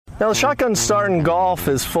Now, the shotgun start in golf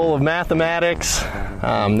is full of mathematics.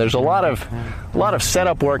 There's a lot of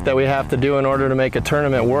setup work that we have to do in order to make a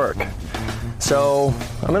tournament work. So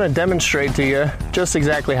I'm going to demonstrate to you just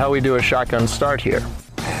exactly how we do a shotgun start here.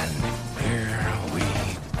 And here we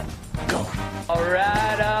go. All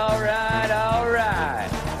right, all right, all right.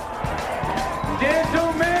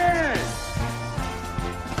 Gentlemen,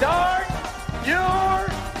 start your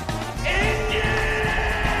engine!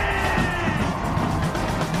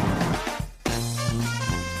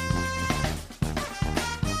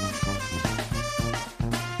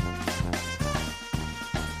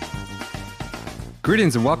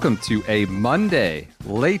 Greetings and welcome to a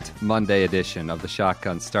late Monday edition of the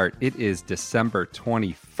Shotgun Start. It is December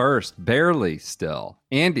 21st, barely still.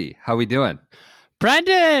 Andy, how we doing?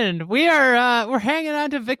 Brendan, we're hanging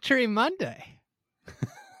on to Victory Monday.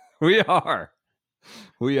 We are.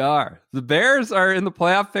 The Bears are in the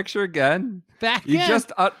playoff picture again. Back you in.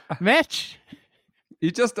 Mitch.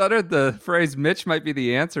 You just uttered the phrase, Mitch might be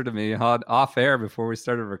the answer to me off air before we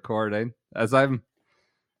started recording. As I'm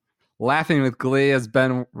laughing with glee as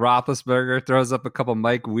Ben Roethlisberger throws up a couple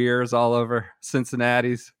Mike Weirs all over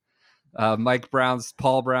Cincinnati's Paul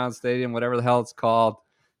Brown Stadium, whatever the hell it's called.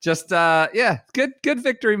 Just good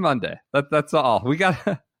Victory Monday. That's all we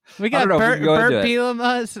got. We got Bert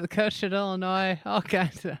Bielema as the coach at Illinois. All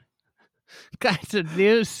kinds of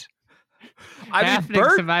news.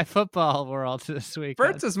 Happenings in my football world this week.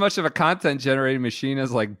 Bert's as much of a content generating machine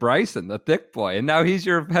as like Bryson, the thick boy, and now he's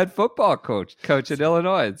your head football coach at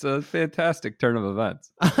Illinois. It's a fantastic turn of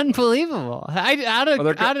events. Unbelievable! Out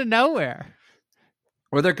of nowhere.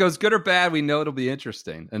 Whether it goes good or bad, we know it'll be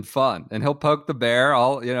interesting and fun. And he'll poke the bear.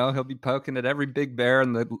 He'll be poking at every big bear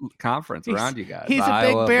in the conference around you guys. He's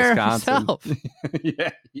Iowa, a big bear Wisconsin. himself.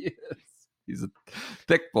 Yeah, he is. He's a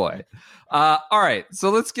thick boy. All right, so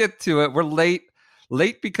let's get to it. We're late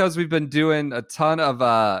because we've been doing a ton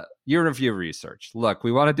of year review research. Look,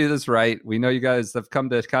 we want to do this right. We know you guys have come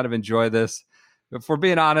to kind of enjoy this. If we're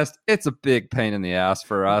being honest, it's a big pain in the ass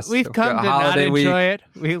for us. We've come to not enjoy it.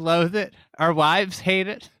 We loathe it. Our wives hate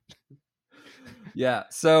it. Yeah,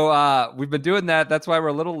 so we've been doing that. That's why we're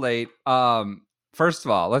a little late. First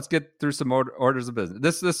of all, let's get through some orders of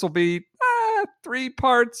business. This will be 3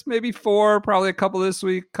 parts, maybe 4, probably a couple this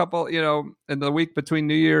week, couple, in the week between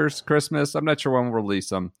New Year's, Christmas. I'm not sure when we'll release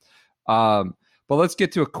them. But let's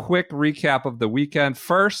get to a quick recap of the weekend.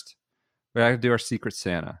 First, we have to do our Secret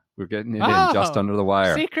Santa. We're getting it in just under the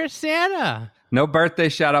wire. Secret Santa. No birthday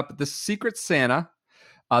shout out, but the Secret Santa.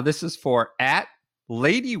 This is for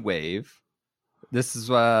 @Lady Wave. This is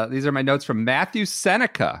these are my notes from Matthew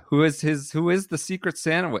Seneca, who is the Secret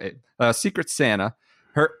Santa. Secret Santa.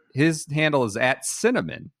 His handle is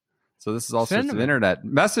 @Cinnamon. So this is all sorts of internet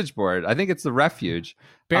message board. I think it's the refuge.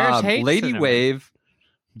 Bears hate Lady cinnamon. Wave.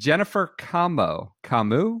 Jennifer Camo.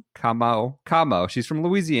 She's from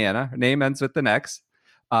Louisiana. Her name ends with an X.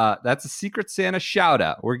 That's a Secret Santa shout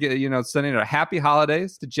out. We're sending her happy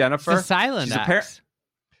holidays to Jennifer. It's a silent X.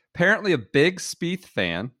 Apparently a big Spieth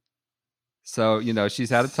fan. So, she's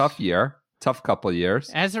had a tough couple of years.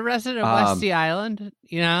 As a resident of Westy Island,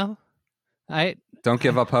 Don't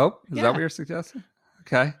give up hope? Is that what you're suggesting?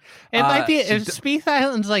 Okay. It might be Spieth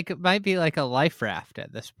Island's might be like a life raft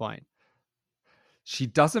at this point. She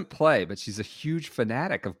doesn't play, but she's a huge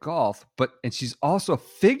fanatic of golf, and she's also a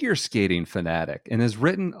figure skating fanatic and has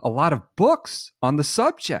written a lot of books on the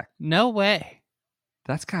subject. No way.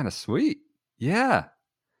 That's kind of sweet. Yeah.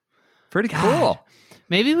 Pretty cool.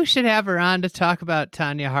 Maybe we should have her on to talk about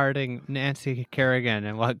Tanya Harding, Nancy Kerrigan,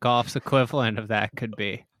 and what golf's equivalent of that could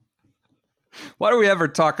be. Why do we ever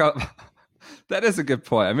talk about... That is a good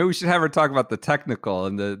point. I mean, we should have her talk about the technical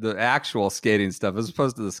and the actual skating stuff as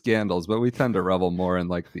opposed to the scandals, but we tend to revel more in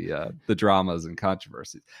the dramas and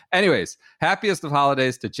controversies. Anyways, happiest of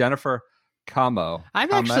holidays to Jennifer Camo.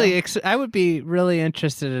 I would be really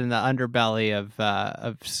interested in the underbelly of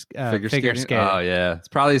figure skating. Oh, yeah. It's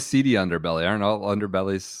probably a seedy underbelly. Aren't all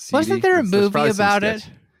underbellies seedy? Wasn't there a movie about it?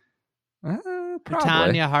 Probably.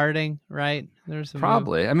 Tanya Harding, right? There's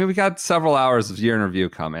probably. I mean, we got several hours of year in review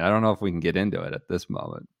coming. I don't know if we can get into it at this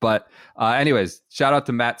moment. But anyways, shout out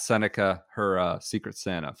to Matt Seneca, her Secret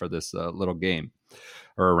Santa, for this little game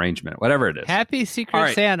or arrangement, whatever it is. Happy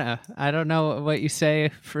Secret Santa. I don't know what you say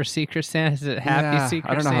for Secret Santa. Is it Happy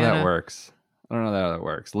Secret Santa? I don't know how that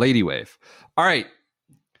works. Lady Wave. All right.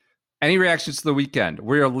 Any reactions to the weekend?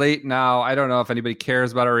 We are late now. I don't know if anybody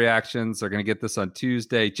cares about our reactions. They're going to get this on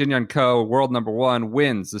Tuesday. Jin Young Ko, world number 1,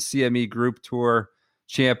 wins the CME Group Tour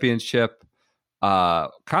Championship.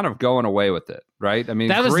 Kind of going away with it, right? I mean,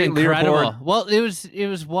 that was great incredible. leaderboard. Well, it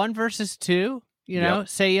was 1 versus 2.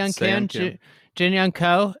 Say Young Kim, Jin Young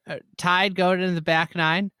Ko tied going into the back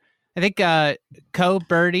nine. I think Ko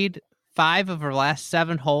birdied 5 of her last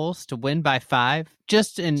 7 holes to win by 5.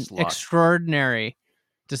 Just an extraordinary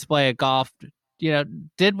display of golf.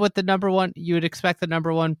 Did what you would expect the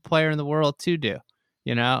number 1 player in the world to do.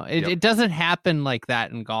 It doesn't happen like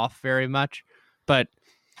that in golf very much. But,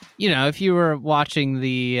 if you were watching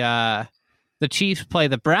the Chiefs play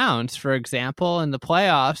the Browns, for example, in the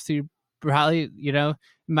playoffs, you probably,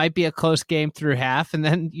 might be a close game through half, and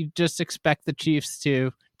then you just expect the Chiefs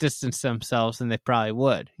to distance themselves, and they probably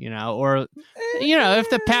would, or if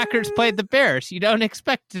the Packers played the Bears, you don't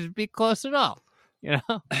expect it to be close at all.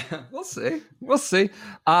 We'll see.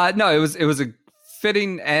 No, it was a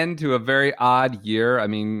fitting end to a very odd year. I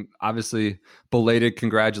mean, obviously, belated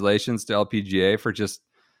congratulations to LPGA for just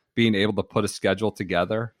being able to put a schedule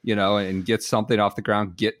together, and get something off the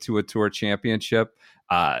ground, get to a tour championship.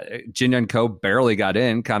 Jin Young Ko barely got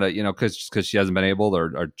in, kind of, because she hasn't been able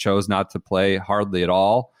or chose not to play hardly at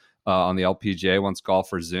all on the LPGA once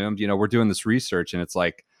golf resumed. We're doing this research, and it's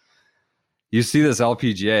like, you see this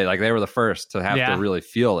LPGA, like they were the first to have to really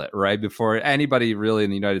feel it, right? Before anybody really in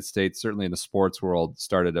the United States, certainly in the sports world,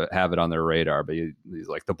 started to have it on their radar. But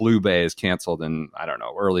like the Blue Bay is canceled in, I don't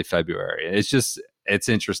know, early February. It's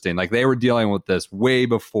interesting. Like they were dealing with this way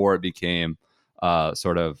before it became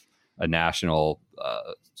sort of a national,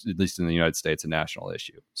 at least in the United States, a national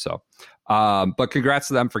issue. So, but congrats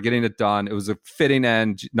to them for getting it done. It was a fitting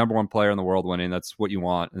end, number 1 player in the world winning. That's what you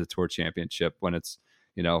want in the tour championship when it's,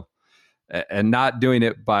 and not doing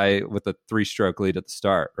it with a 3-stroke lead at the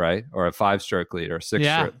start, right? Or a 5-stroke lead or a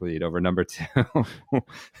 6-stroke lead over number 2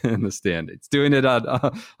 in the standings. Doing it on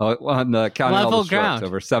counting all the strokes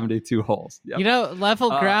over 72 holes. Yep. Level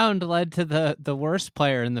ground led to the worst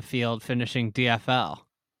player in the field finishing DFL.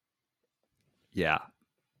 Yeah.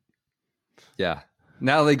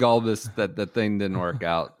 Natalie Gulbis, that thing didn't work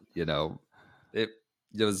out. It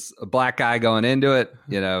was a black guy going into it.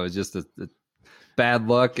 It was just a bad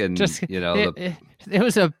look, and it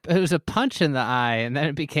was a punch in the eye, and then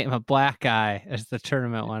it became a black eye as the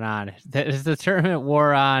tournament went on. As the tournament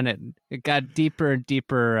wore on, it got deeper and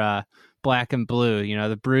deeper black and blue.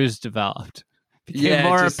 The bruise developed. It became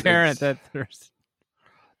more apparent that there's.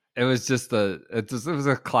 It was just it was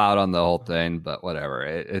a cloud on the whole thing, but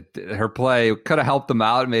whatever. Her play could have helped them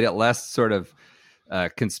out and made it less sort of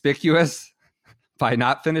conspicuous by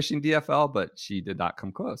not finishing DFL, but she did not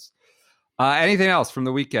come close. Anything else from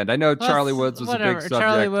the weekend? I know Charlie Woods was a big subject.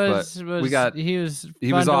 Charlie Woods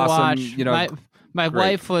he was awesome. Watch. My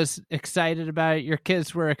wife was excited about it. Your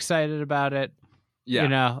kids were excited about it.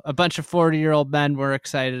 Yeah. A bunch of 40-year-old men were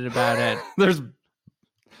excited about it. There's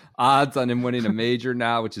odds on him winning a major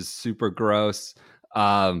now, which is super gross.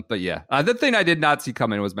 But yeah, the thing I did not see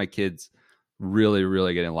coming was my kids really,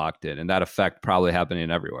 really getting locked in, and that effect probably happening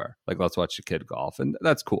everywhere. Like, let's watch the kid golf, and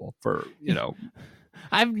that's cool for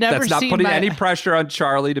I've never that's not putting any pressure on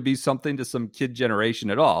Charlie to be something to some kid generation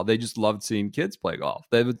at all. They just loved seeing kids play golf.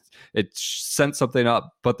 It sent something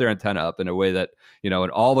up, put their antenna up in a way that, and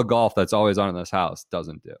all the golf that's always on in this house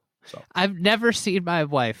doesn't do. So I've never seen my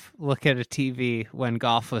wife look at a TV when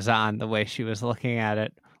golf was on the way she was looking at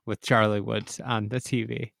it with Charlie Woods on the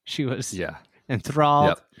TV. She was enthralled.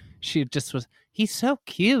 Yep. She just was, he's so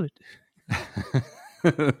cute.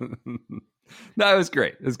 No, it was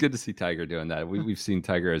great. It was good to see Tiger doing that. We've seen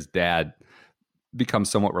Tiger as dad become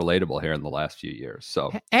somewhat relatable here in the last few years.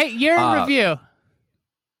 So, hey, year in review.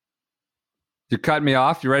 You're cutting me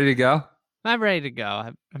off. You ready to go? I'm ready to go.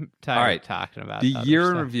 I'm tired of talking about the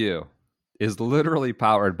year in review is literally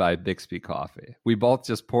powered by Bixby Coffee. We both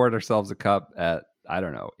just poured ourselves a cup at,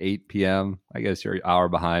 8 p.m. I guess you're an hour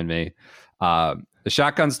behind me. The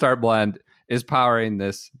Shotgun Start Blend is powering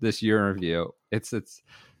this year in review. It's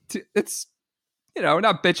we're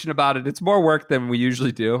not bitching about it. It's more work than we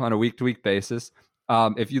usually do on a week-to-week basis.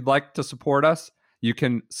 If you'd like to support us, you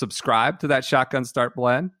can subscribe to that Shotgun Start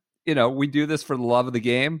Blend. We do this for the love of the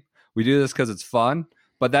game. We do this because it's fun,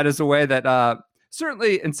 but that is a way that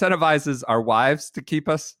certainly incentivizes our wives to keep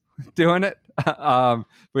us doing it.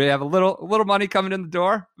 We have a little money coming in the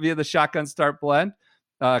door via the Shotgun Start Blend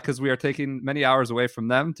because we are taking many hours away from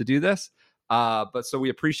them to do this. But so we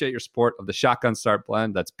appreciate your support of the Shotgun Start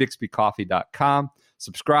Blend. That's BixbyCoffee.com.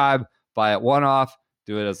 Subscribe, buy it one-off,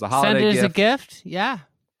 do it as a holiday gift. Send it as a gift, yeah.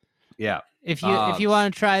 Yeah. If you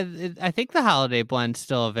want to try, I think the holiday blend's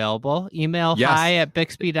still available. Email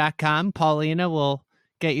hi@Bixby.com. Paulina will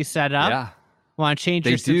get you set up. Yeah. Want to change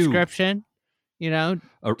your subscription? Do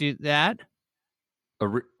that. A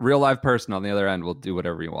real live person on the other end will do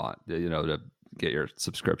whatever you want, to get your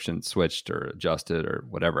subscription switched or adjusted or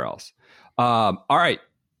whatever else. All right.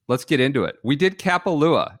 let's get into it. We did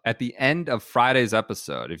Kapalua at the end of Friday's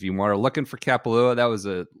episode. If you were looking for Kapalua, that was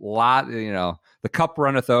a lot, the cup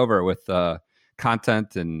runneth over with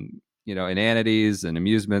content and, inanities and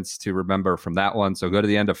amusements to remember from that one. So go to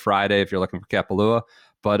the end of Friday if you're looking for Kapalua.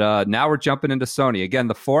 But now we're jumping into Sony. Again,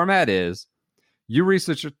 the format is you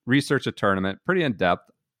research a tournament pretty in depth.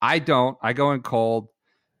 I don't. I go in cold,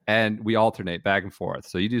 and we alternate back and forth.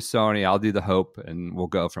 So you do Sony, I'll do the Hope, and we'll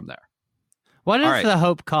go from there. What is the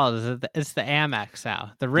Hope called? It's the Amex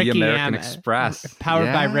now. The Ricky American Amex Express.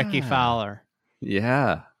 Powered by Ricky Fowler.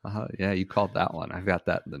 Yeah. Yeah, you called that one. I've got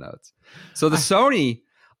that in the notes. So the Sony,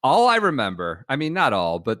 all I remember, I mean, not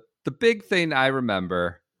all, but the big thing I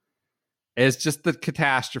remember is just the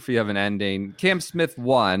catastrophe of an ending. Cam Smith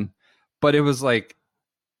won, but it was like,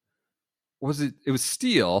 it was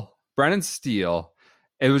Steele, Brennan Steele.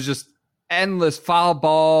 It was just endless foul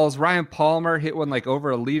balls. Ryan Palmer hit one like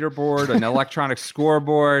over a leaderboard, an electronic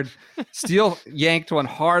scoreboard. Steele yanked one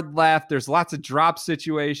hard left. There's lots of drop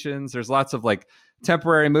situations. There's lots of like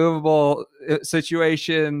temporary movable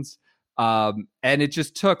situations. And it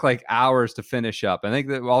just took like hours to finish up. I think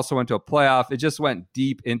that also went to a playoff. It just went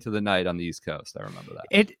deep into the night on the East Coast. I remember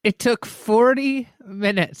that. It took 40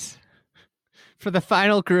 minutes for the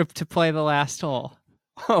final group to play the last hole.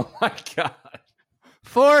 Oh my God.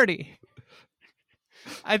 40.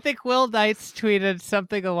 I think Will Knights tweeted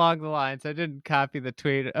something along the lines. I didn't copy the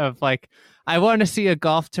tweet of like, I want to see a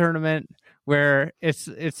golf tournament where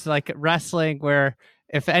it's like wrestling, where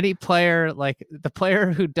if any player, like the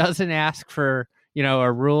player who doesn't ask for,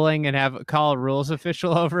 a ruling and call a rules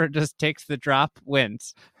official over it, just takes the drop,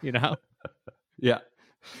 wins, Yeah.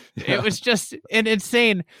 It was just an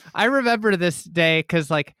insane. I remember this day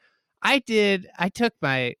because like I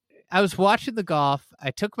was watching the golf.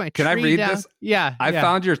 I took my tree Can I read down. this? Yeah. I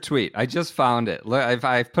found your tweet. I just found it.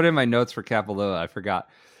 I've put in my notes for Kapalua. I forgot.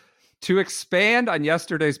 To expand on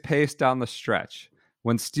yesterday's pace down the stretch,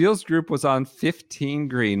 when Steele's group was on 15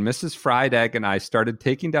 green, Mrs. Fried Egg and I started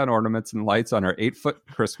taking down ornaments and lights on our 8-foot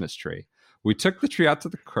Christmas tree. We took the tree out to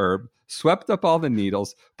the curb, swept up all the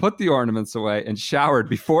needles, put the ornaments away, and showered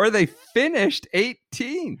before they finished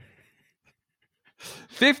 18.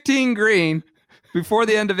 15 green before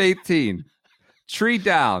the end of 18. Tree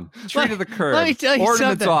down, tree to the curb. Let me tell you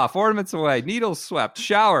ornaments something. off, ornaments away, needles swept,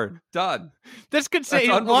 showered, done. This could say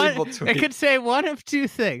That's unbelievable one. tweet. It could say one of two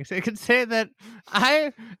things. It could say that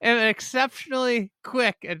I am exceptionally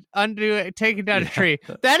quick at taking down a tree.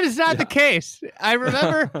 That is not the case. I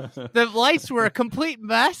remember the lights were a complete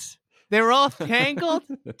mess. They were all tangled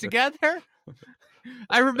together.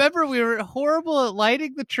 I remember we were horrible at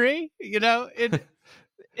lighting the tree.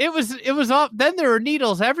 It was all. Then there were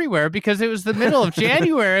needles everywhere because it was the middle of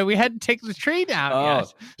January. We hadn't taken the tree down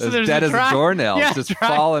yet. So there's dead as a doornail, just dry.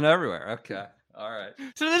 falling everywhere. Okay, all right.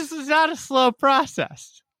 So this is not a slow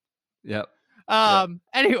process. Yep.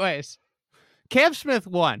 Anyways, Cam Smith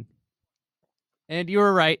won, and you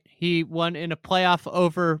were right. He won in a playoff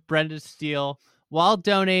over Brendan Steele while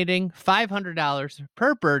donating $500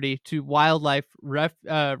 per birdie to wildlife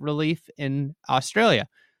relief in Australia,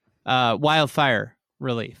 wildfire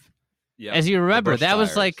relief. Yep. As you remember, that was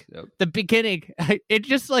bushfires. like Yep. the beginning. It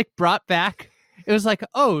just like brought back. It was like,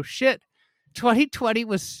 oh shit, 2020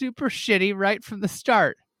 was super shitty right from the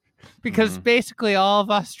start because basically all of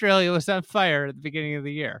Australia was on fire at the beginning of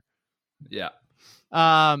the year. Yeah.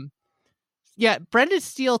 Brendan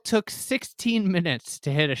Steele took 16 minutes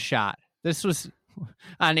to hit a shot. This was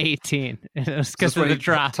on 18. It was because of the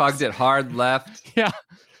drop. Tugged it hard left. Yeah.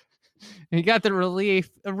 He got the relief,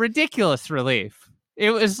 a ridiculous relief.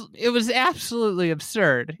 It was absolutely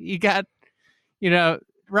absurd. You got,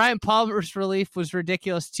 Ryan Palmer's relief was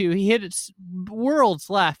ridiculous too. He hit it worlds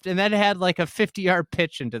left and then had like a 50-yard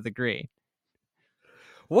pitch into the green.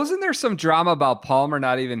 Wasn't there some drama about Palmer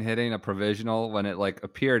not even hitting a provisional when it like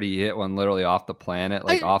appeared he hit one literally off the planet,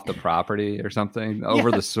 like off the property or something, over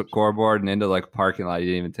the scoreboard and into like a parking lot? He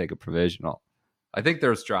didn't even take a provisional. I think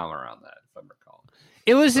there's drama around that, if I'm recalling.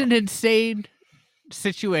 It was an insane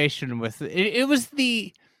situation with it. It was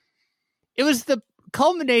the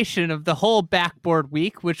culmination of the whole backboard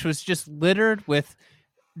week, which was just littered with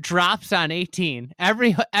drops on 18.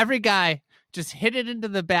 Every guy just hit it into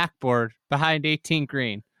the backboard behind 18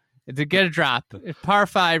 green to get a drop. Par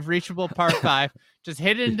 5, reachable par 5. Just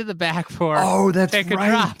hit it into the backboard. Oh, that's take right.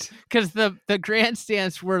 a drop. Because the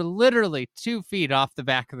grandstands were literally 2 feet off the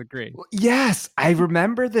back of the green. Yes, I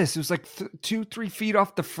remember this. It was like 2-3 feet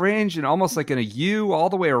off the fringe and almost like in a U all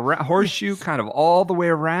the way around, horseshoe kind of all the way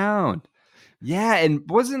around. Yeah, and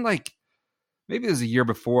wasn't like maybe it was a year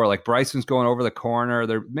before, like Bryson's going over the corner.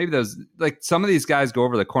 There, maybe those, like some of these guys go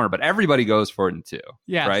over the corner, but everybody goes for it in 2.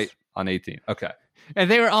 Yes. Right? On 18. Okay. And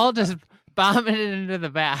they were all just bombing it into the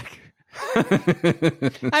back.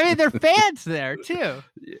 I mean, they're fans there too.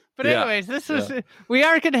 But Yeah. anyways, we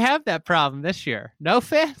aren't going to have that problem this year. No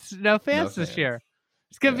fans this fans. year.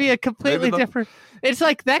 It's going to be a completely different. It's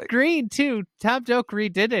like that green too. Tom Doak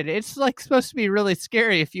redid it. It's like supposed to be really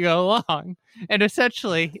scary if you go long, and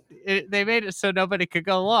essentially they made it so nobody could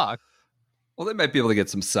go long. Well, they might be able to get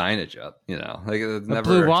some signage up. Like it's never.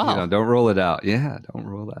 blue wall. Don't rule it out. Yeah, don't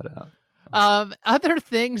rule that out. Other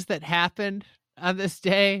things that happened on this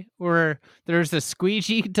day were there's a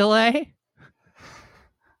squeegee delay.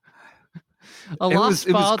 It was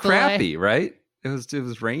crappy, right? It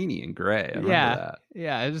was rainy and gray. I remember that.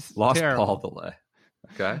 Yeah, it was Lost terrible. ball delay.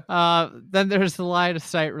 Okay. Then there's the line of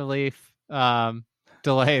sight relief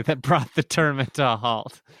delay that brought the tournament to a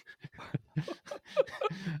halt.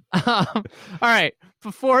 All right,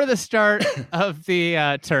 before the start of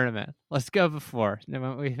the tournament, let's go before.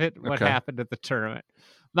 Then we hit what happened at the tournament.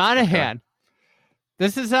 Monahan. Okay.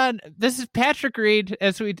 This is Patrick Reed,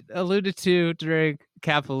 as we alluded to during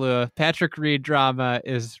Kapalua. Patrick Reed drama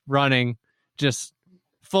is running just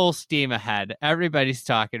full steam ahead. Everybody's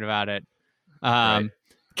talking about it.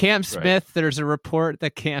 Cam Smith, there's a report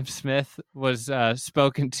that Cam Smith was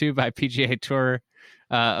spoken to by PGA Tour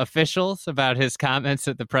officials about his comments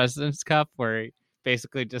at the President's Cup, where he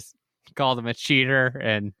basically just called him a cheater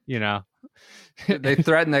and, they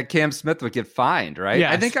threatened that Cam Smith would get fined, right?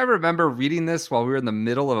 Yes. I think I remember reading this while we were in the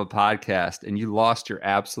middle of a podcast, and you lost your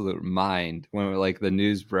absolute mind when the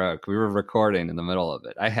news broke. We were recording in the middle of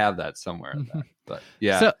it. I have that somewhere in that, but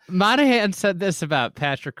yeah. So Monahan said this about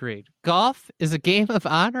Patrick Reed: golf is a game of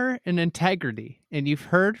honor and integrity, and you've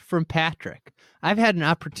heard from Patrick. I've had an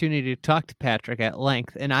opportunity to talk to Patrick at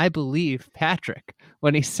length, and I believe Patrick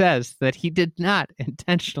when he says that he did not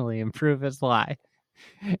intentionally improve his lie.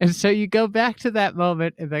 And so you go back to that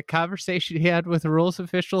moment and that conversation he had with rules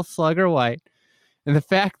official Slugger White, and the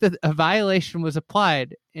fact that a violation was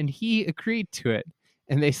applied and he agreed to it,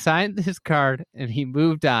 and they signed his card and he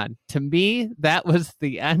moved on. To me, that was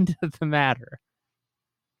the end of the matter.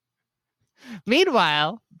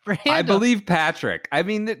 Meanwhile, Brandel, I believe Patrick. I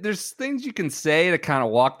mean, there's things you can say to kind of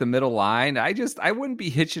walk the middle line. I wouldn't be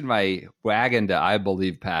hitching my wagon to I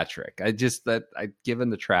believe Patrick. Given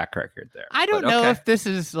the track record there. I don't know if this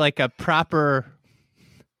is like a proper.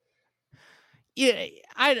 Yeah,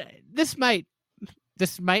 this might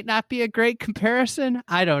not be a great comparison.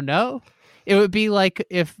 I don't know. It would be like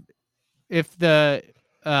if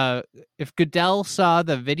Goodell saw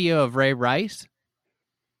the video of Ray Rice.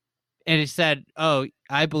 And he said, "Oh,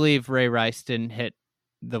 I believe Ray Rice didn't hit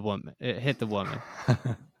the woman.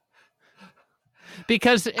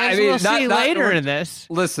 Because we'll see later in this.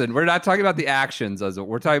 Listen, we're not talking about the actions.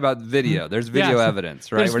 We're talking about video. There's video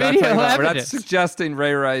evidence, right? We're not suggesting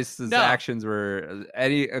Ray Rice's actions were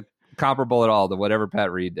any comparable at all to whatever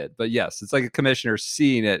Pat Reed did. But yes, it's like a commissioner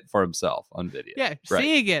seeing it for himself on video. Yeah,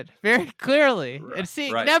 seeing it very clearly and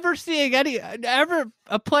never seeing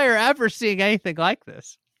a player ever seeing anything like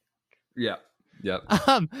this. Yeah. Yep.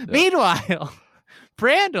 Meanwhile,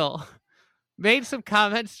 Brandel made some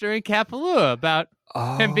comments during Kapalua about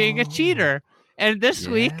him being a cheater. And this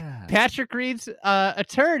week, Patrick Reed's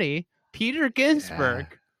attorney, Peter Ginsburg,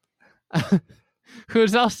 who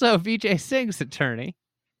is also Vijay Singh's attorney,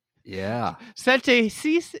 sent a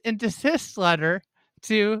cease and desist letter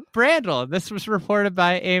to Brandel. This was reported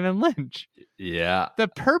by Eamon Lynch. Yeah. The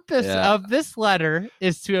purpose of this letter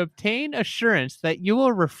is to obtain assurance that you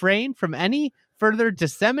will refrain from any further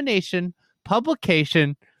dissemination,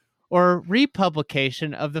 publication, or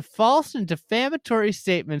republication of the false and defamatory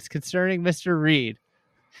statements concerning Mr. Reed,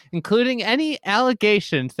 including any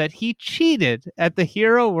allegations that he cheated at the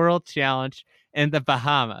Hero World Challenge in the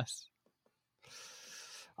Bahamas.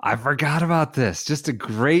 I forgot about this. Just a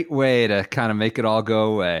great way to kind of make it all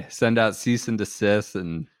go away. Send out cease and desist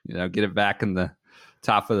and, get it back in the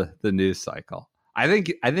top of the news cycle. I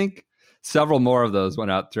think several more of those went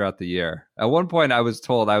out throughout the year. At one point, I was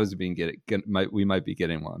told we might be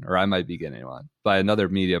getting one, or I might be getting one by another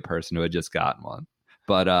media person who had just gotten one.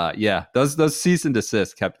 But those cease and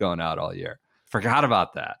desist kept going out all year. Forgot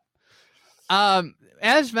about that.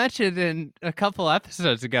 As mentioned in a couple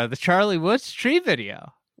episodes ago, the Charlie Woods tree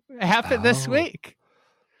video happened this week.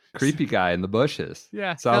 Creepy guy in the bushes.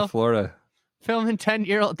 Yeah. South Florida. Filming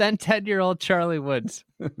 10-year-old Charlie Woods.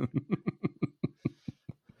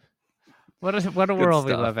 What a world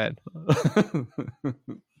we live in.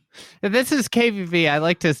 This is KVV. I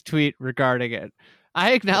liked his tweet regarding it.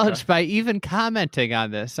 I acknowledge by even commenting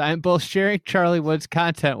on this, I am both sharing Charlie Wood's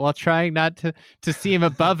content while trying not to seem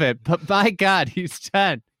above it. But by God, he's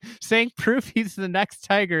 10. Saying proof he's the next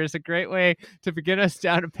Tiger is a great way to begin us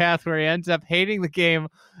down a path where he ends up hating the game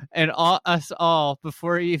and us all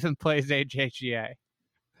before he even plays AJGA.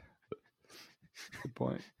 Good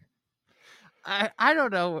point. I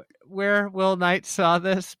don't know where Will Knight saw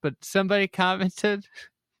this, but somebody commented.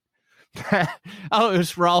 It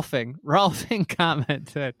was Rolfing. Rolfing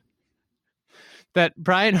commented that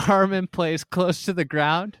Brian Harman plays close to the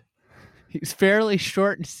ground. He's fairly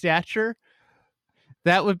short in stature.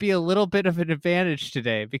 That would be a little bit of an advantage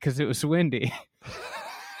today because it was windy.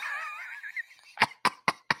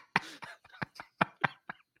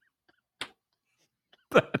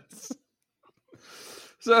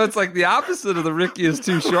 So it's like the opposite of the Ricky is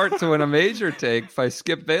too short to win a major take by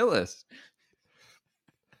Skip Bayless.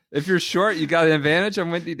 If you're short, you got an advantage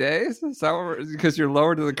on windy days? Is that what because you're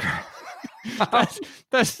lower to the ground?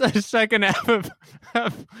 That's the second half of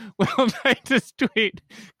Will Knight's tweet.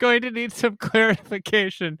 Going to need some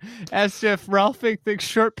clarification as if Rolfing thinks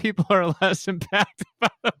short people are less impacted by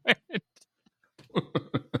the wind.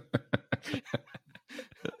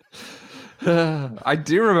 I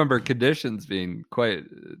do remember conditions being quite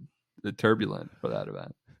turbulent for that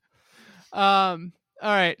event. All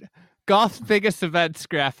right. Golf's biggest events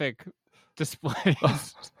graphic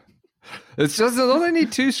displays. It's just don't they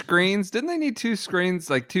need two screens? Didn't they need two screens,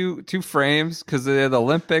 like two frames? Because they had the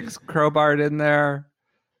Olympics crowbarred in there.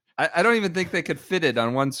 I don't even think they could fit it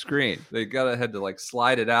on one screen. They had to like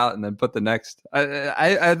slide it out and then put the next.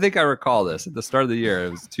 I think I recall this at the start of the year.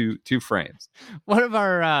 It was two frames. One of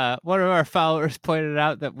our followers pointed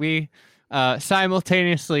out that we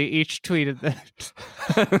simultaneously each tweeted that.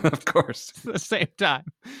 Of course, at the same time.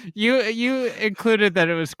 You included that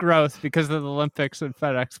it was growth because of the Olympics and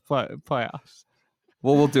FedEx playoffs.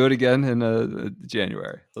 Well, we'll do it again in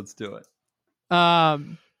January. Let's do it. All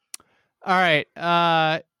right.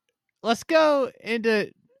 Let's go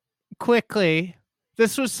into quickly.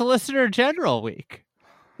 This was Solicitor General week.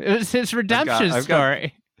 It was his redemption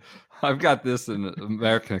story. I've got this in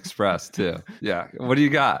American Express too. Yeah. What do you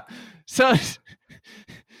got? So it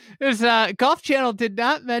was Golf Channel did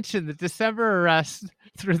not mention the December arrest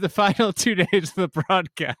through the final 2 days of the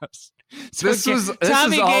broadcast. So this is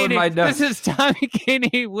all in my notes. This is Tommy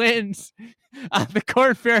Gainey wins on the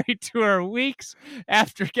Corn Ferry Tour weeks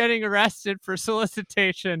after getting arrested for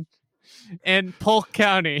solicitation in Polk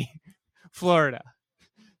County, Florida.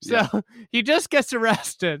 So he just gets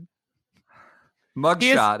arrested.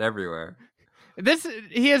 Mugshot everywhere.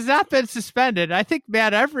 He has not been suspended. I think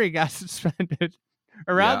Matt Every got suspended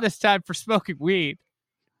around this time for smoking weed.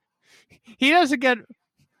 He doesn't get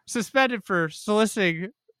suspended for soliciting,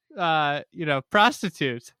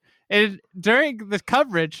 prostitutes. And during the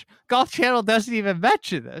coverage, Golf Channel doesn't even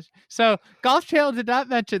mention this. So Golf Channel did not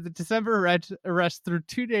mention the December arrest through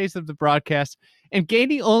 2 days of the broadcast, and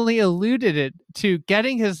Gainey only alluded it to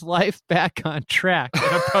getting his life back on track in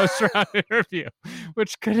a post-round interview,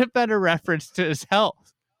 which could have been a reference to his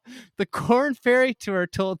health. The Corn Ferry Tour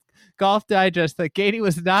told Golf Digest that Gainey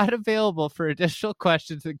was not available for additional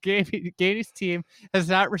questions, and Gainey's team has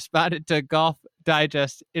not responded to Golf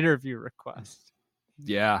Digest interview requests.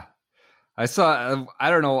 Yeah. I saw, I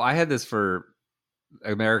don't know, I had this for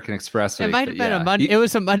American Express. It might have been a Monday. It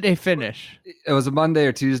was a Monday finish. It was a Monday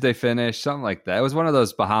or Tuesday finish, something like that. It was one of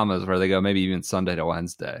those Bahamas where they go maybe even Sunday to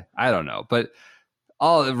Wednesday. I don't know. But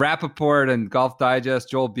all Rappaport and Golf Digest,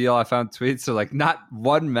 Joel Beal, I found tweets. So like not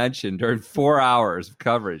one mention during 4 hours of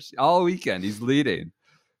coverage. All weekend, he's leading.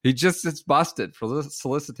 He just gets busted for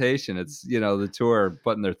solicitation. It's, the tour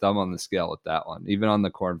putting their thumb on the scale with that one, even on the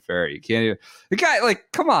Corn Ferry. You can't even, the guy, like,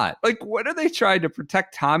 come on. Like, what are they trying to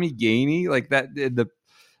protect Tommy Gainey? Like that, in the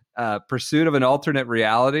pursuit of an alternate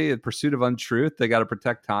reality, in pursuit of untruth, they got to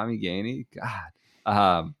protect Tommy Gainey.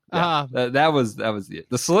 God. That was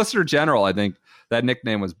the Solicitor General. I think that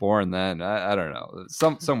nickname was born then. I don't know.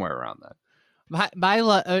 Somewhere around that.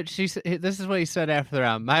 This is what he said after the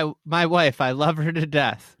round. My wife, I love her to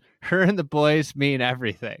death. Her and the boys mean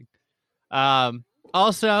everything.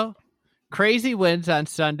 Also, crazy wins on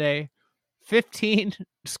Sunday. 15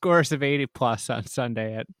 scores of 80 plus on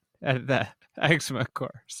Sunday at the Eczema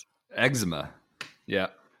course. Eczema, yeah.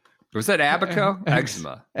 Was that Abaco?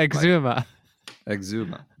 Eczema. Exuma.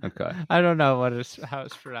 Exuma. Okay. I don't know how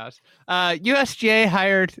it's pronounced. USGA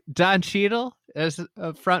hired Don Cheadle as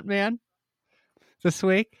a front man this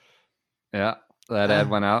week. Yeah, that ad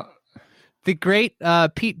went out. The great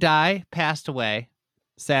Pete Dye passed away.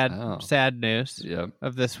 Sad news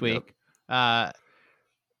of this week. Yep.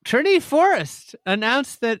 Trinity Forest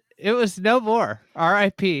announced that it was no more.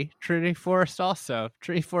 R.I.P. Trinity Forest also.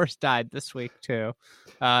 Trinity Forest died this week, too.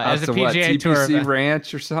 As a PGA Tour TPC event.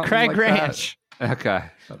 Ranch or something Craig like Ranch. that? Okay.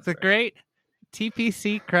 It's a great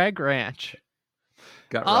TPC Craig Ranch.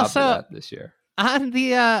 Got Also- robbed of that this year. On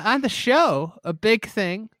the show, a big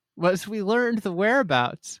thing was we learned the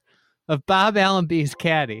whereabouts of Bob Allenby's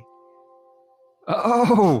caddy,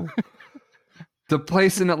 Oh, the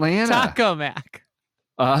place in Atlanta. Taco Mac.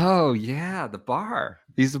 Oh, yeah, the bar.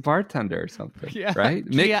 He's a bartender or something, Yeah. right?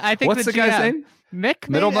 Yeah, I think what's the guy's GM. name? Mick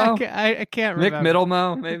maybe? Middlemo? I can't Mick remember.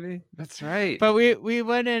 Middlemo, maybe. That's right. But we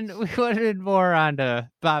went in more onto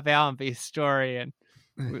Bob Allenby's story, and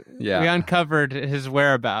we uncovered his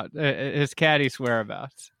whereabouts, his caddy's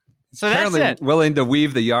whereabouts. So apparently that's it. willing to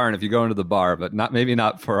weave the yarn if you go into the bar, but maybe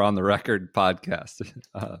not for on the record podcast.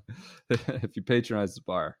 If you patronize the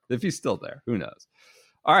bar, if he's still there, who knows?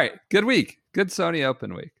 All right, good week, good Sony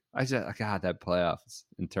Open week. God, that playoff is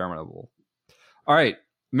interminable. All right,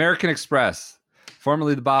 American Express,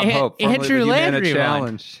 formerly the Bob Hope, formerly Andrew the Humana Landry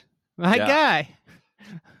Challenge. My guy.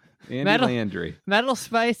 Andy Metal- Landry. Metal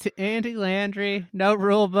Spice, Andy Landry, no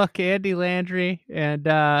rule book, Andy Landry, and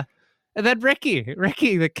then Ricky,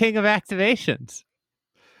 the king of activations.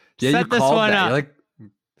 Yeah, Set you this called one that. up. You're like,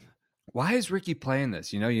 why is Ricky playing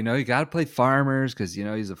this? You got to play farmers because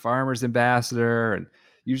he's a farmers ambassador and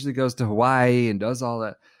usually goes to Hawaii and does all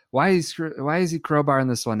that. Why is he crowbarring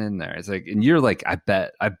this one in there? It's like, and you're like, I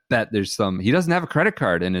bet there's some. He doesn't have a credit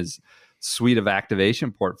card in his suite of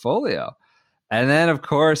activation portfolio. And then, of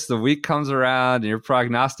course, the week comes around and your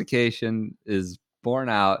prognostication is borne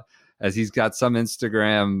out as he's got some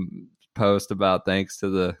Instagram post about thanks to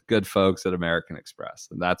the good folks at American Express.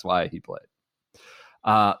 And that's why he played.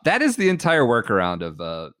 That is the entire workaround of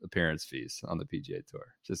appearance fees on the PGA Tour.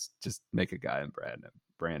 Just make a guy a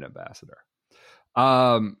brand ambassador.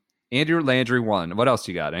 Andrew Landry won. What else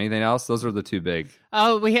you got? Anything else? Those are the two big.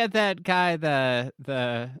 Oh, we had that guy,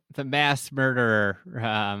 the mass murderer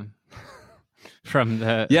from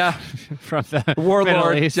the from the warlord,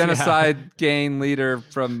 Middle East, genocide gang leader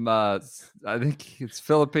from I think it's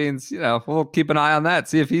Philippines. We'll keep an eye on that.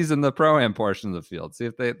 See if he's in the pro-am portion of the field. See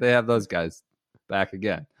if they have those guys back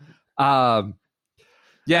again. I'm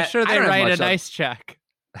sure they write a nice check.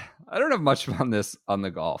 I don't have much on this on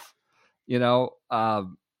the golf.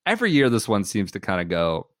 Every year this one seems to kind of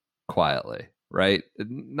go quietly, right?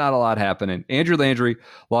 Not a lot happening. Andrew Landry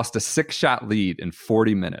lost a 6-shot lead in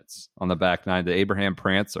 40 minutes on the back nine to Abraham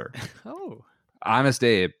Prancer. Oh, Honest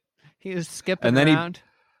Abe. he was skipping around.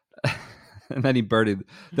 And then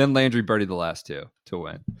then Landry birdied the last two to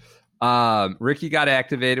win. Ricky got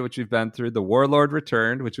activated, which we've been through. The Warlord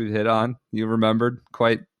returned, which we've hit on. You remembered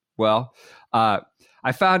quite well. I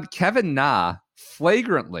found Kevin Na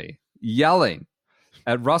flagrantly yelling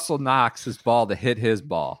at Russell Knox's ball to hit his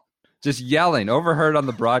ball. Just yelling, overheard on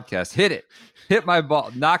the broadcast. Hit my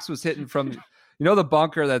ball. Knox was hitting from, the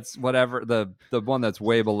bunker that's whatever, the one that's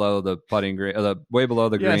way below the putting green, way below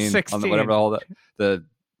the green, 16. on the whatever all the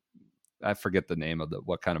I forget the name of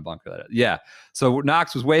what kind of bunker that is. Yeah. So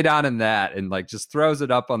Knox was way down in that and just throws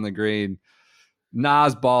it up on the green.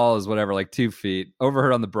 Na's ball is whatever, 2 feet.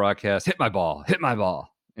 Overheard on the broadcast. Hit my ball.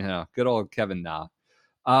 Good old Kevin Na.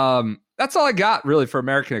 That's all I got really for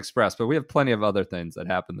American Express, but we have plenty of other things that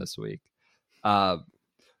happened this week.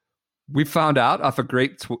 We found out off a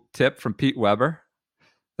great tip from Pete Weber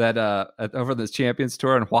that over the Champions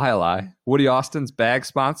Tour in Waialae, Woody Austin's bag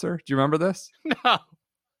sponsor, do you remember this? No.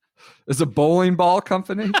 Is a bowling ball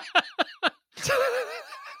company.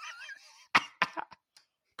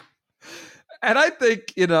 And I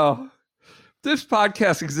think, this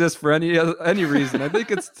podcast exists for any reason. I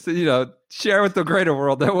think it's to, share with the greater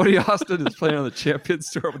world that Woody Austin is playing on the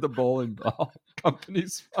Champions Tour with the bowling ball company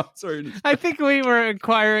sponsoring. I think we were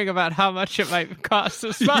inquiring about how much it might cost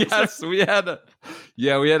to sponsor. Yes, we had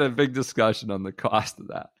a big discussion on the cost of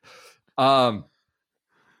that.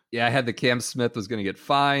 I had the Cam Smith was going to get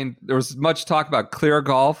fined. There was much talk about Clear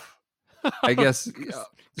Golf. I guess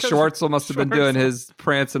Schwartzel must have been doing his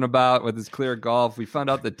prancing about with his Clear Golf. We found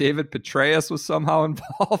out that David Petraeus was somehow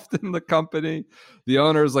involved in the company. The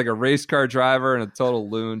owner is like a race car driver and a total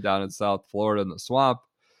loon down in South Florida in the swamp.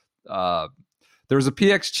 There was a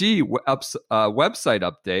PXG website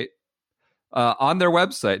update on their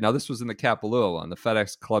website. Now, this was in the Kapalua one, the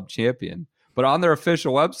FedEx Club Champion. But on their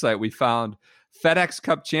official website, we found FedEx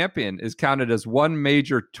Cup Champion is counted as one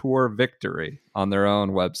major tour victory on their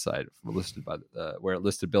own website, listed by where it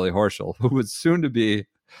listed Billy Horschel, who was soon to be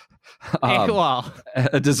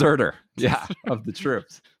a deserter, of the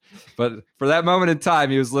troops. But for that moment in time,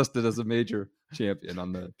 he was listed as a major champion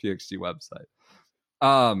on the PXG website.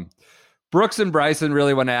 Brooks and Bryson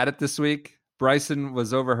really went at it this week. Bryson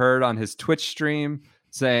was overheard on his Twitch stream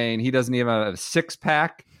saying he doesn't even have a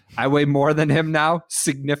six-pack. I weigh more than him now,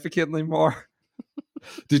 significantly more.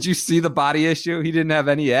 Did you see the body issue? He didn't have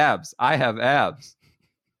any abs. I have abs.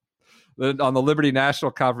 On the Liberty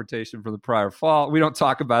National confrontation from the prior fall, we don't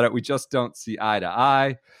talk about it. We just don't see eye to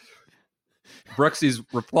eye. Brooksy's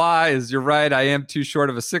reply is, you're right, I am too short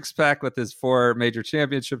of a six-pack with his 4 major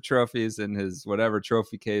championship trophies in his whatever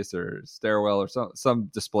trophy case or stairwell or some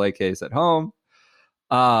display case at home.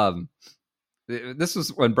 This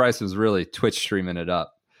was when Bryson was really Twitch streaming it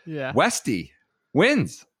up. Yeah. Westy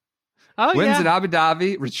wins. Oh, Wins yeah. in Abu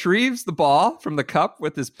Dhabi, retrieves the ball from the cup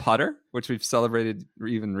with his putter, which we've celebrated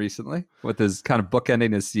even recently with his kind of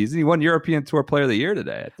bookending his season. He won European Tour Player of the Year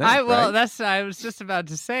today, I think. Right? I was just about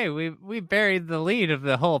to say we buried the lead of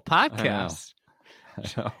the whole podcast. I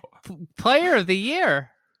know. Player of the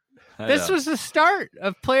Year. This was the start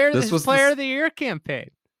of Player of the Year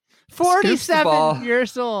campaign. 47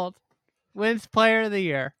 years old, wins Player of the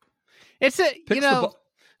Year. It's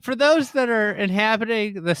for those that are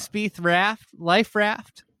inhabiting the Spieth life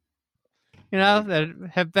raft, that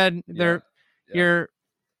have been the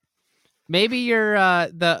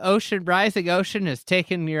rising ocean has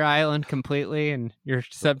taken your island completely and you're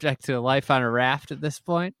subject to life on a raft at this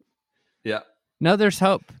point. Yeah. No, there's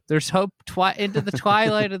hope. There's hope into the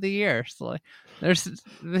twilight of the year. So there's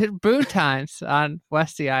boon times on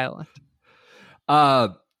Westy Island.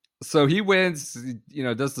 So he wins,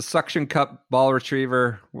 does the suction cup ball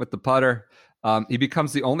retriever with the putter. He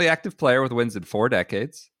becomes the only active player with wins in 4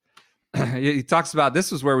 decades. He talks about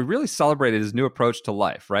this was where we really celebrated his new approach to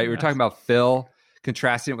life, right? Yes. We were talking about Phil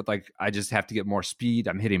contrasting it with I just have to get more speed.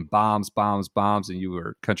 I'm hitting bombs. And you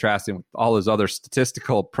were contrasting with all his other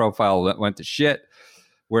statistical profile that went to shit.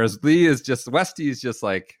 Whereas Westy is just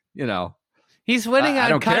he's winning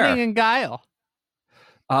on cunning and guile.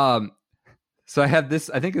 So I have this,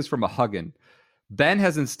 I think it's from a Huggin. Ben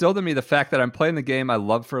has instilled in me the fact that I'm playing the game I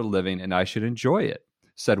love for a living and I should enjoy it,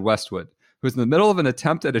 said Westwood, who was in the middle of an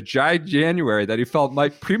attempt at a dry January that he felt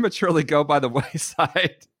might prematurely go by the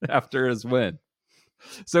wayside after his win.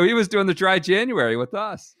 So he was doing the dry January with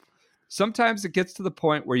us. Sometimes it gets to the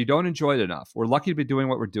point where you don't enjoy it enough. We're lucky to be doing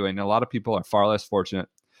what we're doing, and a lot of people are far less fortunate.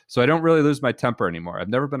 So I don't really lose my temper anymore. I've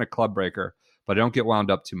never been a club breaker, but I don't get wound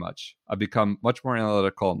up too much. I've become much more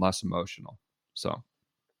analytical and less emotional. So,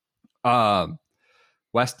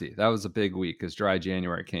 Westy, that was a big week as dry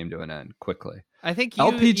January came to an end quickly. I think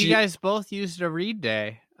you guys both used a read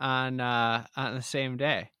day on the same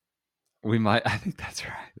day. We might. I think that's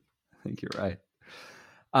right. I think you're right.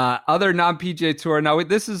 Other non-PGA Tour. Now,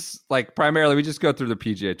 this is primarily we just go through the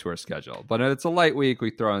PGA Tour schedule, but it's a light week.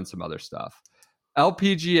 We throw in some other stuff.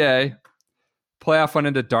 LPGA playoff went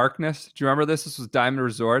into darkness. Do you remember this? This was Diamond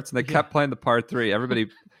Resorts, and they kept playing the par 3.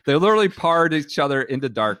 They literally parred each other into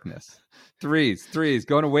darkness. Threes,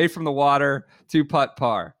 going away from the water, 2-putt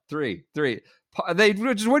par, 3. They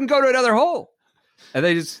just wouldn't go to another hole. And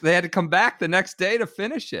they had to come back the next day to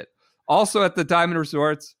finish it. Also at the Diamond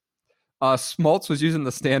Resorts, Smoltz was using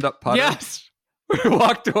the stand-up putter. Yes. We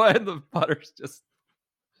walked away and the putter's just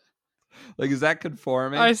is that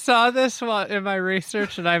conforming? I saw this one in my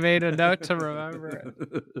research and I made a note to remember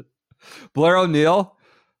it. Blair O'Neill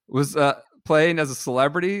was playing as a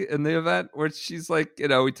celebrity in the event, where she's we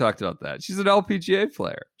talked about that. She's an LPGA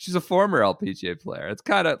player. She's a former LPGA player. It's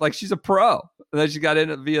kind of she's a pro. And then she got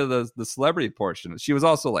in via the celebrity portion. She was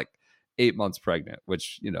also 8 months pregnant,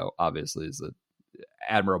 which, obviously is an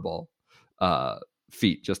admirable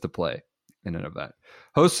feat just to play in an event.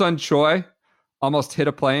 Ho-Sun Choi almost hit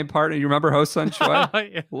a playing partner. You remember Ho-Sun Choi? Oh,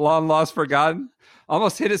 yeah. Long lost, forgotten.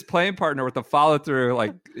 Almost hit his playing partner with a follow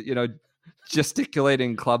through,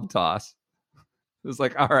 gesticulating club toss. It was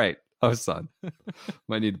all right, Ho-Sun,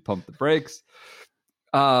 might need to pump the brakes.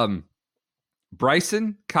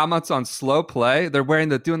 Bryson comments on slow play. They're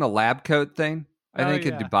doing the lab coat thing, I think,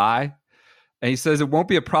 in Dubai. And he says it won't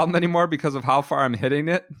be a problem anymore because of how far I'm hitting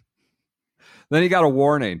it. Then he got a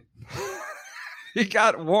warning. He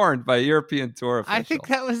got warned by a European Tour official. I think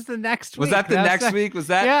that was the next week. Was that the next week? Was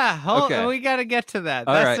that? Yeah. Okay. We got to get to that.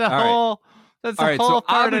 That's the whole so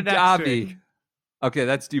part Abu of next Dhabi. week. Okay,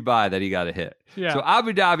 that's Dubai that he got a hit. Yeah. So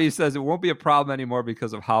Abu Dhabi says it won't be a problem anymore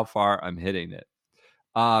because of how far I'm hitting it.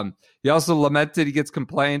 He also lamented he gets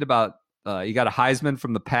complained about he got a Heisman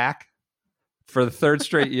from the pack for the 3rd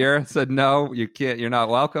straight year. Said, no, you can't. You're not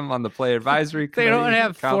welcome on the play advisory committee. They don't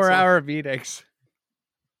have 4-hour meetings.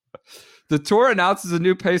 The tour announces a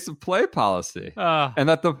new pace of play policy. And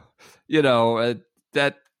that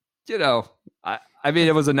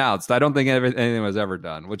it was announced. I don't think anything was ever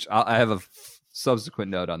done, which I have a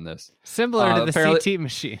subsequent note on this. Similar to the apparently- CT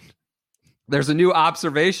machine. There's a new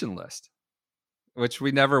observation list, which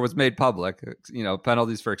we never was made public.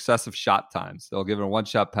 Penalties for excessive shot times. They'll give it a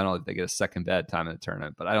 1-shot penalty if they get a second bad time in the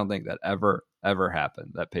tournament. But I don't think that ever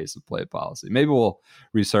happened, that pace of play policy. Maybe we'll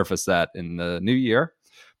resurface that in the new year.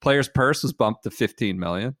 Players' purse was bumped to 15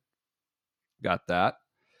 million. Got that.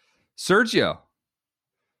 Sergio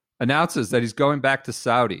announces that he's going back to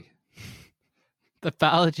Saudi. The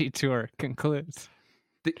Pathology Tour concludes.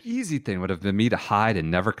 The easy thing would have been me to hide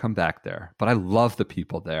and never come back there. But I love the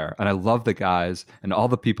people there, and I love the guys and all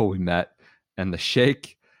the people we met and the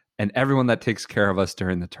sheikh and everyone that takes care of us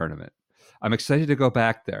during the tournament. I'm excited to go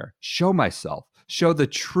back there, show myself, show the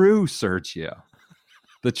true Sergio.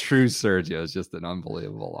 The true Sergio is just an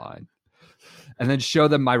unbelievable line. And then show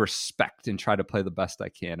them my respect and try to play the best I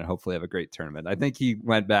can and hopefully have a great tournament. I think he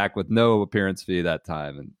went back with no appearance fee that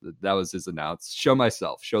time, and that was his announce. Show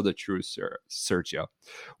myself, show the true Sergio.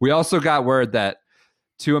 We also got word that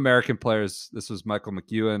 2 American players, this was Michael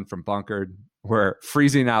McEwen from Bunkered, were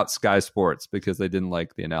freezing out Sky Sports because they didn't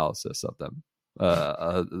like the analysis of them,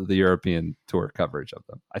 the European Tour coverage of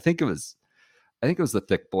them. I think it was the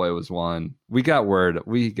Thick Boy was one. We got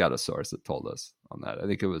a source that told us on that. I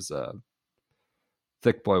think it was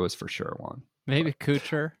Thick Boy was for sure one. Maybe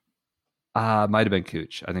Kuchar. Might have been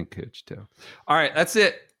Cooch. I think Cooch too. All right, that's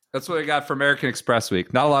it. That's what I got for American Express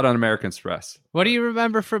week. Not a lot on American Express. What do you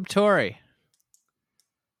remember from Torrey?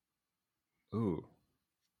 Ooh.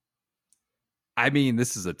 I mean,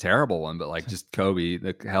 this is a terrible one, but like just Kobe,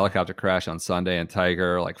 the helicopter crash on Sunday, and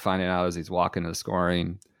Tiger, like finding out as he's walking to the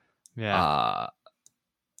scoring. Yeah.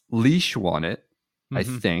 Leash won it, I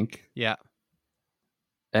think. Yeah.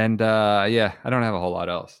 And I don't have a whole lot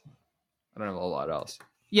else.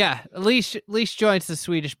 Yeah, Leash joins the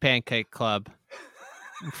Swedish Pancake Club.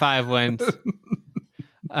 5 wins.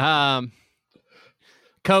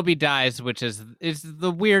 Kobe dies, which is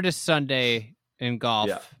the weirdest Sunday in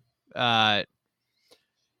golf. Yeah.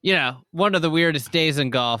 One of the weirdest days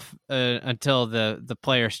in golf until the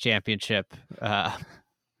Players Championship. Yeah.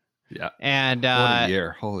 And what a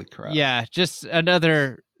year. Holy crap. Yeah, just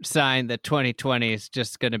another sign that 2020 is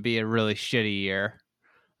just going to be a really shitty year.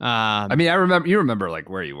 I mean, you remember like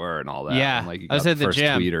where you were and all that. Yeah. And, like, you I was got at the first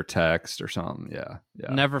gym. tweet or text or something. Yeah.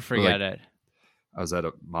 Yeah. Never forget it. I was at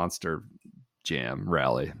a Monster Jam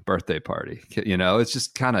rally, birthday party. It's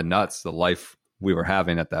just kind of nuts, the life we were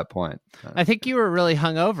having at that point. I think you were really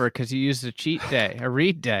hungover because you used a cheat day, a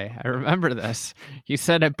read day. I remember this. You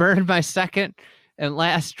said I burned my second and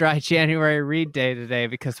last dry January read day today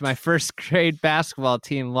because my first grade basketball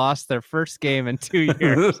team lost their first game in 2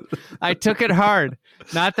 years. I took it hard.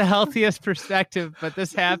 Not the healthiest perspective, but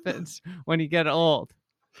this happens when you get old.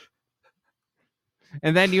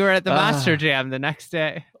 And then you were at the Monster Jam the next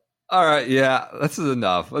day. All right, yeah, this is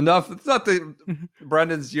enough. It's not the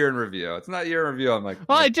Brendan's year in review. It's not year in review. I'm like,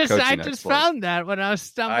 well, I just found that when I was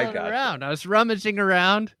stumbling around. I was rummaging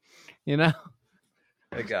around,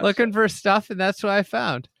 looking for stuff, and that's what I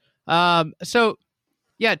found. So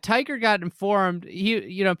yeah, Tiger got informed.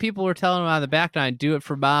 People were telling him on the back nine, do it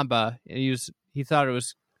for Mamba. He thought it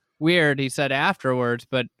was weird. He said afterwards,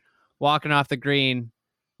 but walking off the green,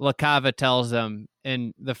 LaCava tells him,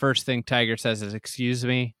 and the first thing Tiger says is, "Excuse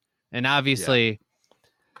me." And obviously,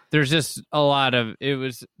 there's just a lot of. It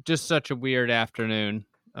was just such a weird afternoon.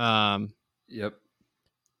 Yep.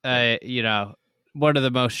 One of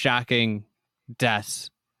the most shocking deaths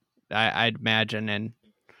I'd imagine in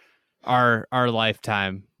our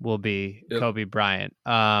lifetime will be Kobe Bryant.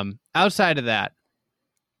 Outside of that,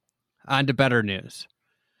 on to better news.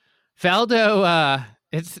 Faldo,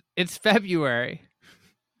 it's February.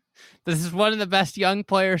 This is one of the best young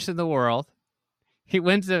players in the world. He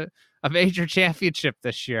wins a major championship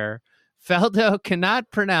this year. Faldo cannot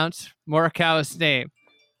pronounce Morikawa's name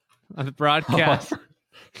on the broadcast.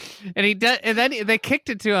 And then they kicked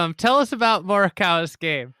it to him. Tell us about Morikawa's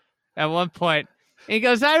game at one point. And he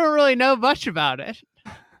goes, I don't really know much about it.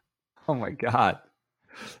 Oh my God.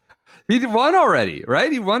 He won already, right?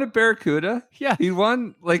 He won at Barracuda. Yeah. He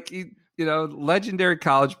won legendary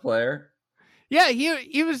college player. Yeah,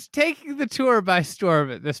 he was taking the tour by storm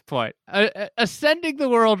at this point, ascending the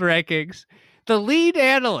world rankings. The lead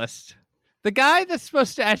analyst, the guy that's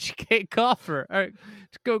supposed to educate golf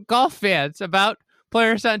fans about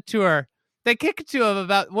players on tour, they kick it to him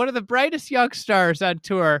about one of the brightest young stars on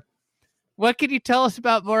tour. What can you tell us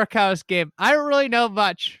about Morikawa's game? I don't really know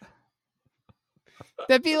much.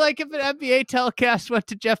 That'd be like if an NBA telecast went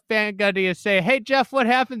to Jeff Van Gundy and say, "Hey, Jeff, what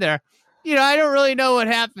happened there?" I don't really know what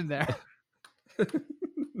happened there.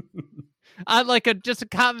 On like just a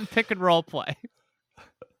common pick and roll play.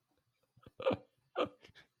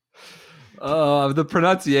 Oh, the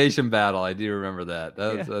pronunciation battle. I do remember that.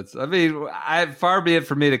 That's I mean, far be it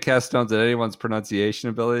for me to cast stones at anyone's pronunciation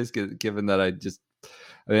abilities, given that I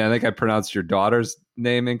think I pronounced your daughter's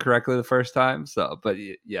name incorrectly the first time. So, but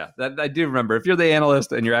yeah, that I do remember. If you're the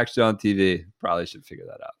analyst and you're actually on TV, probably should figure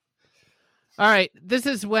that out. All right. This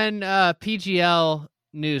is when PGL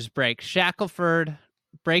news breaks. Shackelford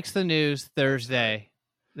breaks the news Thursday.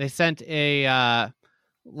 They sent a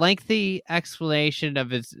lengthy explanation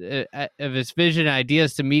of his vision and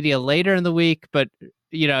ideas to media later in the week, but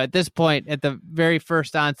at this point, at the very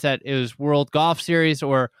first onset, it was World Golf Series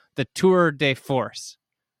or the Tour de Force.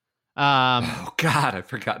 Oh God, I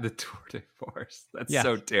forgot the Tour de Force. That's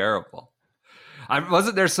so terrible.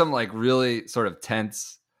 Wasn't there some like really sort of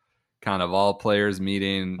tense kind of all players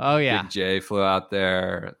meeting? Oh yeah, Big J flew out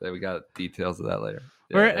there. We got details of that later.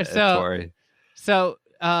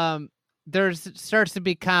 There's starts to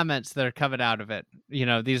be comments that are coming out of it.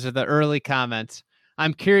 These are the early comments.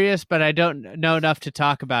 I'm curious, but I don't know enough to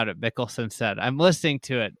talk about it, Mickelson said. I'm listening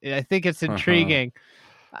to it. I think it's intriguing,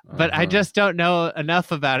 but I just don't know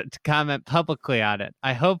enough about it to comment publicly on it.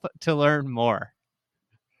 I hope to learn more.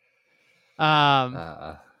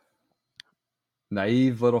 Naive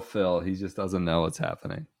little Phil. He just doesn't know what's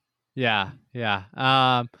happening. Yeah.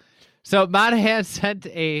 So Monahan sent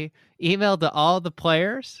a email to all the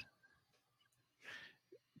players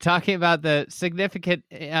talking about the significant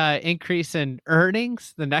increase in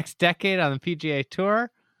earnings the next decade on the PGA Tour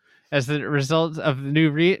as the result of the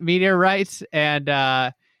new media rights.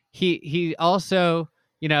 And he also,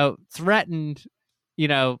 threatened,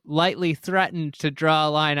 lightly threatened to draw a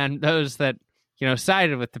line on those that,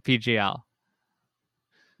 sided with the PGL.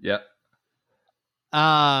 Yep.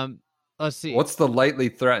 Let's see. What's the lightly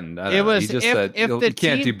threatened? It was, he just if said the you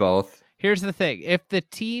can't do both. Here's the thing. If the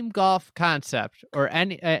team golf concept or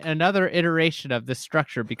another iteration of this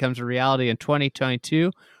structure becomes a reality in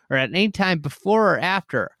 2022 or at any time before or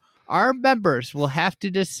after, our members will have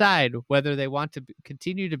to decide whether they want to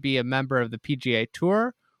continue to be a member of the PGA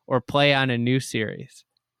Tour or play on a new series.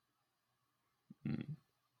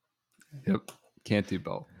 Yep. Can't do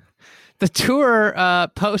both. The tour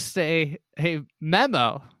posts a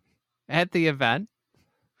memo at the event.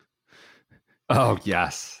 Oh,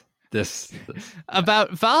 yes. This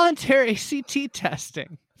about voluntary CT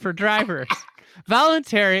testing for drivers.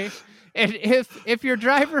 Voluntary. And if your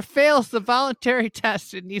driver fails the voluntary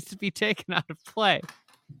test, it needs to be taken out of play.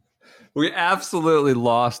 We absolutely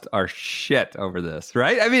lost our shit over this,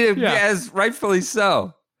 right? I mean, as rightfully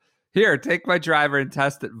so. Here, take my driver and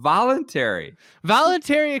test it. Voluntary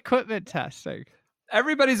equipment testing.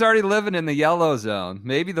 Everybody's already living in the yellow zone,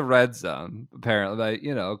 maybe the red zone, apparently,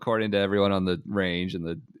 according to everyone on the range and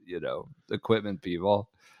the, equipment people.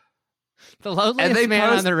 The loneliest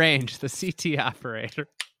man on the range, the CT operator.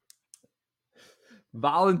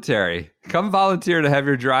 Voluntary. Come volunteer to have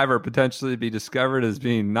your driver potentially be discovered as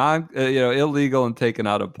being illegal and taken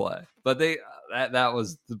out of play. But that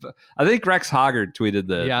was I think Rex Hoggard tweeted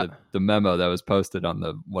the memo that was posted on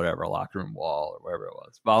the whatever locker room wall or wherever it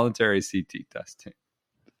was. Voluntary CT testing.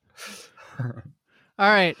 All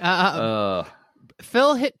right.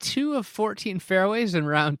 Phil hit 2 of 14 fairways in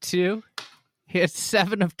round 2. He had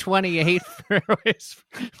 7 of 28 fairways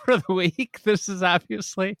for the week. This is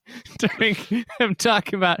obviously during him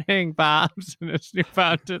talking about hitting bombs in his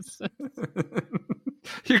newfound distance.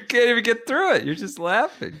 You can't even get through it. You're just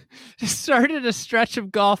laughing. He started a stretch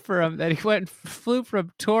of golf for him that he flew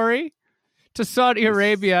from Torrey to Saudi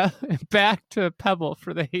Arabia and back to Pebble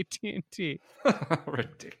for the AT&T.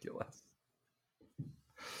 Ridiculous.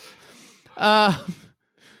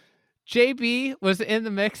 JB was in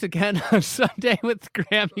the mix again on Sunday with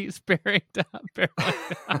Grammys bearing down.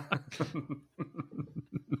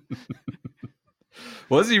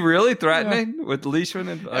 Was he really threatening with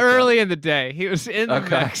Leishman? Early in the day. He was in the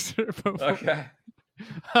mix. Okay.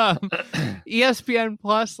 ESPN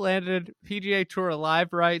Plus landed PGA Tour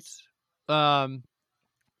live rights.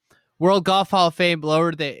 World Golf Hall of Fame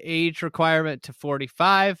lowered the age requirement to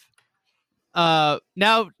 45.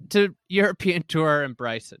 Now to European Tour and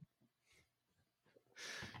Bryson.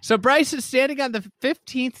 So Bryson standing on the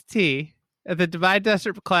 15th tee at the Dubai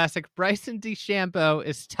Desert Classic. Bryson DeChambeau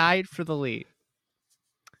is tied for the lead.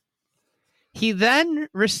 He then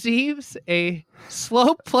receives a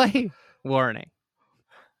slow play warning.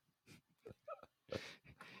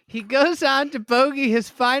 He goes on to bogey his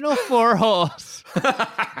final 4 holes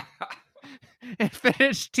and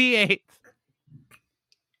finish T8th.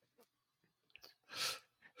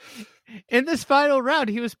 In this final round,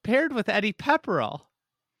 he was paired with Eddie Pepperell.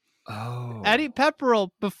 Oh. Eddie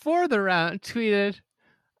Pepperell, before the round, tweeted,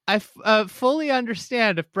 fully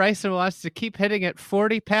understand if Bryson wants to keep hitting it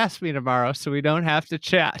 40 past me tomorrow so we don't have to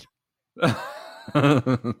chat.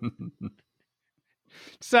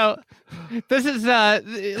 So this is a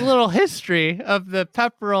little history of the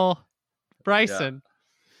Pepperell Bryson.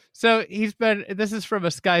 So this is from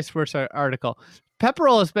a Sky Sports article.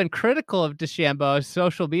 Pepperell has been critical of DeChambeau on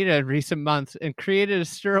social media in recent months and created a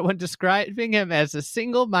stir when describing him as a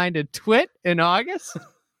single-minded twit in August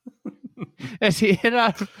as he hit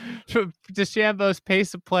on DeChambeau's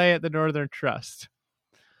pace of play at the Northern Trust.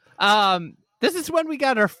 This is when we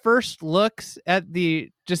got our first looks at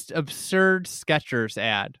the just absurd Skechers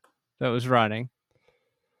ad that was running.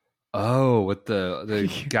 Oh, with the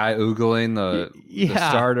guy oogling the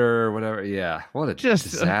starter or whatever. Yeah, what a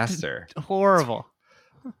disaster. Horrible.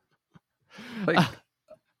 Like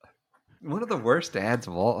one of the worst ads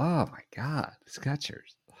of all. Oh my God,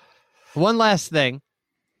 Skechers. One last thing.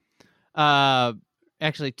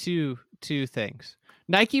 Actually, two things.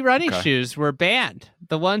 Nike running shoes were banned.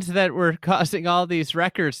 The ones that were causing all these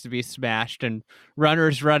records to be smashed and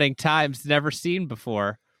runners running times never seen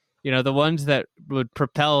before. You know, the ones that would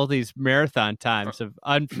propel these marathon times of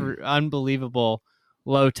unbelievable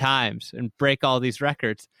low times and break all these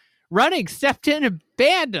records. Running stepped in and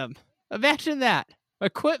banned them. Imagine that.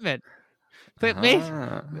 Equipment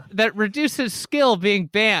that reduces skill being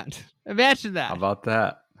banned. Imagine that. How about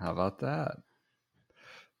that?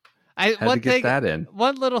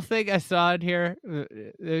 One little thing I saw in here,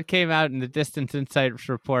 it came out in the Distance Insights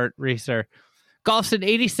report, research. Golf's an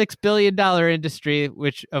 $86 billion industry,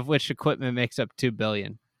 of which equipment makes up $2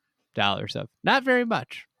 billion of. Not very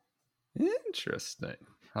much. Interesting.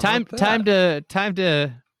 Time to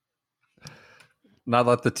not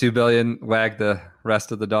let the $2 billion wag the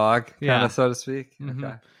rest of the dog, kind of, so to speak. Mm-hmm.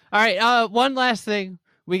 Okay. All right. One last thing.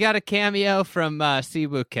 We got a cameo from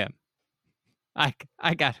Siwoo Kim. I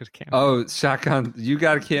got a cameo. Oh, Shotgun, you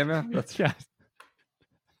got a cameo? That's yeah.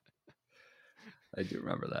 I do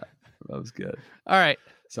remember that. That was good. All right.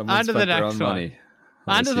 Someone on to the next one. Money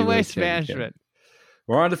on to the waste management.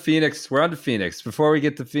 We're on to Phoenix. Before we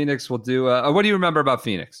get to Phoenix, we'll do. What do you remember about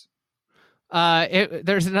Phoenix?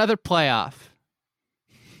 There's another playoff.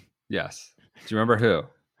 Yes. Do you remember who?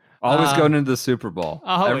 Always going into the Super Bowl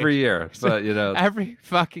every year, but every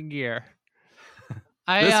fucking year.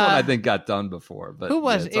 This one I think got done before, but who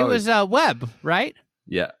was it? Always... It was Webb, right?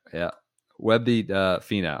 Yeah. Webb beat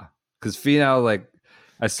Finau because Finau, like,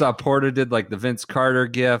 I saw Porter did like the Vince Carter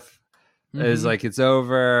gif. Is like it's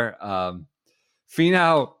over.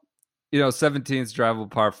 Finau, 17's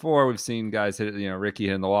drivable par 4. We've seen guys hit it. Ricky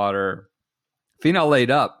hit in the water. Finau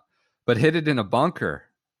laid up, but hit it in a bunker.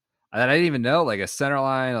 And I didn't even know, like a center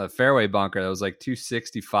line, a fairway bunker that was like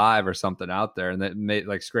 265 or something out there, and that made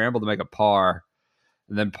like scrambled to make a par,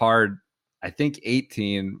 and then parred, I think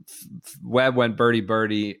 18. Webb went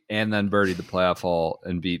birdie, and then birdied the playoff hole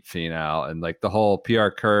and beat Finau, and like the whole PR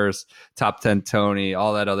curse, top 10 Tony,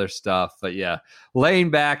 all that other stuff. But yeah, laying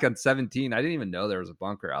back on 17, I didn't even know there was a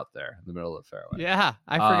bunker out there in the middle of the fairway. Yeah,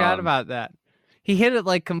 I forgot about that. He hit it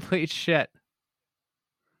like complete shit.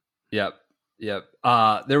 Yep.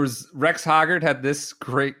 There was Rex Hoggard had this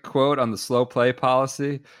great quote on the slow play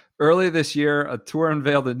policy. Early this year, a tour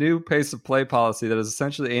unveiled a new pace of play policy that is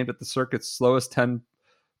essentially aimed at the circuit's slowest 10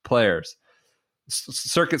 players.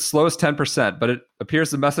 Circuit's slowest 10%, but it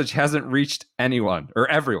appears the message hasn't reached anyone or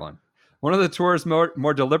everyone. One of the tour's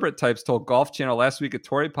more deliberate types told Golf Channel last week at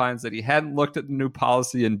Torrey Pines that he hadn't looked at the new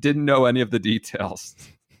policy and didn't know any of the details.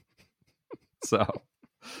 So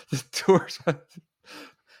the tour's...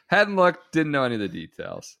 hadn't looked, didn't know any of the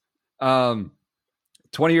details.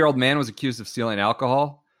 20-year-old man was accused of stealing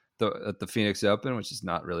alcohol at the Phoenix Open, which is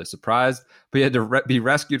not really a surprise, but he had to be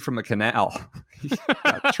rescued from a canal. He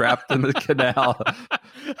got trapped in the canal.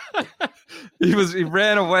 He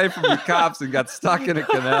ran away from the cops and got stuck in a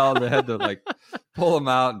canal, and they had to like pull him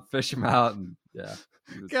out and fish him out, and yeah,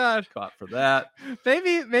 he was caught for that.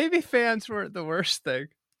 Maybe fans weren't the worst thing.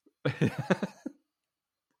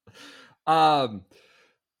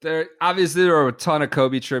 There were a ton of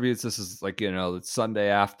Kobe tributes. This is like, the Sunday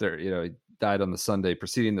after, he died on the Sunday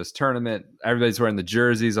preceding this tournament. Everybody's wearing the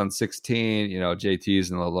jerseys on 16, JT's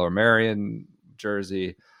in the Lower Merion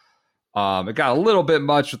jersey. It got a little bit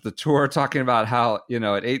much with the tour talking about how, at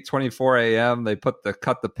 8:24 a.m. they cut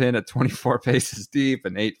the pin at 24 paces deep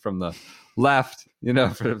and 8 from the left,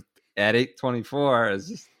 at 8:24 is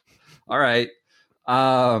just all right.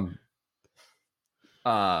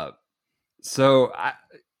 So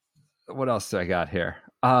what else do I got here?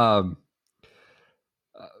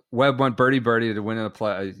 Webb went birdie to win in the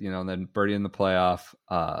play, and then birdie in the playoff.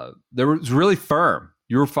 There was really firm.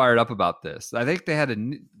 You were fired up about this. I think they had a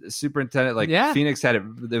superintendent, like Phoenix had it.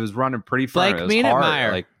 It was running pretty firm. Blake it was hard.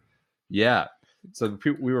 Mienemeyer. Yeah. So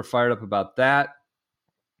we were fired up about that.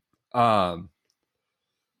 What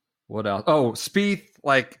else? Oh, Spieth,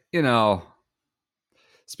 Spieth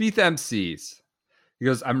MCs. He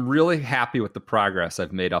goes, I'm really happy with the progress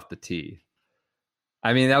I've made off the tee.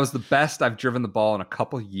 I mean, that was the best I've driven the ball in a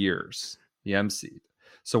couple years. He MC'd.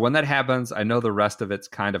 So when that happens, I know the rest of it's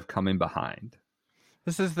kind of coming behind.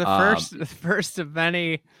 This is the first of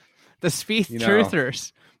many. The Spieth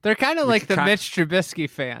truthers. They're kind of like the Mitch Trubisky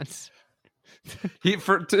fans.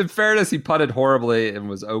 In fairness, he putted horribly and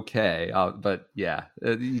was okay. But yeah,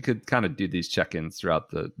 you could kind of do these check-ins throughout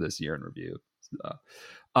this year in review.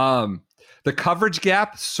 The coverage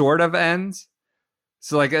gap sort of ends.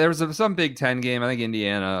 So like there was some Big Ten game. I think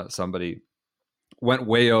Indiana, somebody went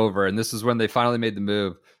way over. And this is when they finally made the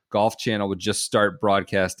move. Golf Channel would just start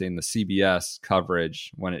broadcasting the CBS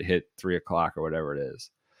coverage when it hit 3:00 or whatever it is.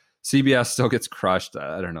 CBS still gets crushed.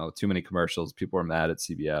 I don't know. Too many commercials. People are mad at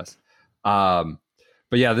CBS. But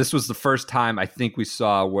yeah, this was the first time I think we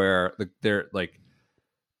saw where there's like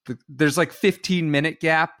 15-minute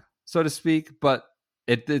gap, so to speak, but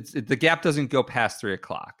the gap doesn't go past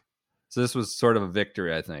 3:00. So this was sort of a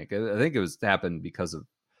victory, I think. I think it happened because of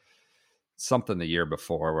something the year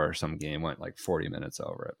before where some game went like 40 minutes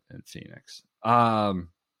over it in Phoenix.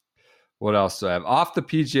 What else do I have? Off the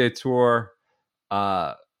PGA Tour,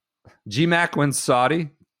 GMAC wins Saudi.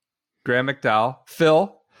 Graham McDowell.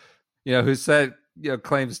 Phil, who said,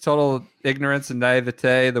 claims total ignorance and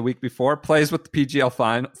naivete the week before, plays with the PGL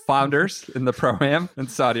founders in the Pro-Am in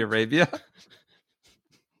Saudi Arabia.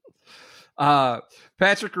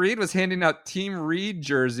 Patrick Reed was handing out Team Reed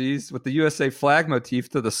jerseys with the USA flag motif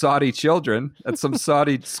to the Saudi children at some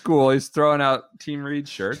Saudi school. He's throwing out Team Reed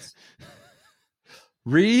shirts.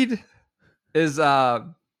 Reed is I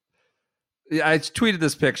tweeted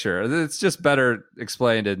this picture. It's just better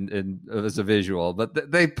explained as a visual,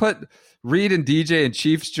 but they put Reed and DJ in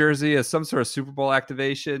Chiefs jersey as some sort of Super Bowl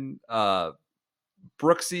activation.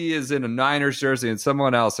 Brooksy is in a Niners jersey and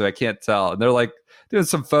someone else who I can't tell. And they're like doing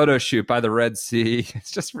some photo shoot by the Red Sea.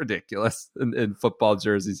 It's just ridiculous in football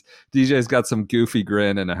jerseys. DJ's got some goofy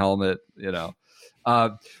grin and a helmet,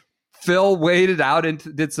 Phil waded out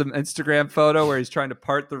and did some Instagram photo where he's trying to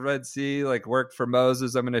part the Red Sea, like work for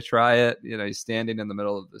Moses. I'm going to try it. He's standing in the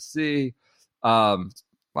middle of the sea. A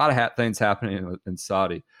lot of things happening in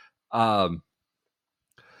Saudi. GMAC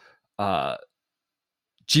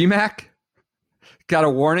got a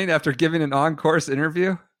warning after giving an on-course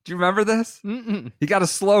interview. Do you remember this? Mm-mm. He got a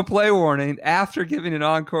slow play warning after giving an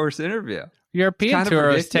on-course interview. European Tour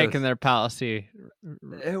was taking their policy.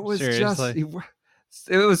 It was seriously.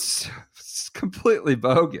 It was completely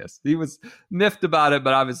bogus. He was miffed about it,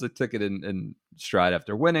 but obviously took it in stride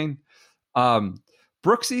after winning.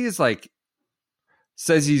 Brooksy is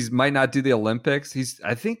says he might not do the Olympics.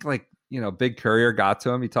 I think Big Courier got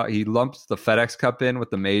to him. He lumped the FedEx Cup in with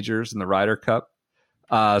the majors and the Ryder Cup.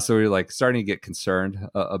 So we're starting to get concerned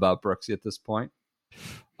about Brooksy at this point.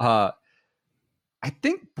 I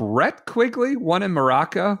think Brett Quigley won in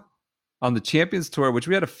Morocco on the Champions Tour, which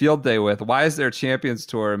we had a field day with. Why is there a Champions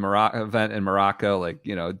Tour event in Morocco?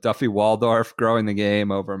 Duffy Waldorf growing the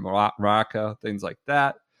game over in Morocco, things like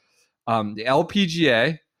that. The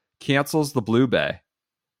LPGA cancels the Blue Bay,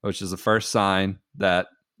 which is the first sign that,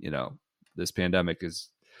 this pandemic is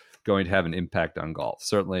going to have an impact on golf.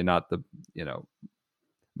 Certainly not the,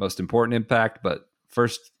 most important impact, but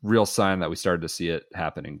first real sign that we started to see it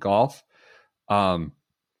happen in golf. I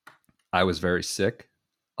was very sick,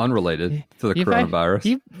 unrelated to the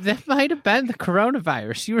coronavirus. That might have been the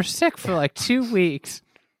coronavirus. You were sick for 2 weeks.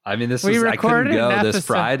 I mean, I couldn't go this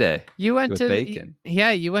Friday. You went to bacon.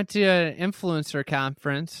 You went to an influencer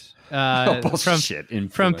conference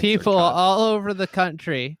from people all over the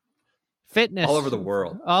country. Fitness all over the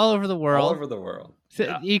world. So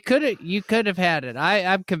yeah. You could have had it.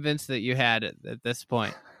 I'm convinced that you had it at this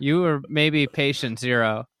point. You were maybe patient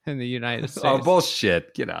zero in the United States. Oh,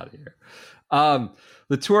 bullshit. Get out of here.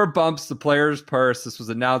 The tour bumps the players' purse. This was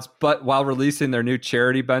announced, but while releasing their new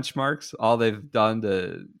charity benchmarks, all they've done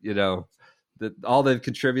to, all they've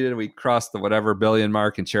contributed, we crossed the whatever billion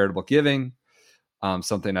mark in charitable giving.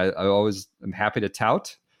 Something I always am happy to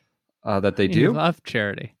tout that they do. You love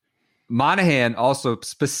charity. Monahan also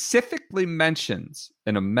specifically mentions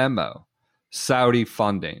in a memo Saudi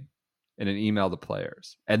funding in an email to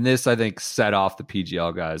players. And this, I think, set off the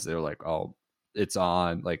PGL guys. They were like, oh, it's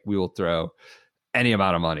on. We will throw any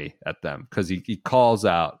amount of money at them because he calls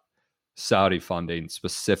out Saudi funding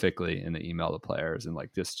specifically in the email to players, and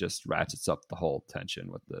like this just ratchets up the whole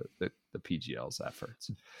tension with the PGL's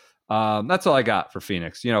efforts. That's all I got for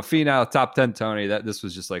Phoenix. Finau top 10 Tony. This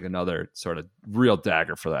was just like another sort of real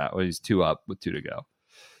dagger for that. When he's 2 up with 2 to go.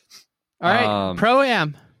 All right,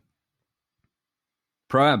 Pro-Am.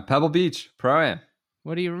 Pebble Beach Pro-Am.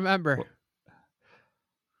 What do you remember?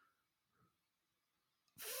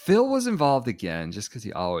 Phil was involved again, just because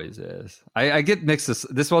he always is. I get mixed.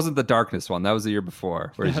 This wasn't the Darkness one. That was the year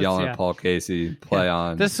before, where he's yelling at Paul Casey, play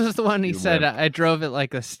on. This was the one he said, I drove it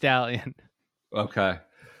like a stallion. Okay.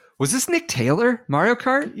 Was this Nick Taylor, Mario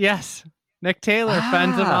Kart? Yes. Nick Taylor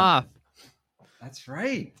fends him off. That's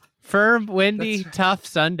right. Firm, windy, tough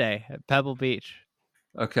Sunday at Pebble Beach.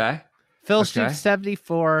 Okay. Phil shoots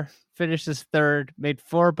 74, finishes third, made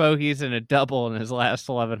 4 bogeys and a double in his last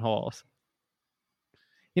 11 holes.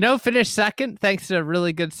 Finished second thanks to a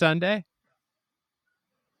really good Sunday.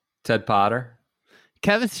 Ted Potter.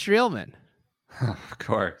 Kevin Streelman. Of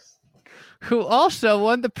course. Who also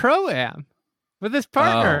won the Pro-Am with his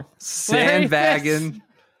partner. Sandbagging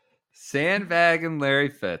Larry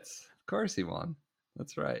Fitz. Of course he won.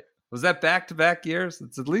 That's right. Was that back-to-back years?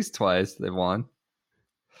 It's at least twice they won.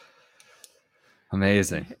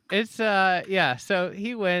 Amazing. It's so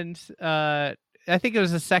he wins. I think it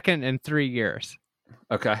was the second in 3 years.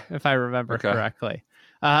 Okay. If I remember correctly.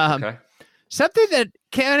 Okay. Something that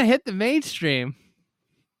kind of hit the mainstream.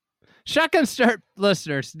 Shotgun Start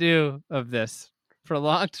listeners knew of this for a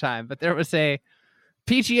long time, but there was a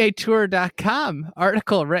PGAtour.com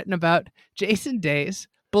article written about Jason Day's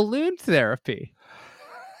balloon therapy.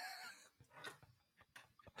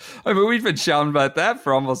 I mean, we've been shouting about that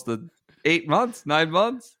for almost 9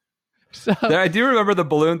 months. So I do remember the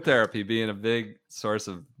balloon therapy being a big source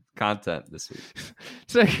of content this week.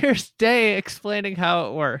 So here's Day explaining how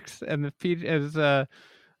it works, and I think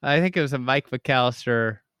it was a Mike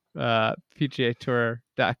McAllister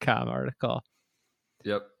PGAtour.com article.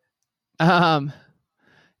 Yep.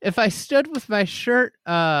 If I stood with my shirt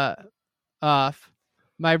off,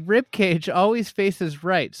 my rib cage always faces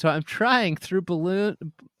right, so I'm trying through balloons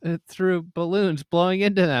blowing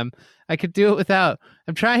into them. I could do it without.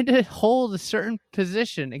 I'm trying to hold a certain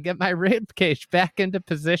position and get my rib cage back into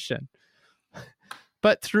position.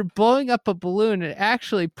 But through blowing up a balloon, it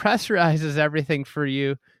actually pressurizes everything for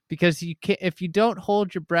you, because you can't, if you don't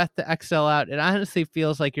hold your breath to exhale out, it honestly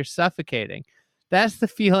feels like you're suffocating. That's the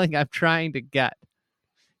feeling I'm trying to get.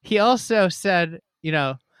 He also said,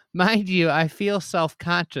 mind you, I feel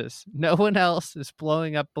self-conscious. No one else is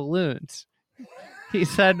blowing up balloons. He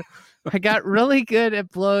said, I got really good at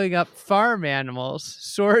blowing up farm animals,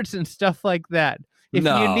 swords, and stuff like that. If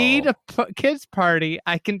you need a kids party,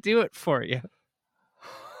 I can do it for you.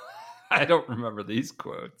 I don't remember these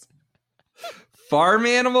quotes. Farm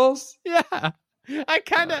animals? Yeah.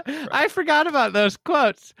 I forgot about those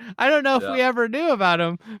quotes. I don't know if we ever knew about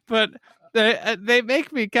them, but they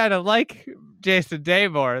make me kind of like Jason Day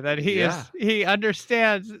more, that he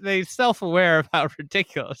understands, he's self-aware of how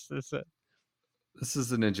ridiculous this is. This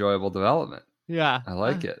is an enjoyable development. Yeah. I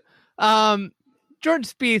like it. Jordan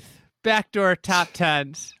Spieth, backdoor top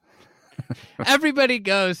 10s. Everybody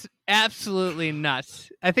goes absolutely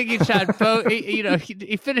nuts. I think he shot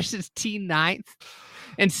he finished his T9th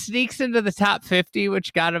and sneaks into the top 50,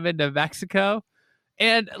 which got him into Mexico.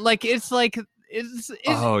 And you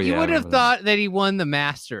would have thought that he won the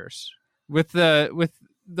Masters with the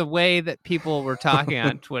way that people were talking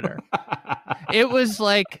on Twitter. It was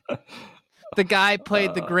like the guy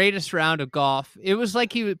played the greatest round of golf. It was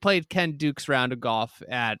like he played Ken Duke's round of golf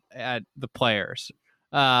at the Players.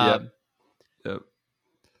 Yep.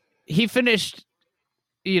 He finished,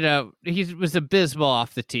 he was abysmal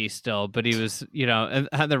off the tee still, but he was,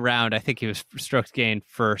 on the round, I think he was strokes gained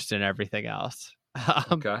first and everything else.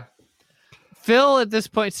 Okay. Phil at this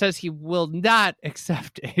point says he will not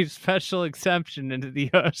accept a special exemption into the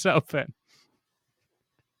U.S. Open.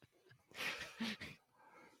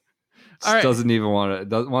 All right. Doesn't even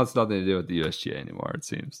wants nothing to do with the USGA anymore, it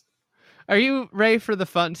seems. Are you ready for the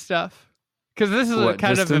fun stuff? Because this is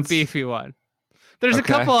kind of a beefy one. There's a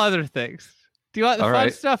couple other things. Do you want the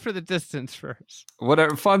fun stuff or the distance first?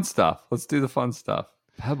 Whatever, fun stuff. Let's do the fun stuff.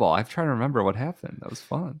 Pebble, I'm trying to remember what happened. That was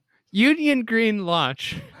fun. Union Green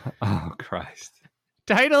launch. Oh, Christ.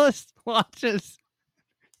 Titleist launches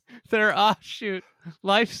their offshoot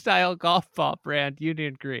lifestyle golf ball brand,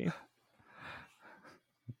 Union Green.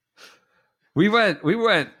 We went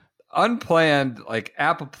unplanned, like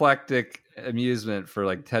apoplectic amusement for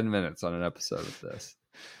like 10 minutes on an episode of this.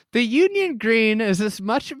 The Union Green is as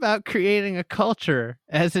much about creating a culture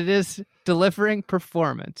as it is delivering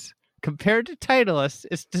performance. compared to Titleist,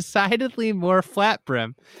 is decidedly more flat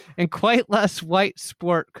brim and quite less white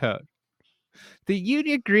sport coat. The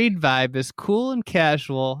Union Green vibe is cool and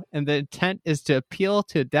casual, and the intent is to appeal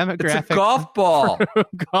to a demographic. It's a golf ball.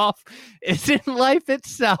 Golf isn't life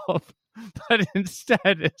itself, but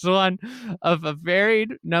instead is one of a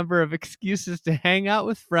varied number of excuses to hang out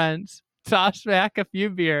with friends, toss back a few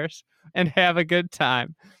beers, and have a good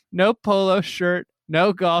time. No polo shirt,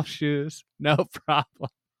 no golf shoes, no problem.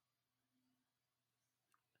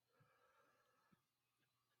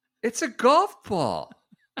 It's a golf ball.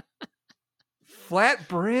 Flat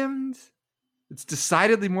brimmed. It's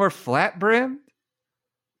decidedly more flat brimmed.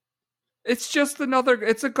 It's just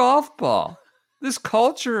it's a golf ball. This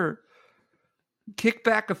culture, kick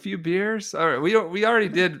back a few beers. All right, we already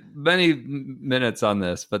did many minutes on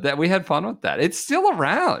this, but we had fun with that. It's still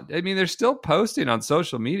around. I mean, they're still posting on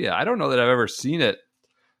social media. I don't know that I've ever seen it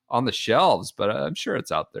on the shelves, but I'm sure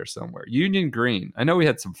it's out there somewhere. Union Green. I know we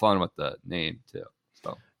had some fun with the name too.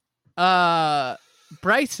 So,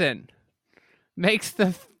 Bryson makes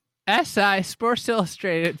the SI Sports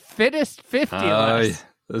Illustrated fittest 50 list.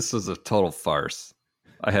 This was a total farce.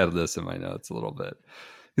 I had this in my notes a little bit.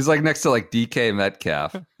 He's like next to like DK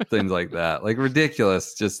Metcalf, things like that. Like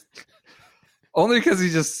ridiculous. Just only because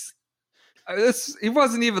he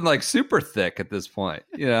wasn't even like super thick at this point,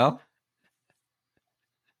 you know?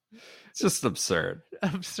 It's just absurd.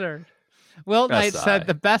 Absurd. Will Knight said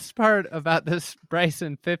the best part about this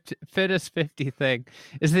Bryson fittest 50 thing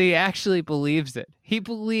is that he actually believes it. He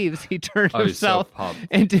believes he turned himself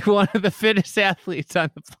into one of the fittest athletes on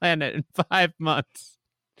the planet in 5 months.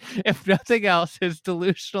 If nothing else, his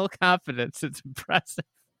delusional confidence is impressive.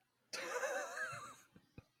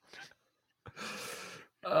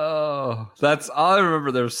 Oh, that's all I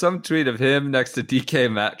remember. There was some tweet of him next to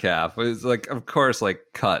DK Metcalf. It was like, of course, like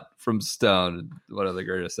cut from stone, one of the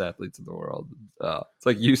greatest athletes in the world. It's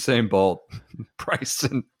like Usain Bolt,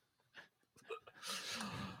 Bryson.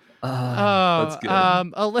 That's good.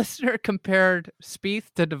 A listener compared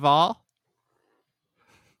Spieth to Duvall.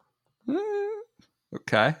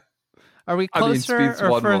 Okay. Are we closer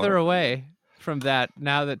or further more away from that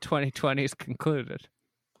now that 2020 is concluded?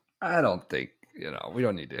 I don't think, we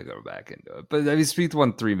don't need to go back into it. But I mean, Spieth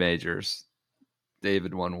won 3 majors.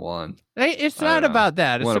 David won 1. It's not about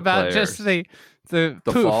that. It's about just the poof.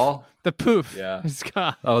 Fall? The poof. Yeah. It's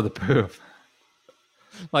gone. Oh, the poof.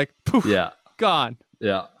 Like poof. Yeah. Gone.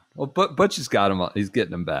 Yeah. Well, Butch has got him. He's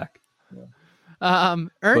getting him back. Yeah.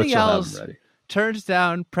 Ernie Els turns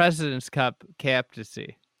down President's Cup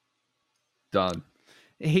captaincy. Done.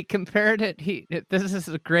 He compared it. This is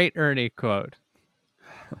a great Ernie quote.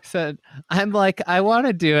 He said, "I'm like, I want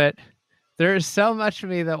to do it. There is so much of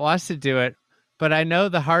me that wants to do it, but I know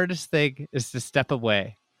the hardest thing is to step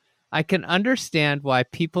away. I can understand why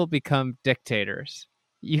people become dictators.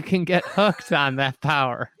 You can get hooked on that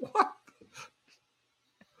power."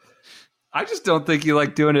 I just don't think you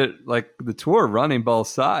like doing it like the tour, running both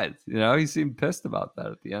sides. He seemed pissed about that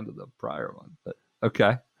at the end of the prior one. But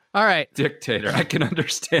okay. All right. Dictator. I can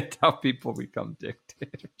understand how people become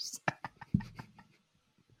dictators.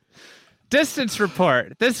 Distance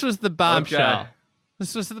report. This was the bombshell. Okay.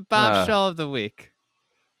 This was the bombshell of the week.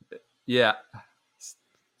 Yeah.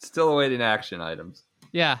 Still awaiting action items.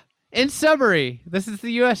 Yeah. In summary, this is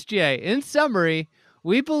the USGA. In summary,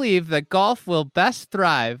 we believe that golf will best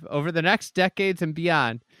thrive over the next decades and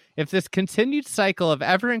beyond if this continued cycle of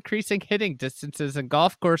ever-increasing hitting distances and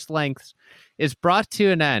golf course lengths is brought to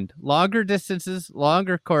an end. Longer distances,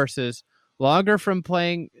 longer courses, longer from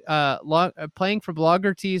playing from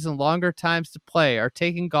longer tees and longer times to play are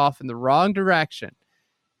taking golf in the wrong direction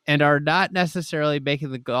and are not necessarily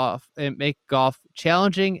making golf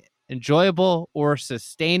challenging, enjoyable, or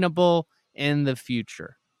sustainable in the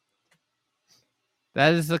future.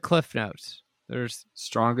 That is the Cliff Notes. There's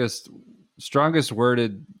strongest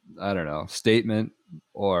worded, I don't know, statement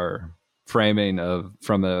or framing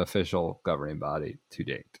from an official governing body to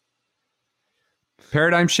date.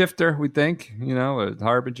 Paradigm shifter, we think, a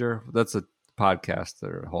harbinger. That's a podcast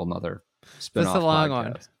or a whole nother spin-off. That's a long podcast.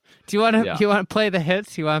 one. Do you want to play the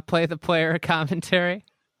hits? You want to play the player commentary?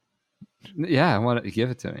 Yeah, I want to give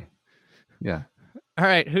it to me. Yeah. All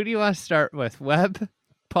right. Who do you want to start with? Webb,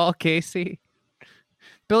 Paul Casey.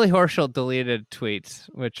 Billy Horschel deleted tweets,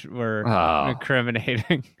 which were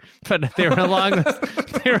incriminating, but they were along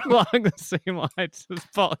the same lines as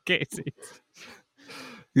Paul Casey.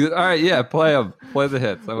 All right, yeah, play them. Play the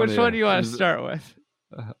hits. Which one do you want to start with?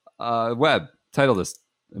 Webb. Title this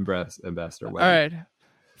Ambassador Webb. All right.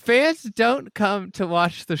 Fans don't come to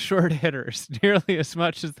watch the short hitters nearly as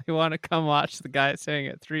much as they want to come watch the guys hitting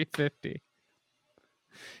at 350.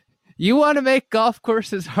 You want to make golf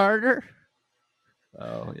courses harder?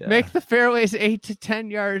 Oh yeah. Make the fairways 8 to 10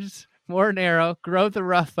 yards more narrow, grow the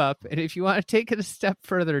rough up, and if you want to take it a step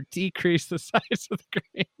further, decrease the size of the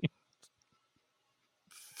green.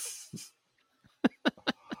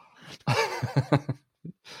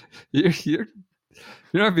 You're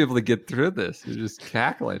not gonna be able to get through this. You're just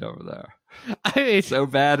cackling over there. I mean, So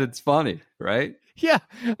bad it's funny, right? yeah.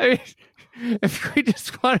 I mean, if we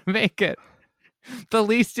just want to make it the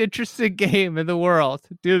least interesting game in the world,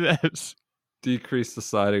 do this. Decrease the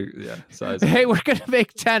size. Hey, we're gonna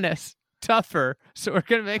make tennis tougher, so we're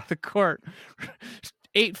gonna make the court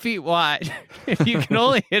 8 feet wide. If you can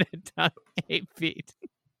only hit it down 8 feet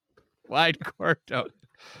wide court. Don't.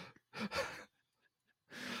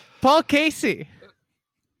 Paul Casey.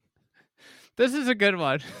 This is a good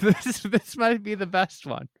one. This might be the best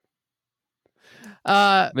one.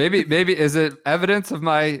 Maybe is it evidence of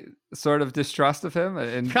my sort of distrust of him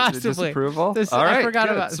and Possibly. disapproval? This- All I right, forgot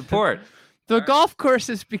good. about- support. The golf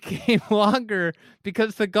courses became longer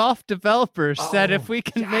because the golf developers said if we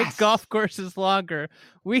can make golf courses longer,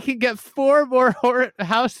 we can get 4 more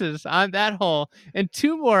houses on that hole and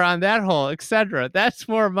 2 more on that hole, etc. That's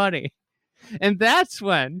more money. And that's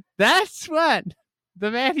when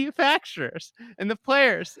the manufacturers and the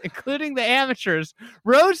players, including the amateurs,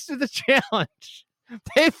 rose to the challenge.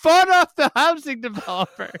 They fought off the housing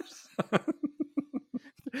developers.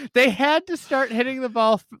 They had to start hitting the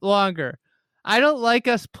ball longer. I don't like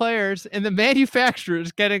us players and the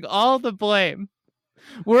manufacturers getting all the blame.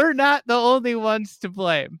 We're not the only ones to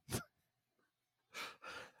blame.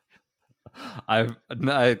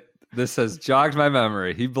 This has jogged my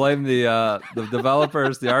memory. He blamed the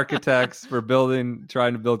developers, the architects for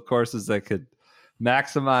trying to build courses that could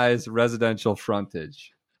maximize residential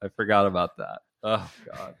frontage. I forgot about that. Oh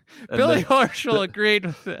God! And Billy then- Horschel agreed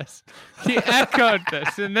with this. He echoed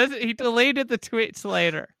this, and he deleted the tweets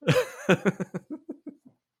later.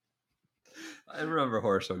 I remember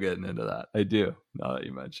Horschel getting into that. I do. Now that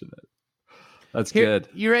you mention it, that's Here, good.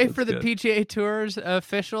 you ready That's for the good. PGA Tour's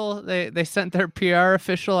official? They sent their PR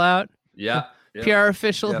official out. Yeah. PR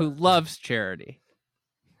official Yeah. who loves charity.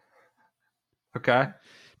 Okay.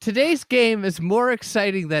 Today's game is more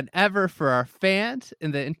exciting than ever for our fans,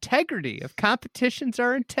 and the integrity of competitions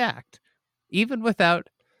are intact, even without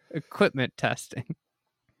equipment testing.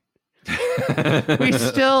 We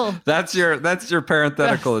still That's your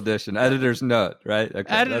parenthetical addition. Editor's note, right?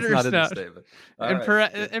 Okay. Editor's that's not in the note. statement. All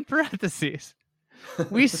right. in parentheses,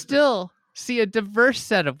 we still see a diverse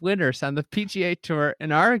set of winners on the PGA Tour,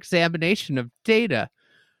 and our examination of data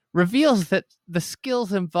reveals that the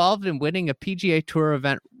skills involved in winning a PGA Tour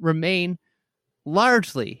event remain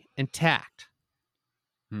largely intact.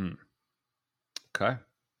 Okay.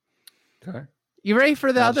 You ready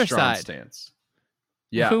for the Not a other strong side? stance.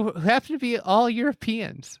 Yeah. Who happen to be all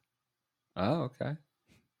Europeans. Oh, okay.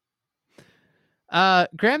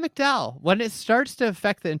 Graham McDowell, when it starts to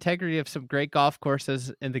affect the integrity of some great golf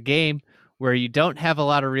courses in the game where you don't have a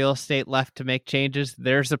lot of real estate left to make changes,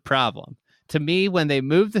 there's a problem. To me, when they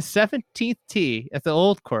moved the 17th tee at the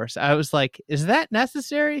old course, I was like, is that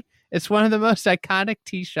necessary? It's one of the most iconic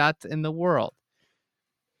tee shots in the world.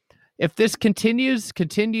 If this continues,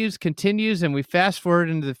 and we fast forward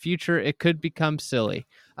into the future, it could become silly.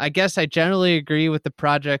 I guess I generally agree with the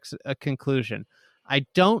project's conclusion. I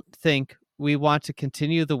don't think we want to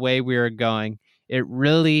continue the way we are going. It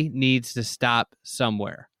really needs to stop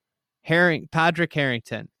somewhere. Padraig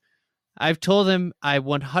Harrington. I've told him I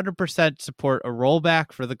 100% support a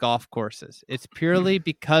rollback for the golf courses. It's purely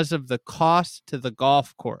because of the cost to the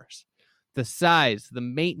golf course. The size, the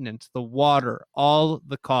maintenance, the water, all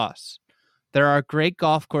the costs. There are great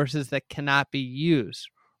golf courses that cannot be used.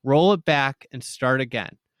 Roll it back and start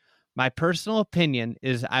again. My personal opinion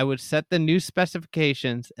is I would set the new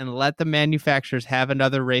specifications and let the manufacturers have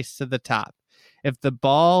another race to the top. If the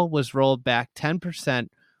ball was rolled back 10%,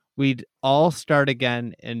 we'd all start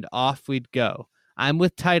again and off we'd go. I'm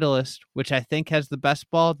with Titleist, which I think has the best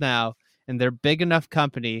ball now, and they're big enough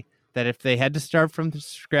company that if they had to start from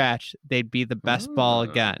scratch, they'd be the best ball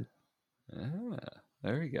again.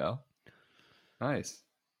 There we go. Nice.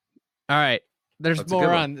 All right. There's That's a good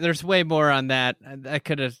one. there's way more on that.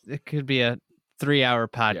 It could be a 3-hour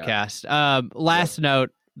podcast. Last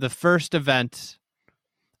note, the first events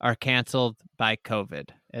are canceled by COVID.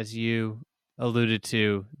 As you alluded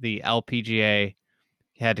to, the LPGA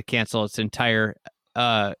had to cancel its entire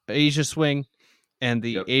Asia swing, and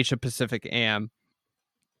the Asia Pacific Am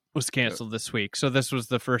was canceled this week. So this was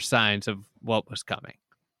the first signs of what was coming.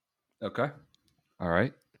 Okay. All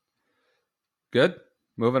right. Good.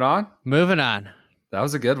 Moving on. Moving on. That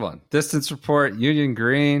was a good one. Distance report, Union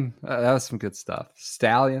Green. That was some good stuff.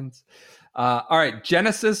 Stallions. All right,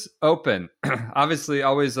 Genesis Open. Obviously,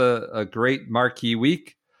 always a great marquee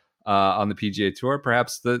week on the PGA Tour.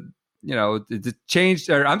 Perhaps it changed.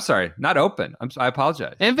 Or I'm sorry, not Open. I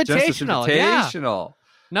apologize. Invitational. Invitational. Yeah.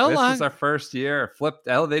 No this long. is our first year. Flipped,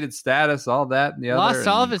 elevated status, all that and the other. Lost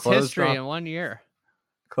all of his history off, in 1 year.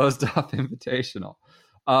 Closed off Invitational.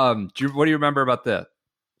 What do you remember about that?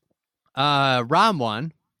 Rahm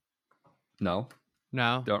won. No,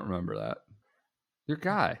 No. don't remember that. Your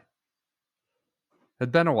guy.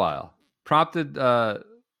 Had been a while. Prompted.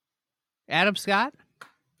 Adam Scott.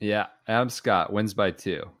 Yeah, Adam Scott wins by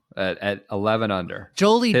 2 at 11 under.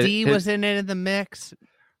 Jolie D was in it in the mix.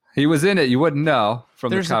 He was in it. You wouldn't know from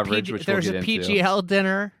There's the coverage, which there's we'll a get PGL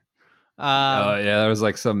dinner. Oh yeah, there was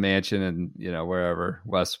like some mansion in wherever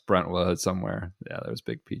West Brentwood somewhere. Yeah, there was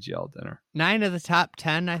big PGL dinner. 9 of the top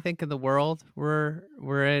 10, I think, in the world were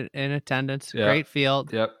in attendance. Yep. Great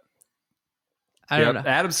field. Yep. I don't know.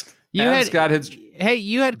 Adam Scott had. Hey,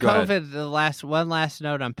 you had COVID. Ahead. The last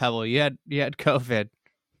note on Pebble. You had COVID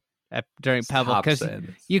during Pebble because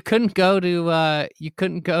you couldn't go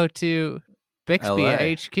to Bixby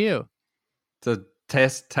LA. HQ to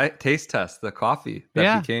taste test the coffee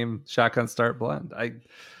that became Shotgun Start Blend. I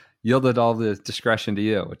yielded all the discretion to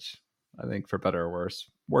you, which I think for better or worse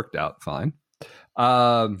worked out fine.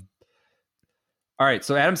 All right,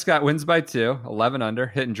 so Adam Scott wins by 2, 11 under,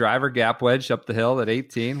 hitting driver gap wedge up the hill at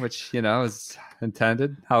 18, which is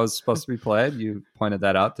intended how it's supposed to be played. You pointed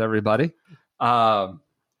that out to everybody. LPGA,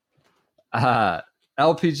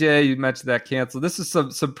 you mentioned that canceled. This is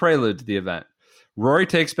some prelude to the event. Rory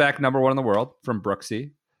takes back number 1 in the world from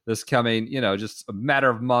Brooksy. This coming, just a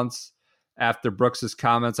matter of months after Brooks's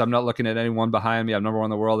comments. I'm not looking at anyone behind me. I'm number 1 in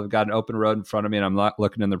the world. I've got an open road in front of me, and I'm not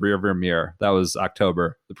looking in the rearview mirror. That was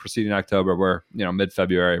October, the preceding October, where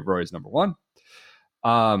mid-February, Rory's number 1.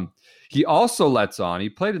 He also lets on. He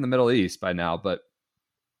played in the Middle East by now, but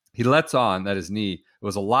he lets on that his knee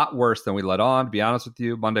was a lot worse than we let on. To be honest with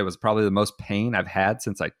you, Monday was probably the most pain I've had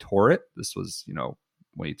since I tore it. This was,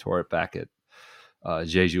 when he tore it back at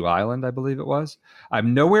Jeju Island, I believe it was.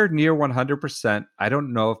 I'm nowhere near 100%. I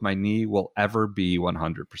don't know if my knee will ever be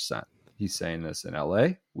 100%. He's saying this in LA.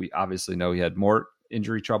 We obviously know he had more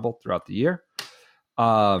injury trouble throughout the year.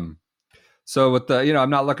 So with the,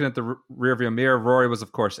 I'm not looking at the rearview mirror. Rory was,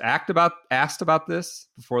 of course, asked about this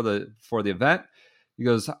before the event. He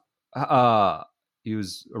goes, a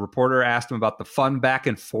reporter asked him about the fun back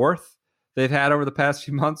and forth they've had over the past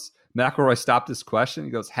few months. McIlroy stopped his question.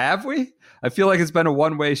 He goes, have we? I feel like it's been a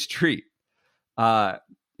one-way street.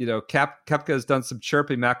 Koepka has done some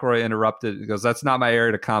chirping. McIlroy interrupted. He goes, that's not my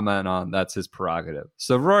area to comment on. That's his prerogative.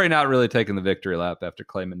 So Rory not really taking the victory lap after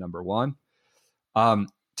claiming number 1.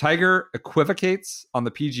 Tiger equivocates on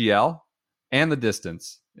the PGL and the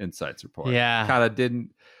distance insights report. Yeah. Kind of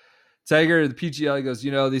didn't. Tiger, the PGL, he goes,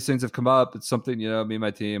 these things have come up. It's something, me and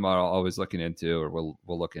my team are always looking into, or we'll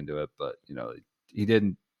look into it. But, he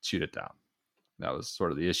didn't shoot it down. That was sort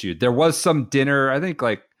of the issue. There was some dinner, I think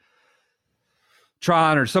like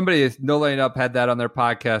Tron or somebody, No Laying Up had that on their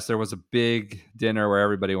podcast. There was a big dinner where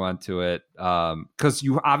everybody went to it. Because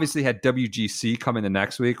you obviously had WGC coming the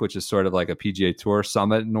next week, which is sort of like a PGA Tour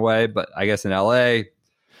summit in a way. But I guess in LA, a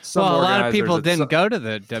lot of people didn't go to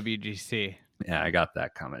the WGC. Yeah, I got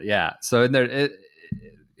that comment. Yeah. So in there,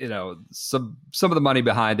 some of the money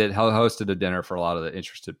behind it hosted a dinner for a lot of the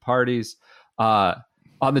interested parties.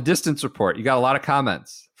 On the distance report, you got a lot of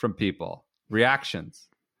comments from people, reactions.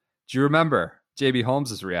 Do you remember JB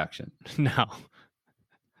Holmes' reaction? No.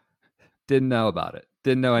 Didn't know about it.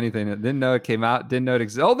 Didn't know anything. Didn't know it came out. Didn't know it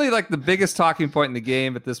existed. Only like the biggest talking point in the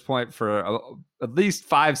game at this point for at least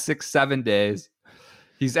 5, 6, 7 days.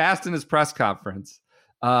 He's asked in his press conference,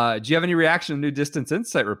 do you have any reaction to new distance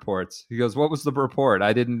insight reports? He goes, what was the report?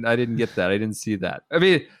 I didn't get that. I didn't see that. I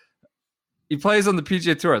mean, he plays on the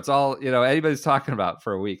PGA Tour. It's all, anybody's talking about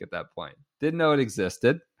for a week at that point. Didn't know it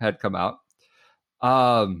existed. Had come out.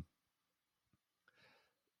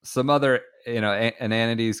 Some other,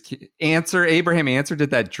 inanities. Abraham Answer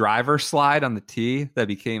did that driver slide on the tee that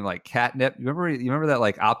became like catnip. You remember that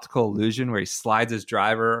like optical illusion where he slides his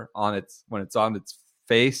driver when it's on its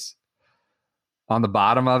face on the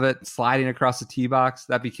bottom of it, sliding across the tee box.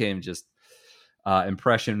 That became just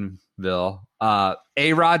Impressionville.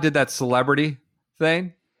 A-Rod did that celebrity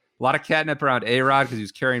thing. A lot of catnip around A-Rod because he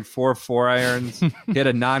was carrying 4 irons. He had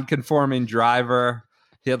a non-conforming driver.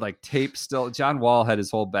 He had like tape still. John Wall had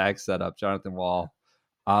his whole bag set up. Jonathan Wall.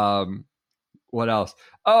 What else?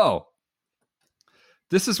 Oh,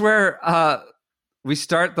 this is where we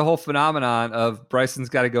start the whole phenomenon of Bryson's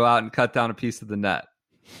got to go out and cut down a piece of the net.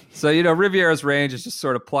 So, Riviera's range is just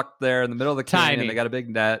sort of plucked there in the middle of the canyon. Tiny. They got a big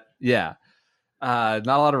net. Yeah. Not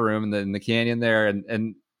a lot of room in the canyon there.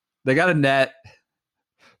 And they got a net.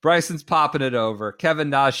 Bryson's popping it over. Kevin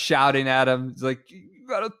Na shouting at him. He's like, you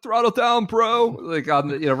got to throttle down, bro. Like on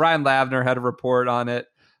the, Ryan Lavner had a report on it.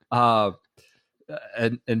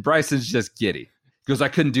 And Bryson's just giddy. He goes, I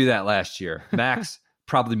couldn't do that last year. Max,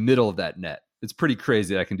 probably middle of that net. It's pretty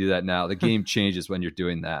crazy that I can do that now. The game changes when you're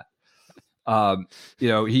doing that.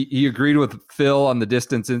 He agreed with Phil on the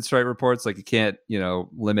distance insight reports. Like you can't,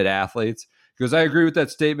 limit athletes. He goes, I agree with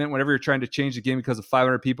that statement. Whenever you're trying to change the game because of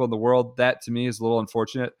 500 people in the world, that to me is a little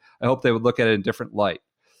unfortunate. I hope they would look at it in a different light.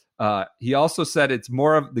 He also said it's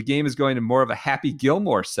more of the game is going to more of a Happy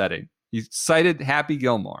Gilmore setting. He cited Happy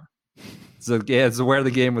Gilmore. So it's where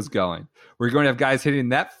the game was going. We're going to have guys hitting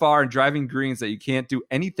that far and driving greens that you can't do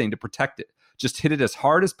anything to protect it. Just hit it as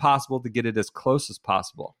hard as possible to get it as close as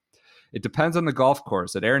possible. It depends on the golf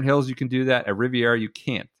course. At Erin Hills, you can do that. At Riviera, you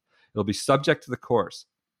can't. It'll be subject to the course.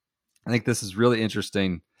 I think this is really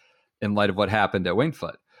interesting in light of what happened at Winged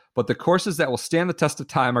Foot. But the courses that will stand the test of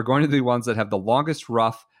time are going to be the ones that have the longest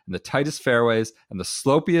rough and the tightest fairways and the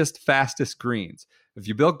slopiest, fastest greens. If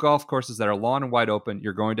you build golf courses that are long and wide open,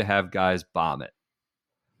 you're going to have guys bomb it.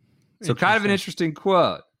 So kind of an interesting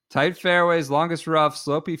quote. Tight fairways, longest rough,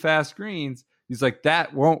 slopey, fast greens. He's like,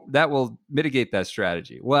 that will mitigate that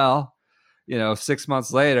strategy. Well, 6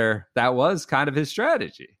 months later, that was kind of his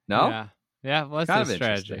strategy. No? Yeah, it was kind his of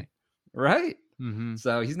strategy. Right? Mm-hmm.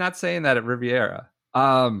 So he's not saying that at Riviera.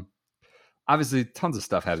 Obviously, tons of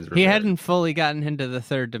stuff happens at He Riviera. hadn't fully gotten into the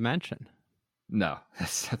third dimension. No,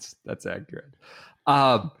 that's accurate.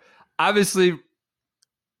 Obviously,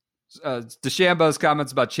 DeChambeau's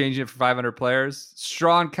comments about changing it for 500 players.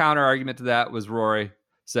 Strong counter argument to that was Rory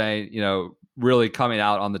saying, really coming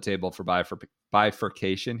out on the table for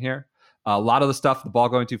bifurcation here. A lot of the stuff, the ball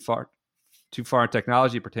going too far in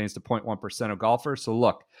technology pertains to 0.1% of golfers. So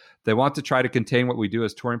look, they want to try to contain what we do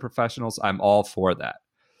as touring professionals. I'm all for that.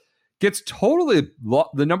 Gets totally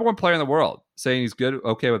the number one player in the world saying he's good,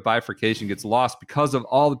 okay with bifurcation, gets lost because of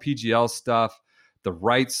all the PGL stuff, the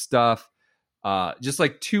rights stuff, just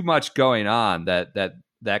like too much going on that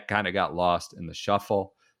kind of got lost in the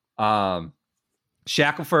shuffle.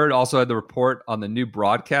 Shackelford also had the report on the new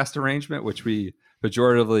broadcast arrangement, which we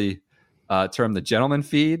pejoratively term the gentleman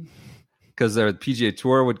feed, because the PGA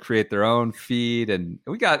Tour would create their own feed, and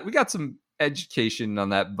we got some education on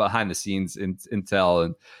that behind the scenes intel,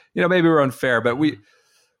 and maybe we're unfair, but we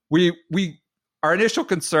our initial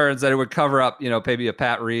concerns that it would cover up maybe a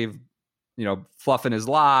Pat Reeve fluffing his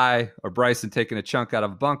lie or Bryson taking a chunk out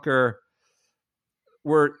of a bunker,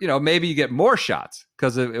 where maybe you get more shots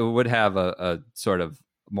because it would have a sort of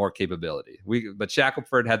more capability. But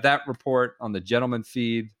Shackelford had that report on the gentleman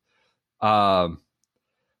feed.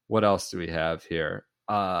 What else do we have here?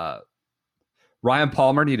 Ryan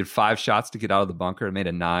Palmer needed 5 shots to get out of the bunker and made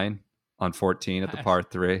a 9 on 14 at the par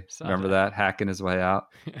 3. Remember that? Hacking his way out.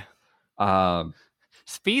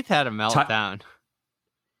 Spieth had a meltdown.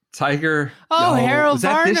 Tiger. Oh, Harold was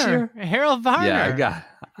that this Varner. year? Harold Varner. Yeah,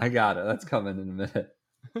 I got it. That's coming in a minute.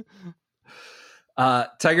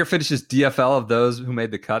 Tiger finishes DFL of those who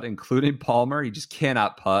made the cut, including Palmer. He just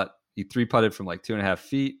cannot putt. He 3-putted from like 2.5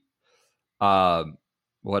 feet.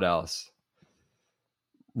 What else?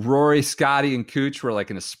 Rory, Scotty, and Cooch were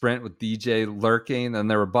like in a sprint with DJ lurking, and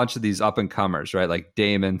there were a bunch of these up and comers, right? Like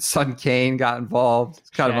Damon, Son Kane got involved. It's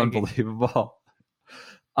kind of unbelievable.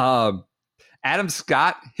 Adam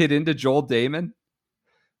Scott hit into Joel Damon,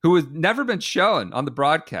 who had never been shown on the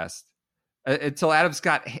broadcast until Adam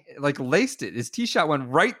Scott laced it. His tee shot went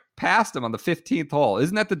right past him on the 15th hole.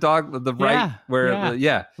 Isn't that the right where?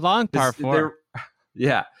 Yeah, long par 4.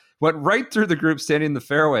 Yeah. Went right through the group standing in the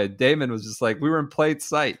fairway. Damon was just like, we were in plain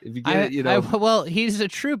sight. If you get it, well, he's a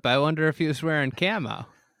troop. I wonder if he was wearing camo.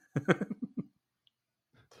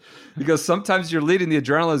 Because sometimes you're leading, the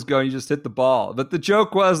adrenaline's going, you just hit the ball. But the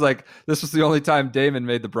joke was like, this was the only time Damon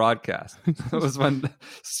made the broadcast. It was when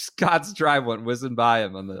Scott's drive went whizzing by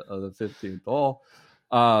him on the 15th hole.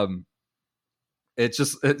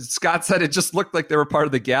 Scott said it just looked like they were part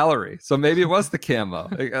of the gallery. So maybe it was the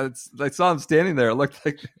camo. I saw him standing there. It looked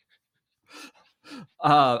like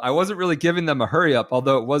I wasn't really giving them a hurry up,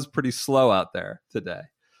 although it was pretty slow out there today.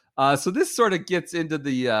 So this sort of gets into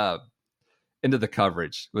the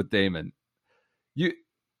coverage with Damon.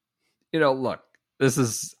 Look, this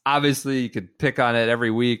is obviously, you could pick on it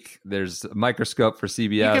every week. There's a microscope for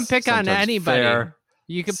CBS. You can pick on anybody. Fair,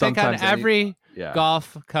 you can pick on every yeah.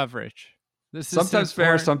 golf coverage. This is Sometimes fair,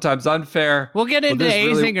 important. sometimes unfair. We'll get into this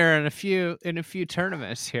really- Azinger in a few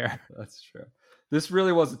tournaments here. That's true. This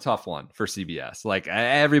really was a tough one for CBS. Like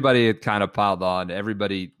everybody had kind of piled on.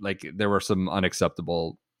 Everybody, like there were some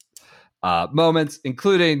unacceptable moments,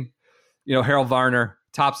 including, Harold Varner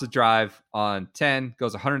tops the drive on 10,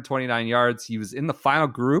 goes 129 yards. He was in the final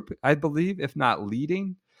group, I believe, if not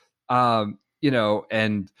leading. And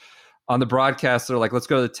on the broadcast, they're like, let's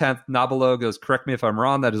go to the 10th. Nabilo goes, correct me if I'm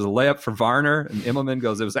wrong, that is a layup for Varner. And Immelman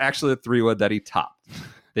goes, it was actually a 3-wood that he topped.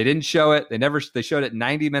 They didn't show it. They showed it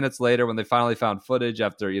 90 minutes later when they finally found footage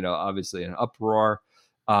after, obviously an uproar.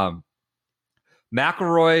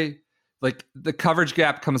 McIlroy, like the coverage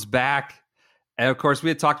gap comes back. And of course, we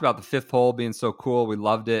had talked about the 5th hole being so cool. We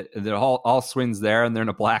loved it. And they're all swings there, and they're in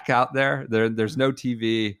a blackout there. There's no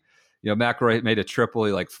TV. McIlroy made a triple.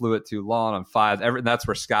 He flew it too long on 5. And that's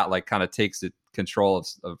where Scott kind of takes it control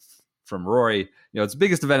of from Rory. It's the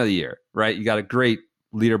biggest event of the year, right? You got a great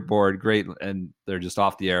leaderboard, and they're just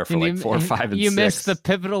off the air for 4, 5, and 6. You missed the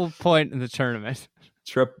pivotal point in the tournament.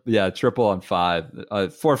 Triple on 5,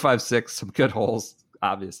 4, 5, 6, some good holes,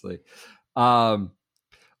 obviously.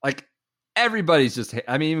 Everybody's just,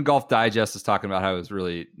 even Golf Digest is talking about how it was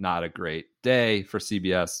really not a great day for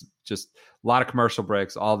CBS. Just a lot of commercial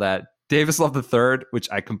breaks, all that. Davis Love III, which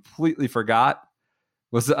I completely forgot,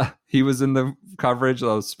 he was in the coverage,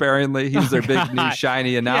 though sparingly. He was their big new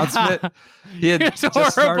shiny announcement. Yeah. He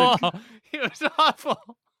was horrible. He was awful.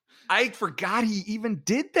 I forgot he even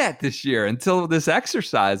did that this year until this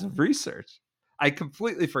exercise of research. I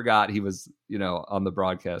completely forgot he was, on the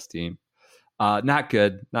broadcast team. Not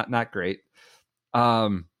good, not great.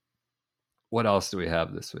 What else do we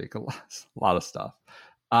have this week? A lot of stuff.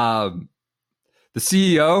 The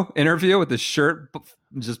CEO interview with the shirt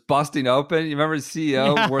just busting open. You remember the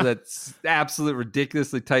CEO wore that absolute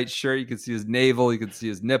ridiculously tight shirt. You could see his navel, you could see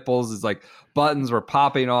his nipples. His buttons were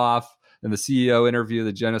popping off. And the CEO interview,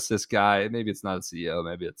 the Genesis guy, maybe it's not a CEO,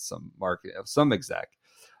 maybe it's some market, some exec.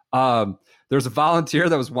 There's a volunteer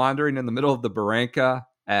that was wandering in the middle of the Barranca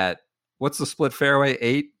at what's the split fairway?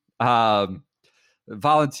 8.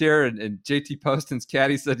 Volunteer and JT Poston's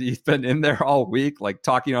caddy said he's been in there all week,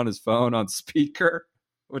 talking on his phone on speaker,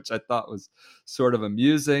 which I thought was sort of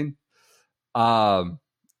amusing. What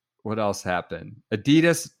else happened?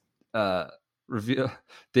 Adidas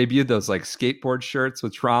debuted those skateboard shirts,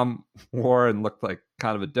 which Rahm wore and looked like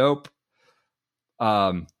kind of a dope.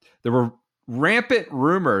 There were rampant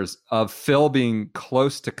rumors of Phil being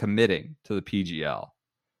close to committing to the PGL.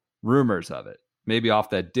 Rumors of it, maybe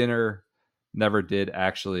off that dinner, never did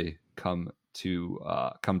actually come to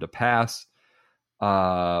pass.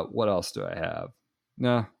 What else do I have?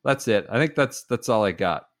 No, that's it. I think that's all I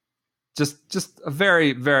got. Just a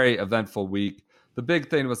very, very eventful week. The big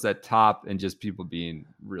thing was that top and just people being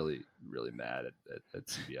really, really mad at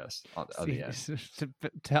CBS on the end. It's a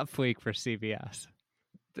tough week for CBS.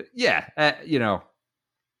 Yeah,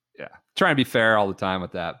 yeah, trying to be fair all the time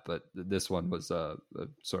with that, but this one was a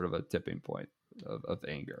sort of a tipping point of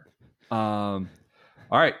anger. All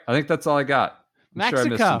right, I think that's all I got. I'm sure I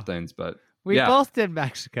missed some things, but we both did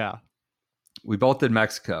Mexico. We both did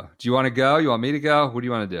Mexico. Do you want to go? You want me to go? What do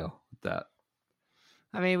you want to do with that?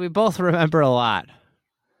 We both remember a lot.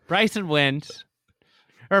 Bryson wins.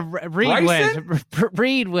 Or Reed wins.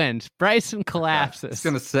 Reed wins. Bryson collapses. I was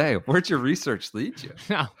going to say, where'd your research lead you?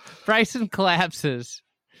 No, Bryson collapses.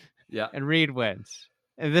 Yeah. And Reed wins.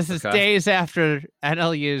 And this is days after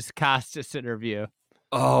NLU's Costas interview.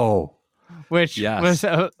 Oh. Which was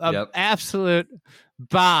an absolute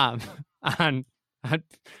bomb on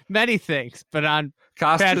many things, but on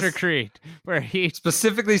Costas, Patrick Reed, where he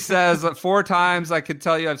specifically says 4 times I could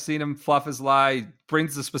tell you I've seen him fluff his lie,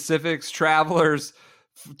 brings the specifics, Travelers,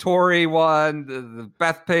 Tory one, the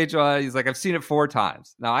Bethpage one. He's like, I've seen it 4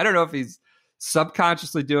 times. Now, I don't know if he's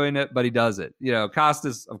subconsciously doing it, but he does it.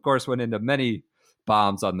 Costas, of course, went into many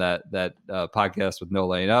bombs on that podcast with No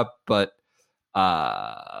Laying Up, but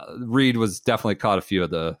Reed was definitely caught a few of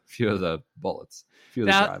the bullets.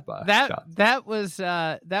 That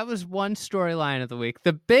was one storyline of the week.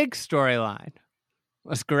 The big storyline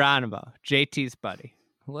was Geronimo, JT's buddy,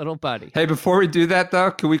 little buddy. Hey, before we do that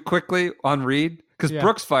though, can we quickly on Reed, because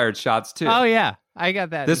Brooks fired shots too. Oh yeah, I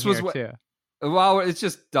got that. This was too. Well, it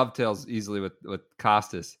just dovetails easily with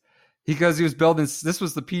Costas. Because he was building, this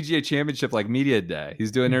was the PGA Championship media day. He's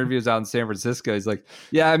doing interviews out in San Francisco. He's like,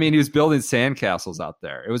 yeah, he was building sandcastles out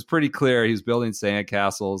there. It was pretty clear he was building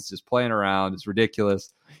sandcastles, just playing around. It's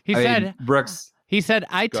ridiculous. Brooks. He said,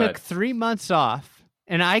 I took 3 months off,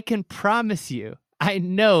 and I can promise you, I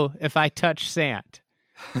know if I touch sand.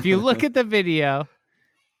 If you look at the video,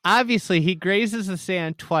 obviously he grazes the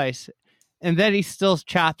sand twice, and then he still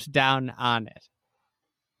chops down on it.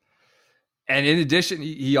 And in addition,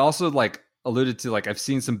 he also like alluded to like, I've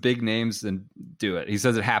seen some big names and do it. He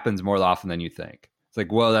says it happens more often than you think. It's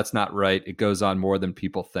like, well, that's not right. It goes on more than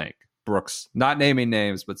people think. Brooks, not naming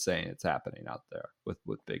names, but saying it's happening out there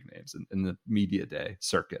with big names in the media day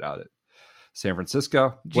circuit out at San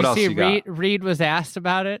Francisco. What else you got? Reed was asked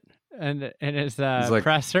about it and his like,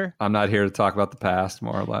 presser. I'm not here to talk about the past,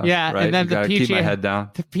 more or less. Yeah, right? And then the PGA, keep my head down.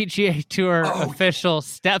 The PGA Tour official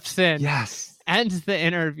steps in, ends the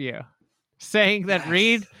interview, saying that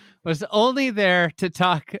Reed was only there to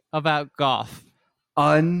talk about golf.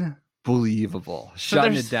 Unbelievable.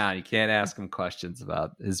 Shutting it down. You can't ask him questions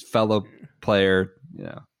about his fellow player.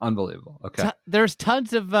 Unbelievable. Okay. There's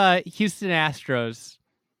tons of Houston Astros,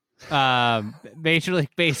 Major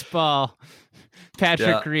League Baseball,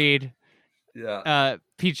 Patrick Reed,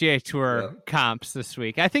 PGA Tour comps this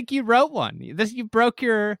week. I think you wrote one. You broke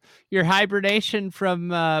your hibernation from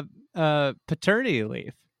paternity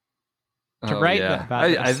leave to write about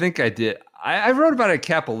this. I think I did. I wrote about it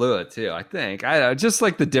at Kapalua too. I think I just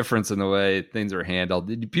like the difference in the way things are handled.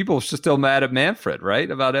 People are still mad at Manfred, right,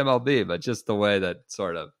 about MLB, but just the way that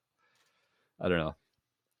sort of, I don't know,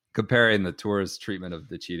 comparing the tour's treatment of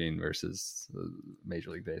the cheating versus Major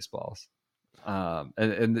League Baseball's,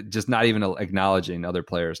 and just not even acknowledging other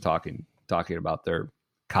players talking about their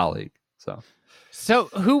colleague. So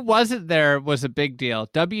who wasn't there was a big deal.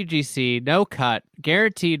 WGC, no cut,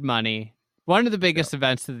 guaranteed money. One of the biggest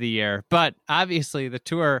events of the year, but obviously the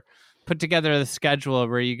tour put together the schedule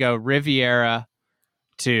where you go Riviera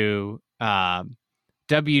to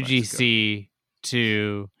WGC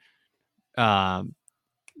to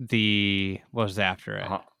the what was after it?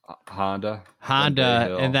 Honda,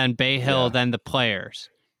 and then Bay Hill, then the Players,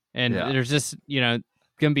 and there's just gonna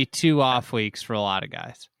be 2 off weeks for a lot of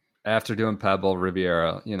guys. After doing Pebble,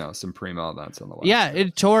 Riviera, some primo events on the West. Yeah,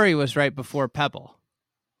 Torrey was right before Pebble,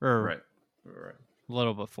 right. A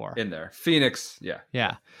little before in there. Phoenix,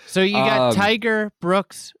 yeah. So you got Tiger,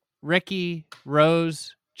 Brooks, Ricky,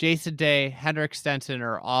 Rose, Jason Day, Henrik Stenson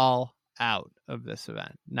are all out of this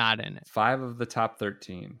event, not in it. 5 of the top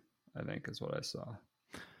 13, I think, is what I saw.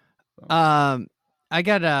 So. I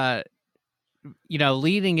got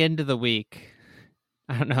leading into the week.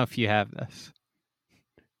 I don't know if you have this.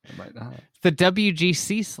 I might not. The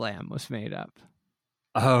WGC Slam was made up.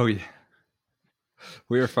 Oh yeah.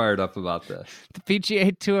 We were fired up about this. The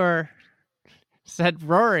PGA Tour said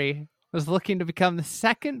Rory was looking to become the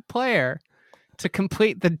second player to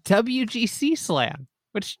complete the WGC Slam,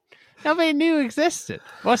 which nobody knew existed.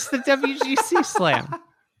 What's the WGC Slam?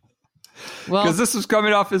 Well, because this was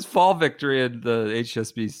coming off his fall victory in the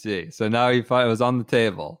HSBC, so now it was on the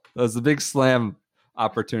table. It was the big Slam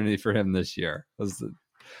opportunity for him this year. Was the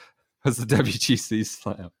WGC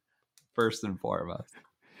Slam first and foremost.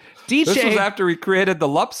 DJ, this was after we created the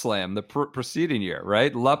LUP Slam the preceding year,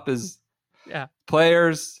 right? LUP is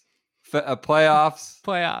players,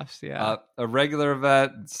 playoffs, a regular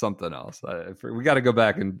event, something else. We got to go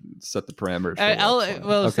back and set the parameters.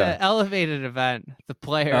 It's an elevated event, the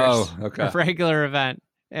players, a regular event,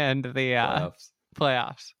 and the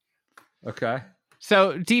playoffs. Okay.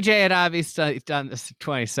 So DJ had obviously done this in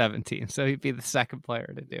 2017, so he'd be the second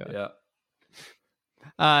player to do it. Yeah.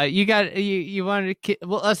 You wanted to,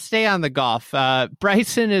 well, let's stay on the golf.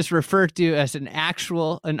 Bryson is referred to as an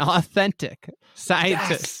authentic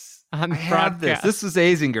scientist on the broadcast. This was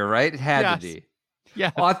Azinger, right? It had to be.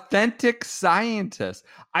 Yeah. Authentic scientist.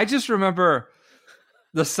 I just remember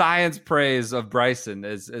the science praise of Bryson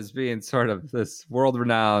as being sort of this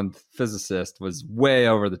world-renowned physicist was way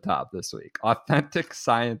over the top this week. Authentic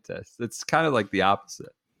scientist. It's kind of like the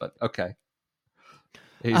opposite, but okay.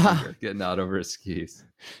 He's getting out over his skis.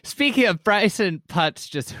 Speaking of, Bryson putts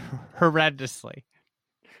just horrendously.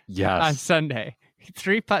 Yes. On Sunday.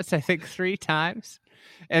 3 putts, I think, 3 times.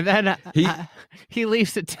 And then he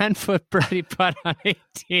leaves a 10-foot birdie putt on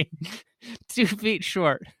 18. 2 feet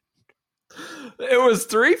short. It was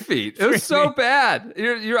 3 feet. It was so bad.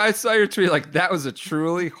 I saw your tweet like, that was a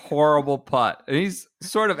truly horrible putt. And he's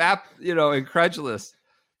sort of, incredulous.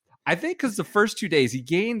 I think because the first 2 days he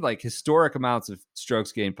gained like historic amounts of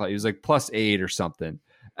strokes gained putt. He was like +8 or something.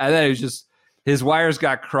 And then it was just his wires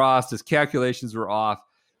got crossed. His calculations were off.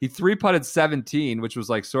 He 3-putted 17, which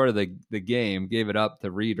was like sort of the game. Gave it up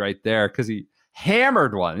to Reed right there because he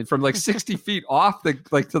hammered one from like 60 feet off to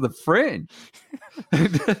the fringe.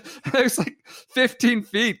 It was like 15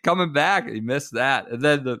 feet coming back, and he missed that. And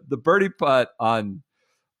then the birdie putt on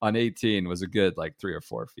 18 was a good like 3 or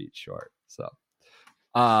 4 feet short. So.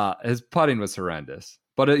 His putting was horrendous,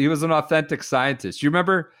 but he was an authentic scientist. You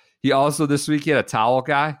remember he also this week he had a towel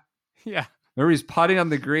guy. Yeah. Remember, he's putting on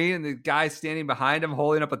the green, and the guy standing behind him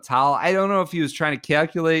holding up a towel. I don't know if he was trying to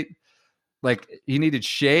calculate, like he needed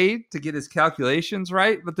shade to get his calculations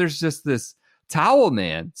right, but there's just this towel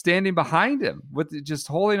man standing behind him with just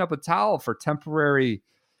holding up a towel for temporary,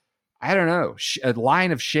 I don't know, a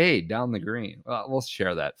line of shade down the green. Well, we'll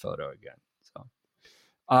share that photo again.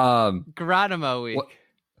 So, Geronimo week.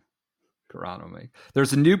 Geronimo week.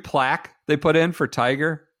 There's a new plaque they put in for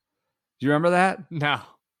Tiger. Do you remember that? No.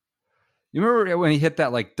 You remember when he hit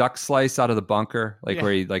that like duck slice out of the bunker, like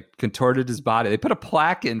where he like contorted his body? They put a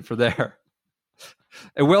plaque in for there.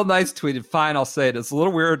 And Will Knights tweeted, "Fine, I'll say it. It's a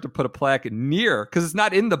little weird to put a plaque near because it's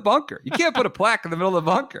not in the bunker. You can't put a plaque in the middle of the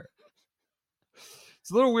bunker.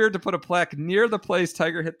 It's a little weird to put a plaque near the place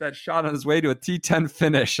Tiger hit that shot on his way to a T10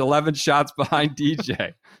 finish, 11 shots behind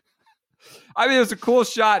DJ." I mean, it was a cool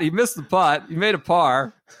shot. He missed the putt. He made a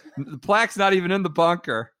par. The plaque's not even in the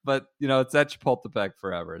bunker, but it's at Chapultepec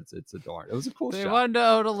forever. It's adorned. It was a cool shot. They wanted to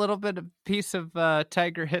own a little bit of piece of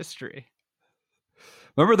Tiger history.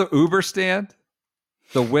 Remember the Uber stand?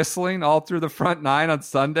 The whistling all through the front nine on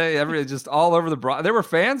Sunday? Just all over the there were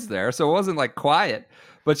fans there, so it wasn't like quiet,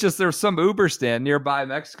 but just there was some Uber stand nearby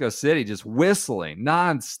Mexico City just whistling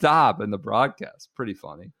nonstop in the broadcast. Pretty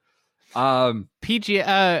funny. Rory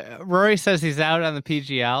says he's out on the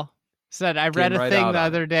PGL. Said I read a thing the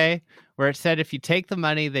other day where it said if you take the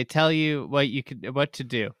money, they tell you what to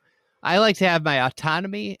do. I like to have my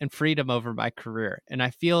autonomy and freedom over my career, and I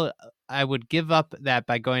feel I would give up that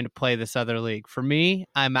by going to play this other league. For me,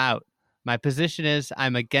 I'm out. My position is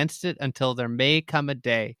I'm against it until there may come a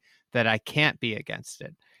day that I can't be against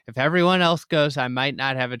it. If everyone else goes, I might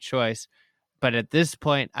not have a choice, but at this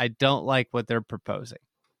point, I don't like what they're proposing.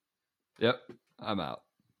 Yep, I'm out.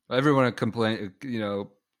 Everyone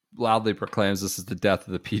loudly proclaims this is the death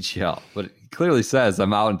of the PGL, but it clearly says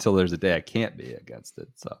I'm out until there's a day I can't be against it.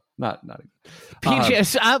 So not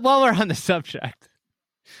PGL. While we're on the subject,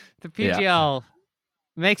 the PGL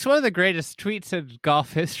makes one of the greatest tweets in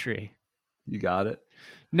golf history. You got it.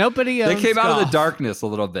 Nobody owns They came out golf. of the darkness a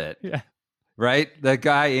little bit. Yeah. Right? That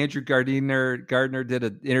guy, Andrew Gardner did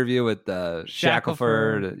an interview with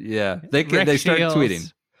Shackelford. Yeah. They start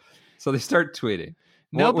tweeting. So they start tweeting.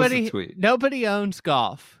 What was the tweet? Nobody owns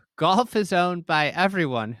golf. Golf is owned by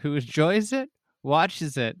everyone who enjoys it,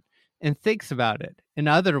 watches it, and thinks about it. In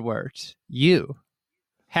other words, you.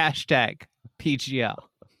 Hashtag PGL.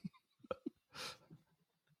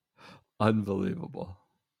 Unbelievable.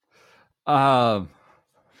 Fanfo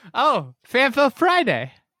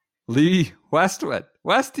Friday. Lee Westwood.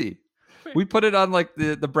 Westy. We put it on like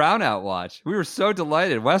the Brownout watch. We were so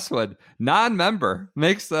delighted. Westwood, non-member,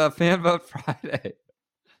 makes a Fan Vote Friday.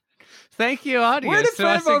 Thank you, audience. Where did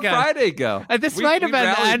Fan Vote Friday go? This might have been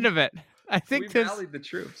the end of it. I think we rallied the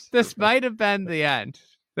troops. This might have been the end.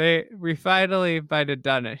 We finally might have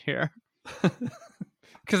done it here.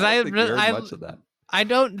 Because much of that.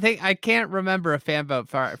 I can't remember a Fan Vote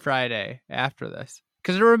Friday after this.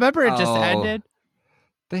 Because remember it just ended.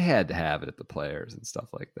 They had to have it at the Players and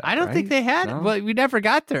stuff like that. I don't think they had it. Well, we never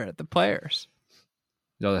got there at the Players.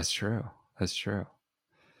 No, that's true. That's true.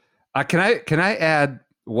 Can I add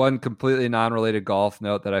one completely non-related golf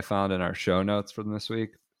note that I found in our show notes from this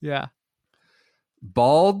week? Yeah.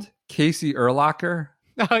 Bald Casey Urlacher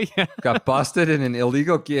Oh, yeah. got busted in an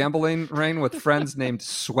illegal gambling ring with friends named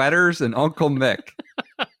Sweaters and Uncle Mick.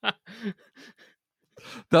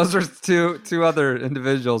 Those are two other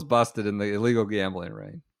individuals busted in the illegal gambling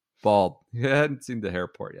ring. Bald. He hadn't seen the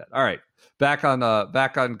hairport yet. All right. Back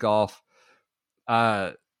on golf.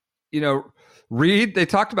 Reed, they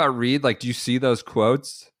talked about Reed. Like, do you see those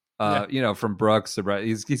quotes? From Brooks.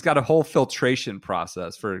 He's got a whole filtration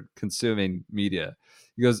process for consuming media.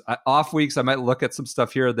 He goes, off weeks, I might look at some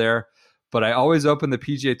stuff here or there, but I always open the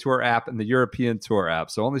PGA Tour app and the European Tour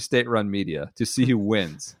app, so only state-run media, to see who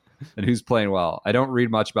wins and who's playing well. I don't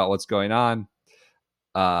read much about what's going on.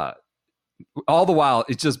 All the while,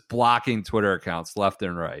 it's just blocking Twitter accounts left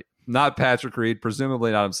and right. Not Patrick Reed,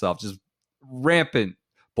 presumably not himself, just rampant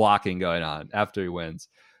blocking going on after he wins.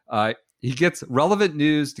 He gets relevant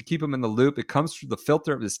news to keep him in the loop. It comes through the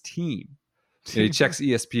filter of his team. He checks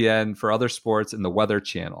ESPN for other sports and the Weather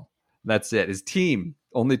Channel. That's it. His team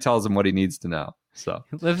only tells him what he needs to know. So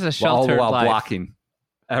he lives a sheltered all the while life. blocking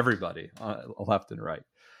everybody left and right.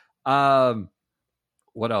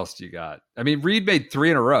 What else do you got? I mean, Reed made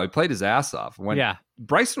 3 in a row. He played his ass off.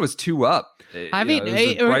 Bryson was 2 up.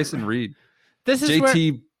 Bryson Reed. This is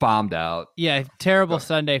JT bombed out. Yeah, terrible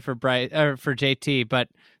Sunday for JT. But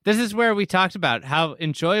this is where we talked about how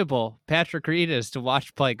enjoyable Patrick Reed is to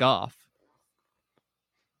watch play golf.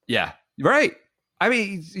 Yeah, right. I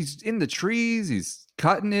mean, he's in the trees. He's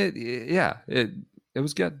cutting it. Yeah, it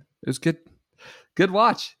was good. It was good. Good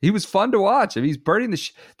watch. He was fun to watch. I mean, he's burning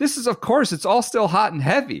this is, of course, it's all still hot and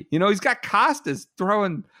heavy. You know, he's got Costas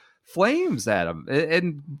throwing flames at him,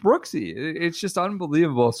 and Brooksy. It's just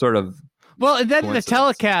unbelievable, sort of. Well, and then the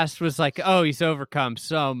telecast was like, "Oh, he's overcome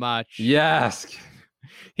so much." Yes,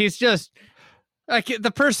 he's just like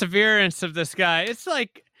the perseverance of this guy. It's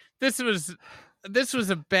like this was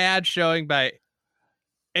a bad showing by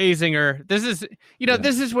Azinger. This is,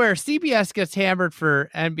 this is where CBS gets hammered for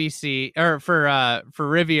NBC or for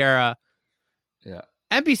Riviera. Yeah.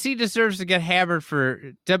 NBC deserves to get hammered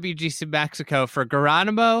for WGC Mexico for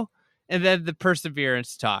Geronimo, and then the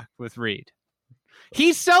perseverance talk with Reed.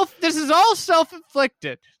 This is all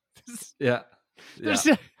self-inflicted. Yeah.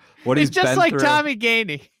 What he's just like through. Tommy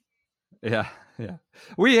Gainey. Yeah. Yeah.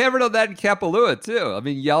 We hammered on that in Kapalua too. I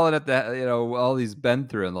mean, yelling at that, all he's been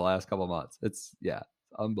through in the last couple of months. It's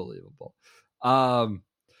unbelievable.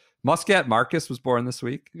 Muscat Marcus was born this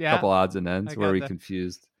week. Yeah. A couple odds and ends. Were we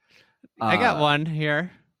confused? I got one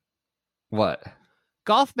here. What?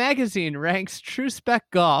 Golf Magazine ranks True Spec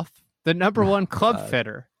Golf the number one club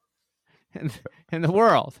fitter in the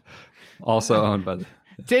world. Also owned by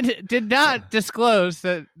did not disclose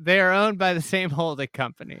that they are owned by the same holding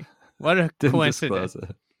company. What a coincidence.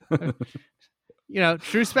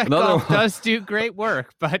 True Spec Golf does do great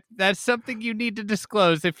work, but that's something you need to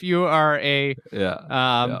disclose if you are a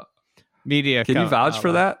media. Can you vouch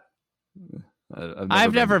for that?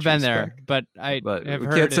 I've never been there, but have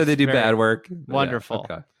heard. Can't say they do bad work. Wonderful.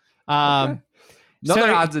 Yeah, okay.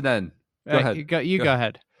 Another odds and end. Go ahead. You go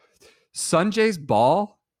ahead. Sanjay's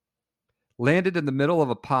ball landed in the middle of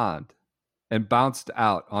a pond and bounced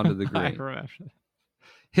out onto the green. I remember.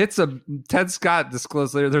 Hits Ted Scott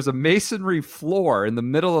disclosed later, there's a masonry floor in the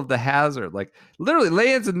middle of the hazard, like literally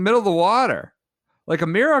lands in the middle of the water, like a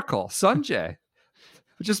miracle. Sanjay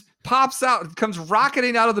just pops out and comes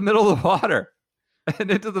rocketing out of the middle of the water and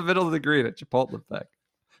into the middle of the green at Chapultepec.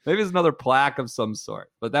 Maybe it's another plaque of some sort,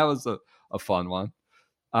 but that was a fun one.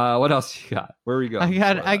 What else you got? Where are we going?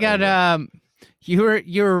 I got you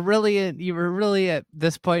were really at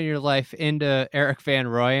this point in your life into Eric Van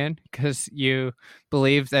Rooyen because you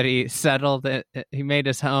believe that he settled it. He made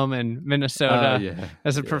his home in Minnesota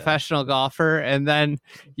as a professional golfer, and then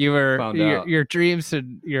you were your dreams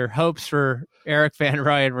and your hopes for Eric Van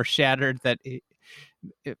Rooyen were shattered that he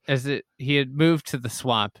had moved to the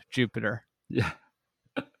swamp, Jupiter. Yeah.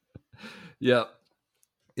 Yep.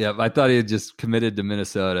 Yeah, I thought he had just committed to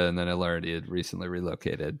Minnesota, and then I learned he had recently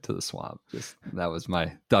relocated to the swamp. That was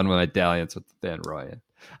done with my dalliance with Van Rooyen.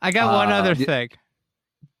 I got one other thing.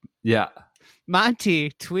 Yeah.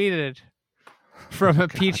 Monty tweeted from a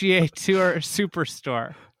PGA Tour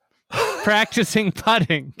superstore practicing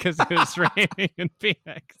putting because it was raining in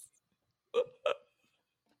Phoenix.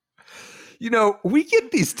 We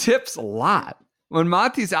get these tips a lot. When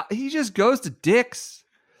Monty's out, he just goes to Dick's.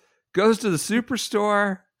 Goes to the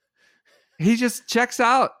superstore. He just checks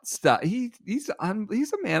out stuff. He's a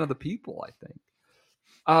man of the people, I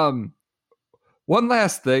think. One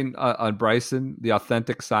last thing on Bryson, the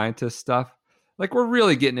authentic scientist stuff. Like we're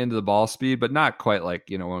really getting into the ball speed, but not quite like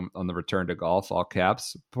on the return to golf, all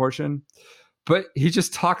caps portion. But he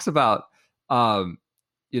just talks about, when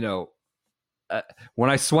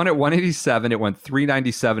I swung at 187, it went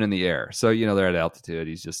 397 in the air. So they're at altitude.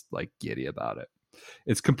 He's just like giddy about it.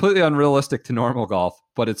 It's completely unrealistic to normal golf,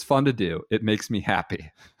 but it's fun to do. It makes me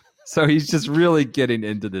happy. So he's just really getting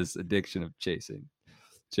into this addiction of chasing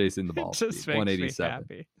the ball. It just makes 187.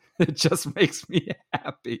 Me happy. It just makes me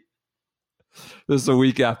happy. This is a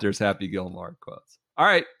week after his Happy Gilmore quotes. All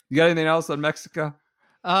right. You got anything else on Mexico?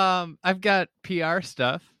 I've got PR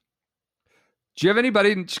stuff. Do you have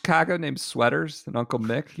anybody in Chicago named Sweaters and Uncle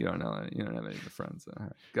Mick? You don't know any. You don't have any of the friends. All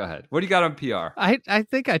right. Go ahead. What do you got on PR? I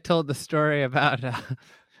think I told the story about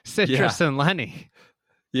Citrus and Lenny.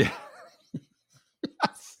 Yeah.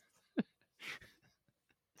 Yes.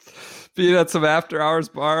 Being at some after hours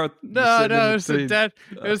bar. No, it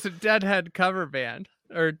was a Deadhead cover band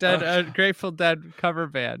or Grateful Dead cover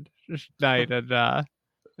band night at a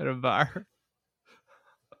bar.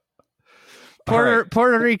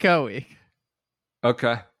 Puerto Rico week.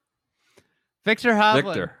 Okay. Victor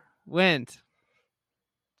Hovland wins.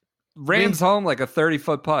 Rams home like a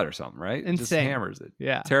 30-foot putt or something, right? Insane. Just hammers it.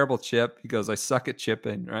 Yeah. Terrible chip. He goes, I suck at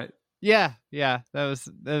chipping, right? Yeah. That was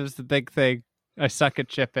the big thing. I suck at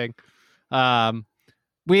chipping. Everybody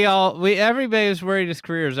was worried his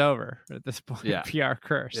career is over at this point. Yeah. PR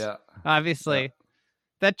curse. Yeah. Obviously,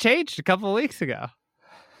 that changed a couple of weeks ago.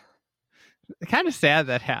 Kind of sad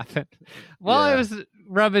that happened. While I was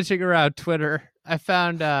rummaging around Twitter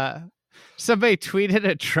somebody tweeted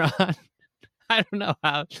at Tron. I don't know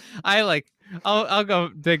how. I'll go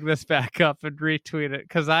dig this back up and retweet it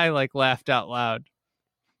because I laughed out loud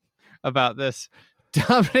about this.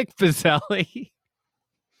 Dominic Bizzelli.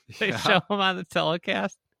 They show him on the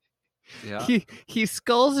telecast. Yeah. He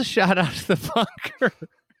sculls a shot out of the bunker.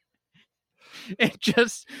 And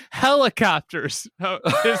just helicopters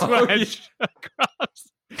his wedge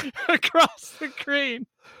across the green.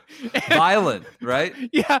 Violent, right?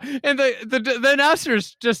 Yeah, and the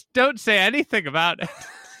announcers just don't say anything about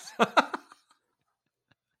it.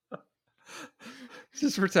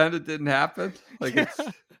 Just pretend it didn't happen. Like it's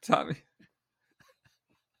Tommy.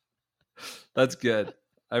 That's good.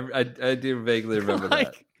 I do vaguely remember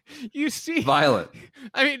that. You see, violent.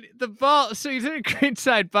 I mean, the ball. So he's in a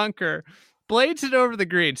greenside bunker, blades it over the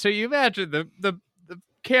green. So you imagine the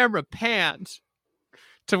camera pans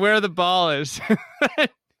to where the ball is.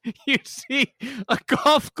 You see a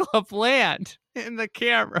golf club land in the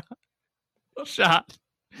camera shot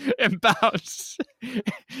and bounce.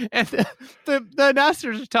 And the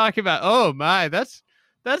announcers are talking about, oh my, that's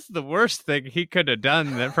the worst thing he could have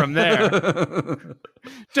done from there.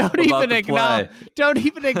 Don't even acknowledge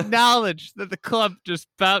that the club just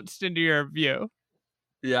bounced into your view.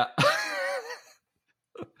 Yeah.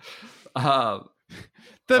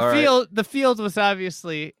 The field was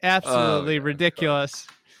obviously absolutely rigosh.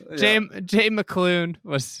 Yeah. Jay McClune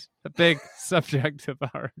was a big subject of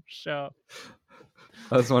our show.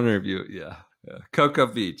 I was wondering if yeah. Cocoa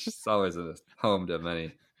Beach. It's always a home to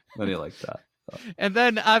many like that. And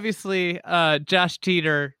then obviously Josh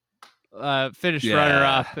Teeter finished runner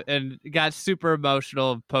up and got super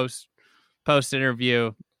emotional post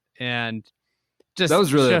interview, and just that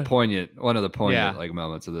was really one of the poignant like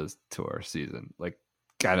moments of this tour season. Like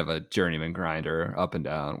kind of a journeyman grinder up and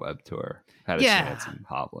down web tour. Had a chance in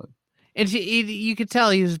Hovland. And you could tell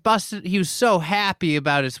he was busted. He was so happy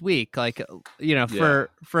about his week. Like, for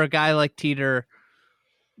a guy like Teeter,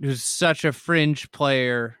 who's such a fringe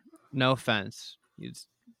player, no offense, he'd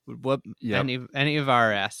whoop any of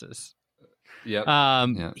our asses.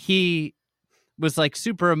 Yep. He was like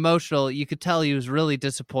super emotional. You could tell he was really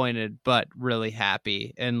disappointed, but really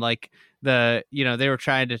happy. And like they were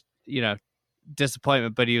trying to,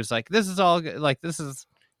 disappointment, but he was like, this is all like, this is,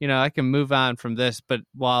 I can move on from this, but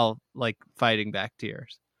while like fighting back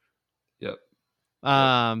tears. Yep.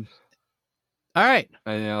 All right.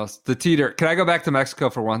 Anything else? The Teeter. Can I go back to Mexico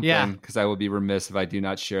for one thing? Because I will be remiss if I do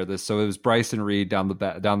not share this. So it was Bryson Reed down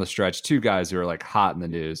the stretch. Two guys who are like hot in the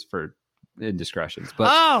news for indiscretions.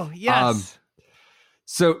 But yes.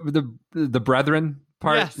 So the brethren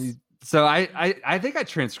part. Yes. So I think I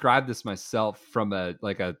transcribed this myself from a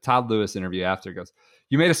Todd Lewis interview after. It goes,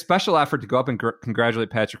 you made a special effort to go up and congratulate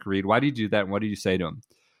Patrick Reed. Why do you do that? And what did you say to him?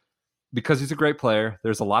 Because he's a great player.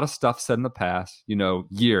 There's a lot of stuff said in the past,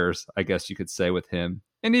 years, I guess you could say, with him.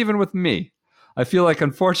 And even with me. I feel like,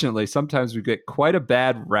 unfortunately, sometimes we get quite a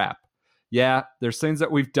bad rap. Yeah, there's things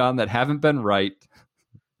that we've done that haven't been right.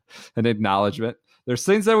 An acknowledgement. There's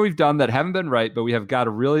things that we've done that haven't been right, but we haven't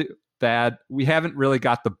really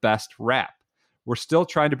got the best rap. We're still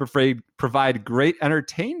trying to provide great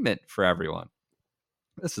entertainment for everyone.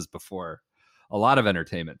 This is before a lot of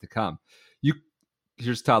entertainment to come.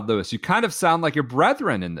 Here's Todd Lewis. You kind of sound like your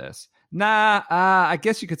brethren in this. I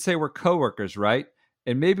guess you could say we're coworkers, right?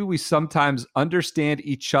 And maybe we sometimes understand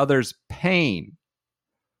each other's pain.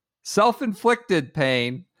 Self-inflicted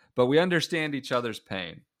pain, but we understand each other's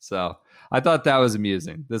pain. So I thought that was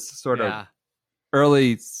amusing. This sort of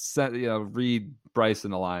early, Reed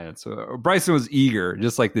Bryson alliance. Bryson was eager,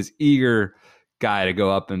 just like this eager guy to go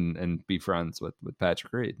up and be friends with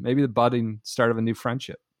Patrick Reed. Maybe the budding start of a new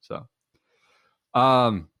friendship. So,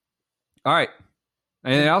 all right.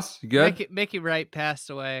 Anything else? You good? Mickey Wright passed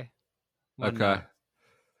away. Okay.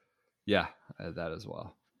 Yeah, that as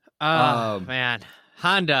well. Man.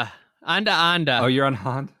 Honda. Oh, you're on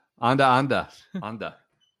Honda? Honda.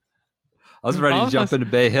 I was ready to jump into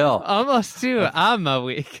Bay Hill. Almost too. I'm a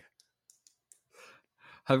week.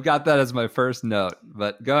 I've got that as my first note,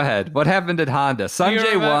 but go ahead. What happened at Honda?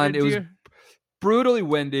 Sanjay won. It was brutally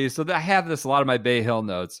windy, so I have a lot of my Bay Hill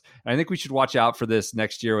notes. And I think we should watch out for this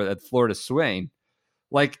next year at Florida Swing.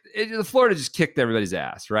 The Florida just kicked everybody's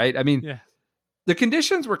ass, right? I mean, the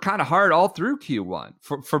conditions were kind of hard all through Q1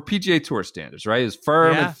 for PGA Tour standards, right? It was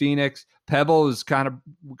firm in Phoenix. Pebble was kind of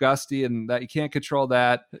gusty, and that you can't control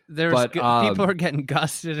that. People are getting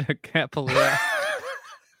gusted at Kapalua.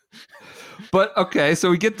 But okay, so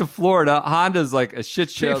we get to Florida. Honda's like a shit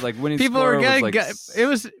show. Like winning. People were getting. It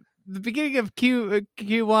was the beginning of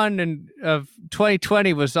Q1 and of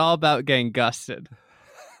 2020 was all about getting gusted.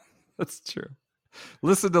 That's true.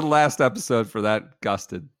 Listen to the last episode for that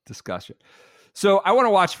gusted discussion. So I want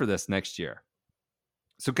to watch for this next year.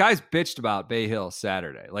 So guys bitched about Bay Hill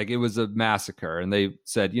Saturday. Like it was a massacre. And they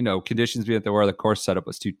said, conditions being at the where the course setup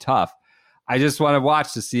was too tough. I just want to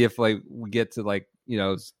watch to see if we get to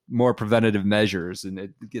more preventative measures and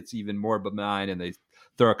it gets even more benign and they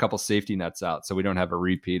throw a couple safety nets out so we don't have a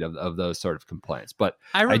repeat of those sort of complaints. But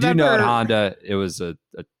I do know at Honda it was a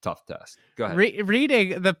tough test. Go ahead.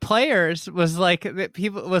 Reading the players was like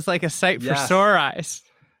a sight for sore eyes.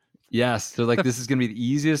 Yes. They're like, this is going to be the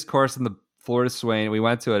easiest course in the Florida Swain. We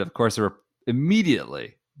went to it. Of course, there were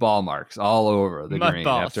immediately ball marks all over the green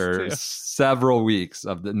after several weeks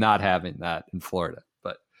of not having that in Florida.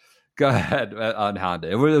 But go ahead on Honda.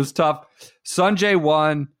 It was tough. Sungjae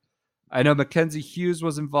won. I know Mackenzie Hughes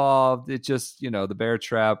was involved. It just, the bear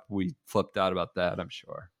trap, we flipped out about that, I'm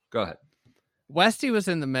sure. Go ahead. Westy was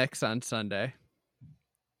in the mix on Sunday.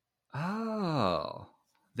 Oh,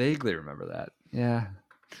 vaguely remember that. Yeah.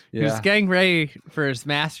 He was getting ready for his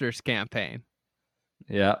Masters campaign.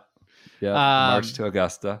 Yeah. March to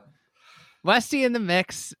Augusta. Westy in the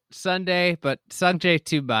mix Sunday, but Sungjae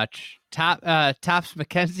too much. Tops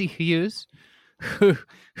Mackenzie Hughes, who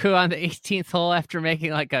on the 18th hole after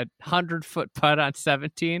making like 100-foot putt on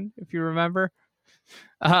 17, if you remember.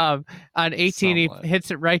 On 18, somewhat. He hits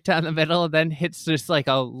it right down the middle and then hits just like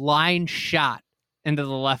a line shot into the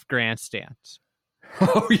left grandstands.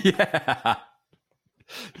 Oh, yeah.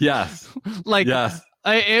 Yes. Yes.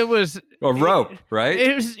 It was a rope, right?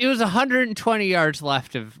 It was 120 yards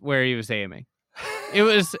left of where he was aiming. It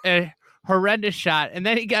was a horrendous shot, and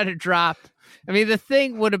then he got a drop. I mean, the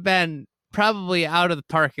thing would have been probably out of the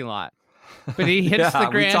parking lot, but he hits the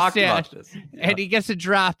grandstand, and he gets a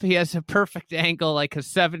drop. He has a perfect angle, like a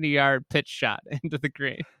 70-yard pitch shot into the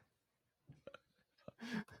green.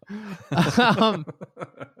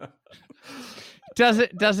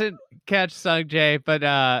 Doesn't catch Sungjae,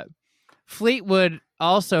 but Fleetwood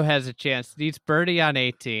also has a chance. Needs birdie on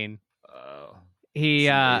 18. Oh, he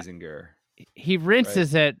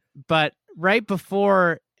rinses it, but right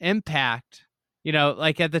before impact,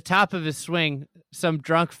 like at the top of his swing, some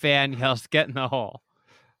drunk fan yells, "Get in the hole."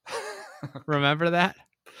 Remember that?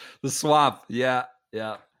 The swamp. Yeah,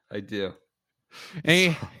 I do. And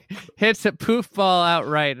he hits a poof ball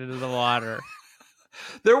outright into the water.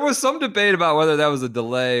 There was some debate about whether that was a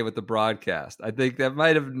delay with the broadcast. I think that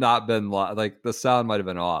might have not been like the sound might have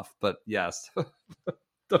been off, but yes,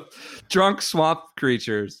 the drunk swamp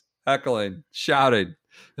creatures heckling, shouting,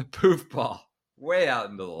 the poof ball way out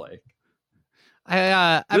into the lake.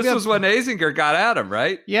 This was when Azinger got at him,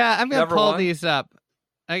 right? Yeah, I'm going to pull these up.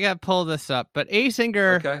 I got to pull this up. But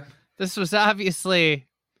Azinger, This was obviously...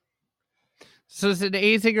 So it's an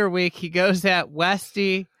Azinger week. He goes at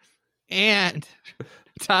Westy and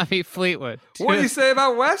Tommy Fleetwood. What did he say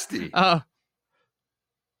about Westy? Oh.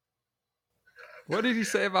 What did he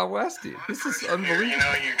say about Westy? This is unbelievable.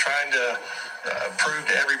 You're trying to prove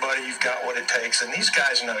to everybody you've got what it takes. And these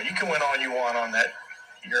guys know you can win all you want on that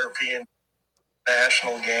European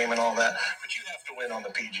national game and all that, but you have to win on the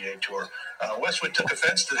PGA Tour. Westwood took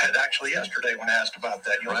offense to that actually yesterday when asked about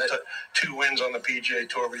that. You only took 2 wins on the PGA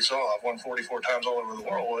Tour, but he saw I've won 44 times all over the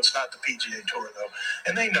world. Well, it's not the PGA Tour, though.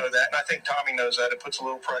 And they know that, and I think Tommy knows that. It puts a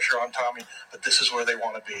little pressure on Tommy, but this is where they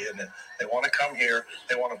want to be, and they want to come here.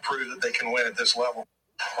 They want to prove that they can win at this level.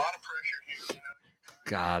 A lot of pressure here.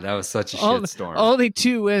 God, that was such a shitstorm. Only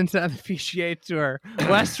 2 wins on the PGA Tour.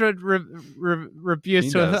 Westwood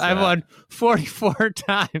rebukes with, I won 44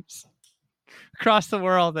 times across the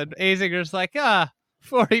world. And Azinger's like,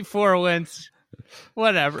 44 wins.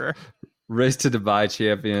 Whatever. Race to Dubai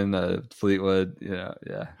champion, Fleetwood. Yeah.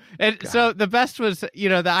 And God. So the best was,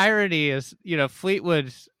 the irony is,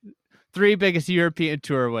 Fleetwood's 3 biggest European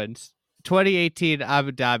Tour wins. 2018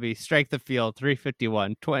 Abu Dhabi, strength of field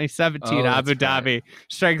 351. 2017 Abu Dhabi,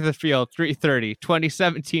 strength of field 330.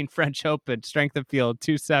 2017 French Open, strength of field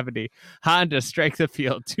 270. Honda, strength of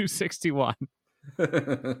field 261.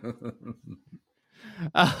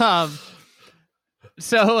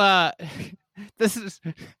 So this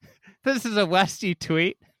is a Westy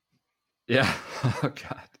tweet. Yeah. Oh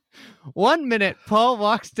God. 1 minute, Paul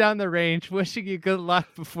walks down the range wishing you good luck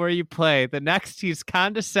before you play. The next, he's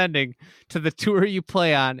condescending to the tour you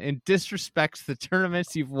play on and disrespects the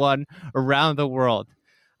tournaments you've won around the world.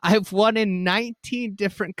 I've won in 19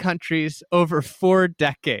 different countries over 4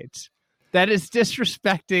 decades. That is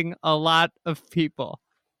disrespecting a lot of people.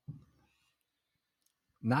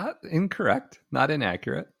 Not incorrect, not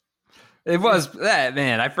inaccurate. It was,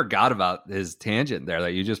 man, I forgot about his tangent there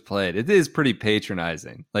that you just played. It is pretty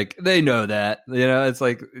patronizing. Like, they know that, it's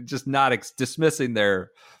like just not dismissing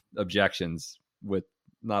their objections with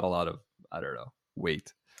not a lot of, I don't know,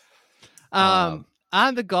 weight. On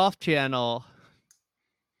the Golf Channel,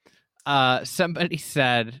 somebody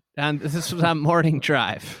said, and this was on Morning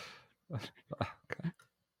Drive. Okay.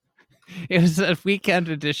 It was a weekend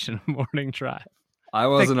edition of Morning Drive. I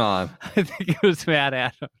wasn't on. I think it was Matt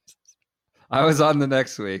Adams. I was on the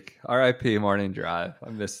next week. R.I.P. Morning Drive. I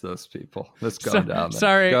miss those people. Let's go down there.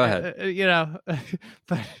 Sorry. Go ahead.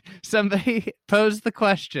 But somebody posed the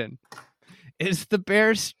question: Is the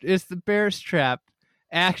Bears Trap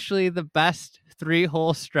actually the best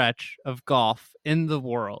 3-hole stretch of golf in the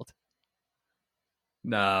world?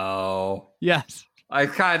 No. Yes. I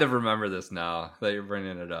kind of remember this now that you're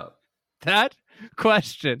bringing it up. That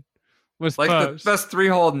question was like posed. The best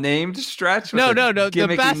 3-hole named stretch? No. Gimmicky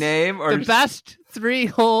The best name? Or the best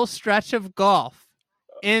 3-hole stretch of golf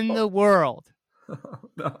in the world.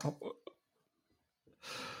 No.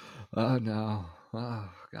 Oh, no. Oh,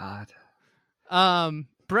 God.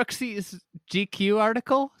 Brooksy's GQ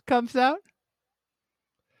article comes out.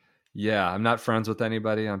 Yeah, I'm not friends with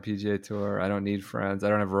anybody on PGA Tour. I don't need friends. I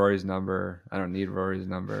don't have Rory's number. I don't need Rory's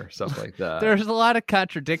number. Stuff like that. There's a lot of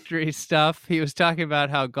contradictory stuff. He was talking about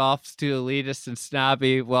how golf's too elitist and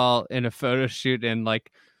snobby while in a photo shoot in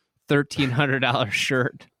like $1,300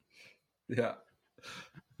 shirt. Yeah.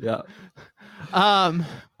 Yeah.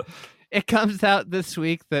 It comes out this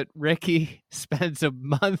week that Ricky spends a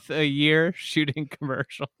month a year shooting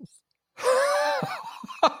commercials.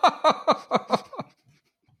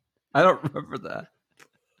 I don't remember that.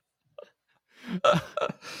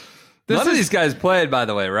 None of these guys played, by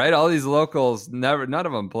the way, right? All these locals, none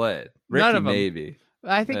of them played. Ricky, none of them. Maybe.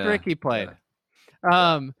 I think Ricky played.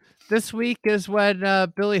 Yeah. This week is when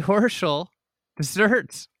Billy Horschel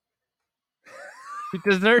deserts. He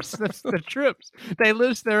deserts the troops. They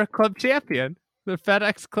lose their club champion, the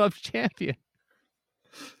FedEx Club champion.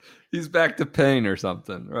 He's back to Payne or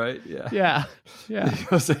something, right? Yeah. Yeah. He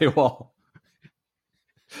goes AWOL.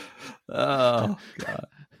 Oh, God.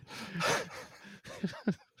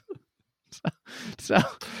 So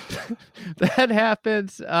that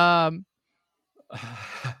happens.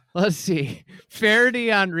 Let's see.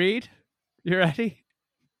 Faraday on Reed. You ready?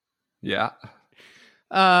 Yeah.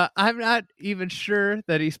 I'm not even sure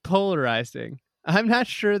that he's polarizing. I'm not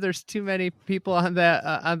sure there's too many people on the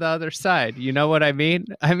other side. You know what I mean?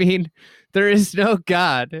 I mean, there is no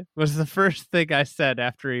God was the first thing I said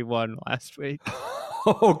after he won last week.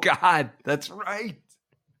 Oh, God. That's right.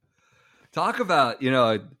 Talk about,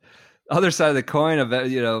 other side of the coin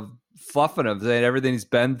of, fluffing him, saying everything he's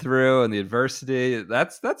been through and the adversity.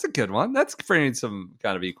 That's a good one. That's bringing some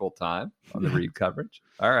kind of equal time on the Reed coverage.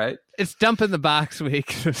 All right. It's dump in the box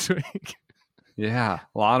week this week. Yeah.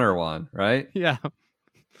 Honor one, right? Yeah.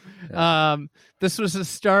 This was the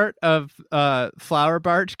start of Flower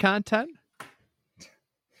Barge content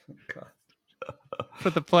for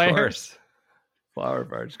the players. Of course. Flower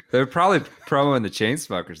Barge. They're probably promoting the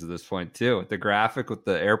Chainsmokers at this point too, with the graphic with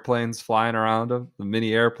the airplanes flying around them, the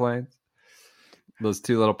mini airplanes, those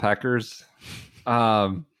two little peckers.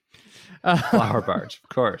 Flower Barge, of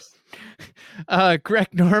course. Greg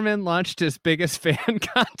Norman launched his biggest fan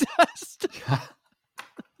contest.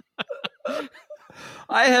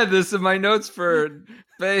 I had this in my notes for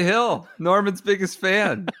Bay Hill, Norman's biggest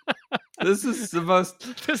fan. This is the most.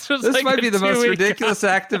 This like might be the most ridiculous contest.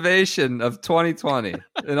 activation of 2020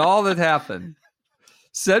 and all that happened.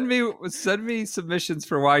 Send me submissions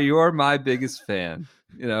for why you're my biggest fan.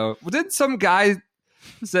 Didn't some guy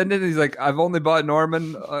send in? He's like, I've only bought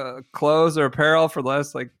Norman clothes or apparel for the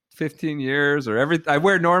last 15 years, or I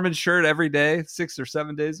wear Norman's shirt every day, 6 or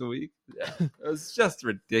 7 days a week. Yeah, it was just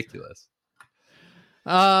ridiculous.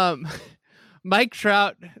 Mike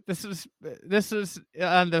Trout. This was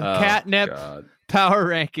on the catnip God. power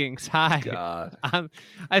rankings. Hi. God.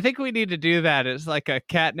 I think we need to do that as like a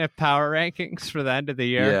catnip power rankings for the end of the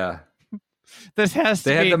year. Yeah. This has to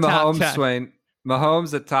They be had the top Mahomes 10. swing.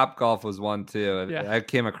 Mahomes at Top Golf was one too. Yeah. I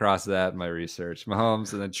came across that in my research.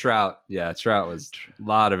 Mahomes and then Trout. Yeah, Trout was a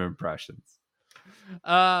lot of impressions.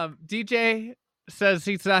 DJ says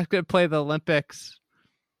he's not going to play the Olympics,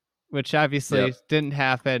 which obviously didn't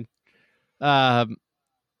happen.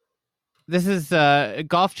 This is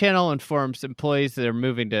Golf Channel informs employees that are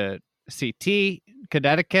moving to CT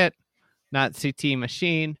Connecticut, not CT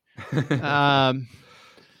Machine.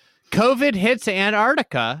 COVID hits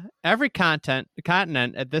Antarctica, every continent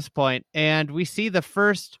at this point, and we see the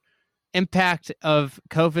first impact of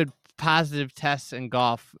COVID positive tests in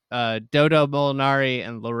golf. Dodo Molinari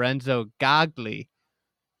and Lorenzo Gagli.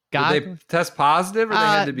 Did they test positive, or they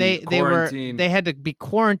had to be quarantined? They had to be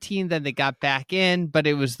quarantined, then they got back in, but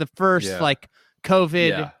it was the first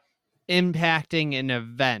COVID impacting an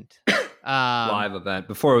event. Live event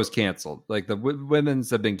before it was canceled. Like the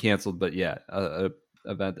women's have been canceled, but yeah, a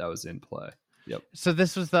event that was in play. Yep. So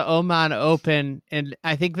this was the Oman Open, and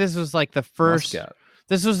I think this was like the first. Muscat.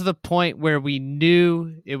 This was the point where we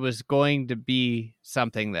knew it was going to be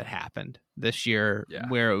something that happened this year,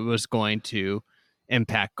 where it was going to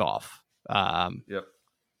impact golf. Yep.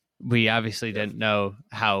 We obviously didn't know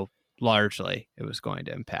how largely it was going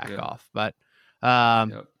to impact golf, but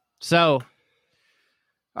so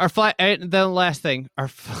the last thing, our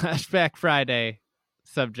Flashback Friday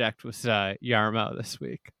subject was Yarmo this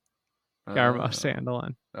week. Yarmo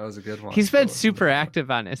Sandelin. That was a good one. He's been super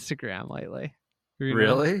active on Instagram lately.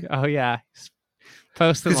 Really? Oh yeah, he's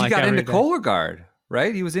posting because like he got into day. Cologuard,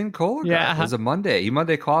 right? He was in Cologuard. Yeah, it was a Monday. He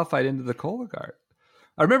Monday qualified into the Cologuard.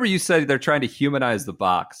 I remember you said they're trying to humanize the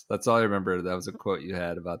box. That's all I remember. That was a quote you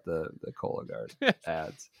had about the Cologuard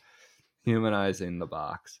ads, humanizing the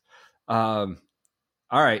box. All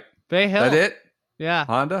right, Bay Hill. That it? Yeah,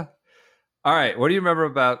 Honda. All right, what do you remember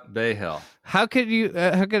about Bay Hill? How could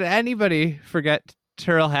anybody forget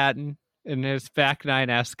Tyrrell Hatton and his back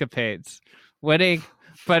nine escapades? Winning,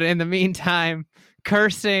 but in the meantime,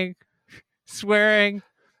 cursing, swearing,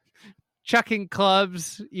 chucking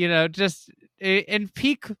clubs, just in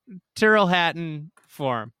peak Tyrrell Hatton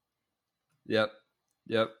form. Yep.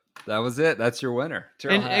 That was it. That's your winner.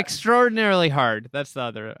 And extraordinarily hard. That's the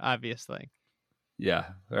other obvious thing. Yeah,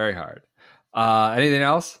 very hard. Anything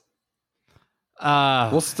else?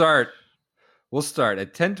 We'll start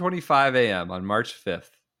at 10:25 a.m. on March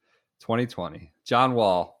 5th, 2020.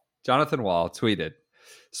 Jonathan Wall tweeted,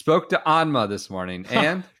 spoke to Anma this morning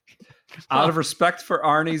and, out of respect for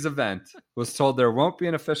Arnie's event, was told there won't be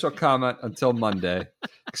an official comment until Monday.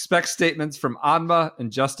 Expect statements from Anma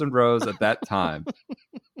and Justin Rose at that time.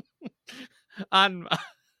 Anma.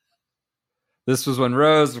 This was when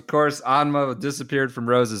Rose, of course, Anma disappeared from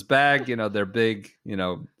Rose's bag. Their big,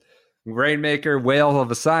 rainmaker, whale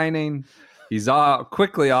of a signing. He's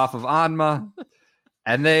quickly off of Anma.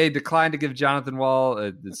 And they declined to give Jonathan Wall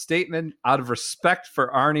a statement out of respect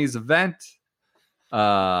for Arnie's event.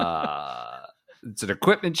 It's an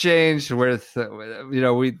equipment change where,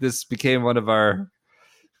 this became one of our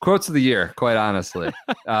quotes of the year, quite honestly.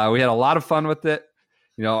 We had a lot of fun with it.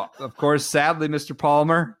 Of course, sadly, Mr.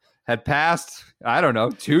 Palmer had passed,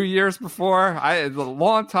 2 years before. A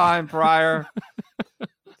long time prior.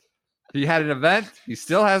 He had an event. He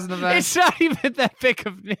still has an event. It's not even that big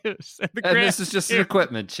of news. And this is just an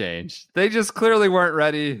equipment change. They just clearly weren't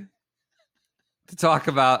ready to talk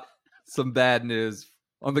about some bad news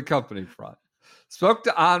on the company front. Spoke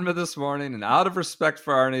to Anma this morning, and out of respect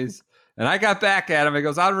for Arnie's, and I got back at him. He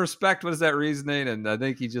goes, out of respect, what is that reasoning? And I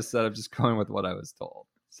think he just said, I'm just going with what I was told.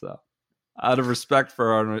 So out of respect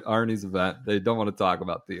for Arnie's event, they don't want to talk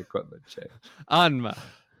about the equipment change. Anma.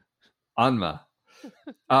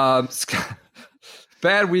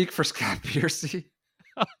 Bad week for Scott Piercy.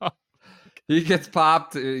 He gets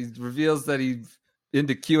popped. He reveals that he's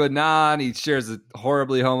into QAnon. He shares a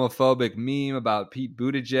horribly homophobic meme about Pete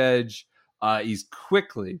Buttigieg. He's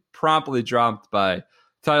promptly dropped by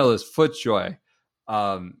Titleist FootJoy.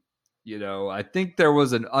 I think there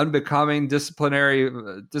was an unbecoming disciplinary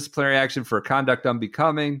action for conduct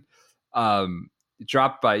unbecoming.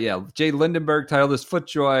 Dropped by Jay Lindenberg, Titleist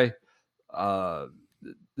FootJoy.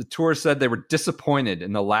 The tour said they were disappointed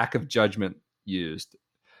in the lack of judgment used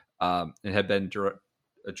and had been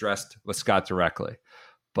addressed with Scott directly,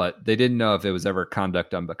 but they didn't know if it was ever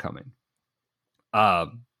conduct unbecoming.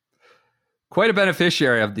 Quite a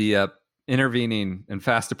beneficiary of the intervening and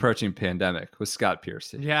fast approaching pandemic was Scott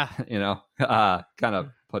Piercy. Yeah. Kind of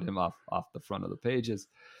put him off the front of the pages.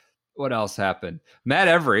 What else happened? Matt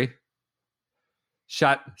Every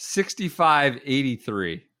shot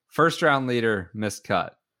 65-83. First round leader, missed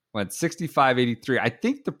cut. Went 65-83. I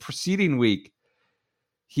think the preceding week,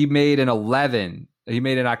 he made an 11. He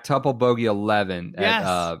made an octuple bogey 11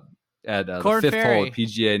 at the fifth hole at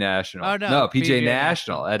PGA National. Oh, no, PGA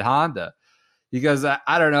National at Honda. He goes, I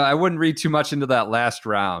don't know. I wouldn't read too much into that last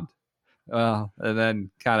round. And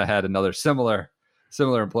then kind of had another similar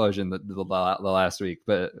implosion the last week.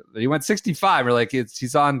 But he went 65. We're like,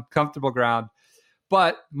 he's on comfortable ground.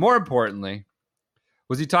 But more importantly,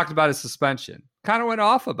 was he talked about his suspension. Kind of went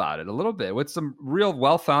off about it a little bit with some real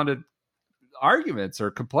well-founded arguments or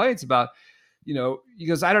complaints about, he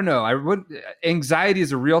goes, I don't know. Anxiety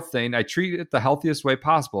is a real thing. I treat it the healthiest way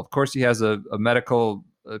possible. Of course, he has a medical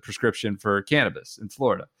prescription for cannabis in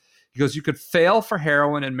Florida. He goes, you could fail for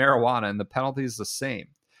heroin and marijuana and the penalty is the same.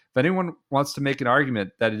 If anyone wants to make an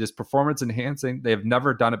argument that it is performance enhancing, they have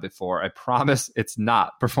never done it before. I promise it's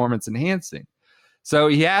not performance enhancing. So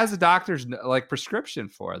he has a doctor's like prescription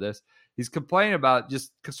for this. He's complaining about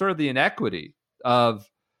just sort of the inequity of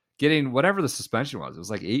getting whatever the suspension was. It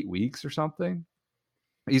was like 8 weeks or something.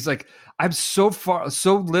 He's like, I'm so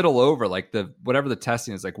little over like whatever the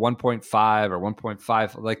testing is, like 1.5 or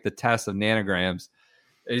 1.5, like the test of nanograms.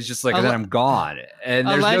 It's just like, then I'm gone. And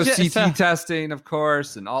there's no CT testing, of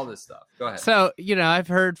course, and all this stuff. Go ahead. So, I've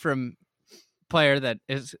heard from player that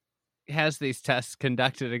has these tests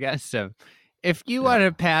conducted against him. If you want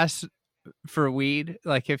to pass for weed,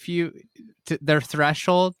 like if their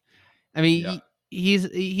threshold, I mean,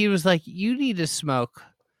 he was like, you need to smoke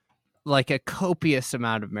like a copious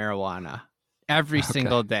amount of marijuana every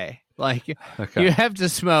single day. Like you have to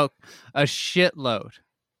smoke a shitload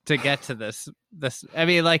to get to this. I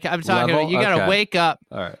mean, like I'm talking about, you got to wake up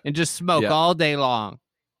and just smoke all day long,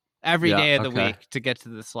 every day of the week to get to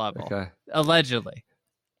this level. Allegedly.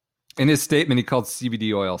 In his statement, he called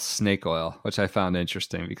CBD oil snake oil, which I found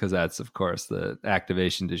interesting because that's, of course, the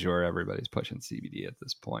activation du jour. Everybody's pushing CBD at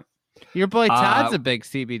this point. Your boy Todd's a big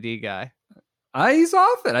CBD guy. He's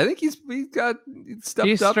off it. I think he's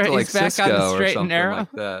stepped up to like Cisco or something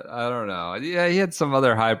like that. I don't know. Yeah, he had some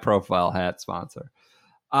other high-profile hat sponsor.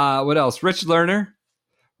 What else? Rich Lerner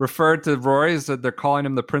referred to Rory as that they're calling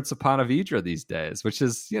him the Prince of Ponte Vedra these days, which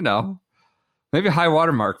is, maybe a high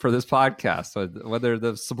watermark for this podcast. Whether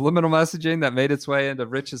the subliminal messaging that made its way into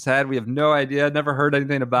Rich's head, we have no idea. Never heard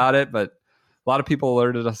anything about it, but a lot of people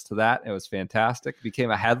alerted us to that. It was fantastic. It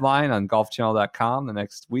became a headline on golfchannel.com the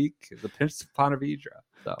next week. The Prince of Ponte Vedra.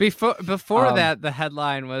 So, before that, the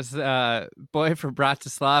headline was boy from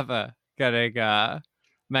Bratislava getting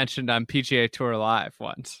mentioned on PGA Tour Live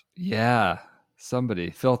once. Yeah,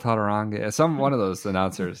 somebody, Phil Tataranga, one of those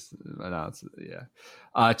announcers announced. Yeah,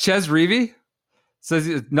 Ches Reavie says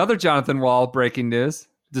another Jonathan Wall breaking news.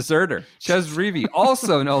 Deserter. Ches Reavie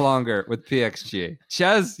also no longer with PXG.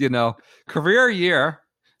 Ches, career year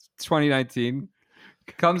 2019,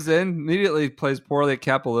 comes in, immediately plays poorly at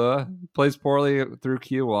Kapalua, plays poorly through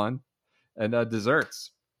Q1, and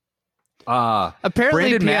deserts.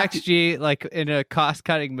 Apparently PXG, like in a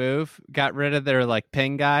cost-cutting move, got rid of their like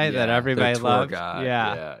ping guy that everybody loved.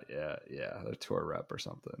 Yeah. Their tour rep or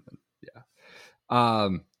something.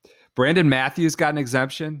 Brandon Matthews got an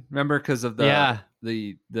exemption. Remember, because of the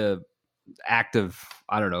act of,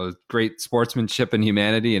 I don't know, great sportsmanship and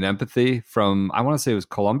humanity and empathy from, I want to say it was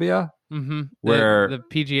Colombia, where the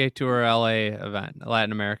PGA Tour LA event,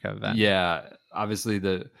 Latin America event. Yeah, obviously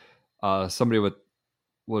the somebody with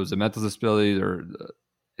mental disabilities or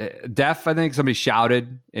deaf, I think, somebody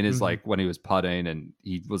shouted in his like when he was putting, and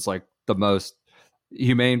he was like the most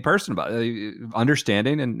humane person about it,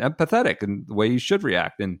 understanding and empathetic and the way you should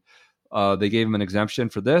react, and they gave him an exemption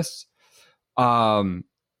for this.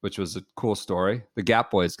 Which was a cool story. The Gap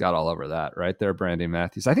Boys got all over that, right there. Brandon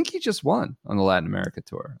Matthews. I think he just won on the Latin America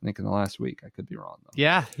tour. I think in the last week. I could be wrong though.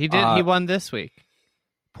 Yeah, he did. He won this week.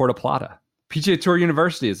 Puerto Plata. PGA Tour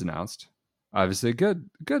University is announced. Obviously a good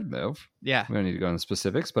move. Yeah. We don't need to go into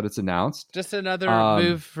specifics, but it's announced. Just another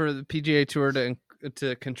move for the PGA Tour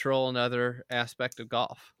to control another aspect of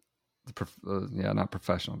golf. Not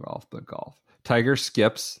professional golf, but golf. Tiger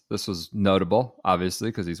skips. This was notable, obviously,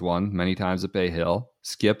 because he's won many times at Bay Hill.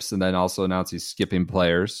 Skips, and then also announced he's skipping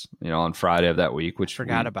players, on Friday of that week, which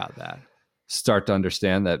forgot about that. Start to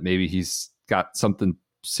understand that maybe he's got something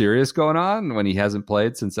serious going on when he hasn't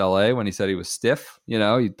played since LA, when he said he was stiff.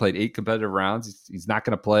 He played 8 competitive rounds. He's not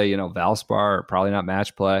going to play, Valspar, or probably not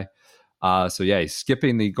match play. He's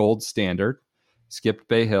skipping the gold standard. Skipped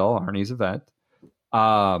Bay Hill, Arnie's event.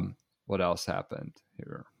 What else happened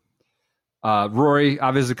here? Rory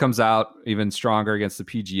obviously comes out even stronger against the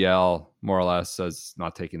PGL, more or less, says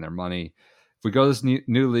not taking their money. If we go this new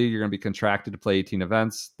league, you're going to be contracted to play 18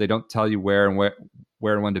 events. They don't tell you where and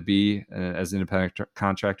when to be as an independent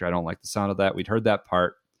contractor. I don't like the sound of that. We'd heard that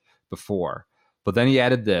part before. But then he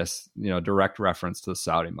added this, direct reference to the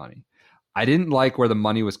Saudi money. I didn't like where the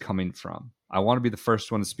money was coming from. I want to be the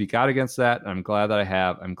first one to speak out against that. And I'm glad that I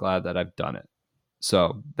have. I'm glad that I've done it.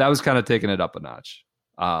 So that was kind of taking it up a notch.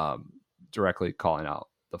 Directly calling out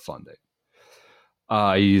the funding.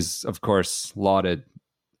 He's, of course, lauded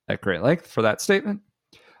at great length for that statement.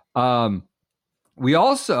 We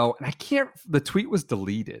also, and the tweet was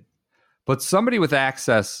deleted, but somebody with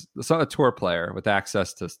access, a tour player with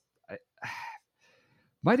access to,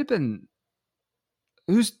 might have been,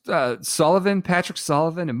 who's Sullivan, Patrick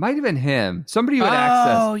Sullivan? It might have been him. Somebody who had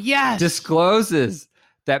access discloses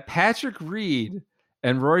that Patrick Reed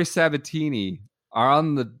and Rory Sabatini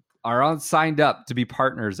are signed up to be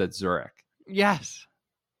partners at Zurich. Yes.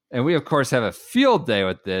 And we, of course, have a field day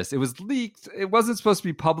with this. It was leaked. It wasn't supposed to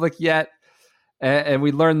be public yet. And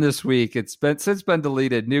we learned this week, it's since been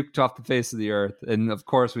deleted, nuked off the face of the earth. And of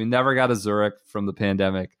course, we never got a Zurich from the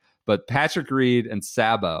pandemic. But Patrick Reed and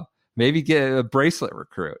Sabo, maybe get a bracelet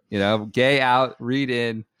recruit. Gay out, Reed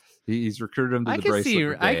in. He's recruited him to the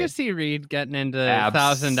bracelet. I could see Reed getting into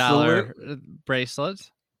 $1,000 bracelets.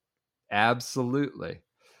 Absolutely.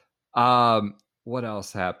 What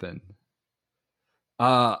else happened?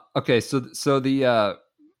 Okay, so the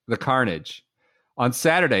Carnage. On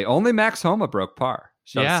Saturday, only Max Homa broke par.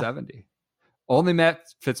 Shot 70. Only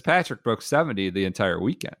Matt Fitzpatrick broke 70 the entire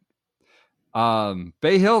weekend.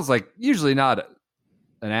 Bay Hill's usually not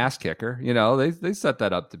an ass kicker. They set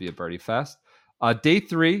that up to be a birdie fest. Day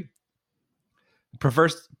 3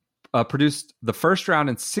 produced the first round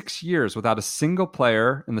in 6 years without a single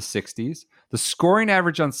player in the 60s. The scoring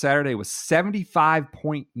average on Saturday was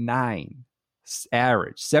 75.9.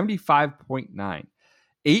 Average 75.9.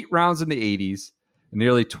 8 rounds in the 80s.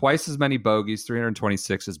 Nearly twice as many bogeys,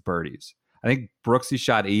 326 as birdies. I think Brooksy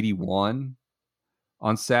shot 81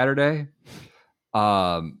 on Saturday.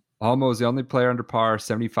 Homa was the only player under par,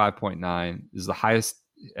 75.9. Is the highest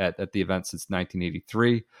at the event since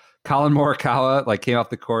 1983. Colin Morikawa came off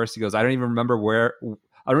the course. He goes, I don't even remember what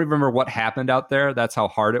happened out there. That's how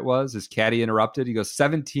hard it was. His caddy interrupted. He goes,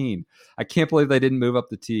 17. I can't believe they didn't move up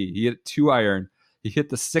the tee. He hit 2-iron. He hit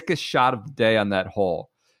the sickest shot of the day on that hole.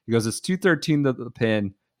 He goes, it's 213 to the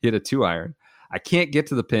pin. He hit a 2-iron. I can't get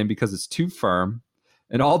to the pin because it's too firm.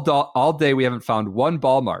 And all day we haven't found one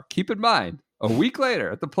ball mark. Keep in mind, a week later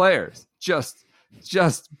at the Players, just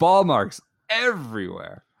ball marks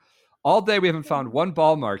everywhere. All day we haven't found one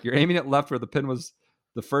ball mark. You're aiming it left where the pin was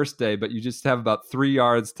the first day, but you just have about 3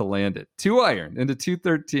 yards to land it. 2-iron into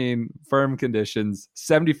 213, firm conditions,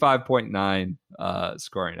 75.9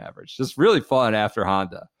 scoring average. Just really fun after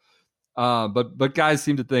Honda. But guys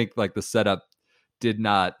seem to think the setup did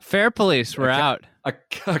not Fair Police were out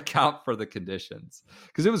account for the conditions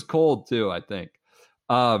because it was cold too. I think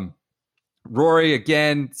Rory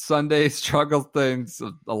again Sunday struggle things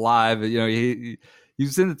alive. He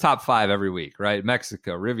was in the top 5 every week, right?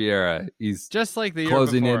 Mexico, Riviera. He's just like the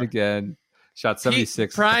closing year in again. Shot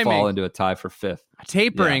 76 to fall into a tie for 5th.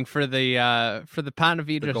 Tapering for the Ponte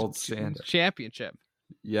Vedra Gold Standard Championship.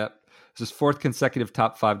 Yep. This is 4th consecutive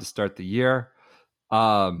top 5 to start the year.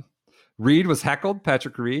 Reed was heckled,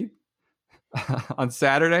 Patrick Reed, on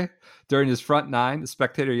Saturday during his front 9. The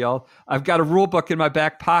spectator yelled, I've got a rule book in my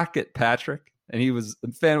back pocket, Patrick. And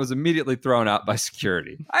the fan was immediately thrown out by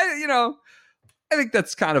security. I think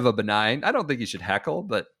that's kind of a benign. I don't think you should heckle,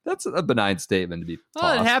 but that's a benign statement to be tossed.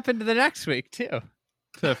 Well, it happened the next week too to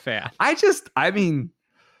the fan.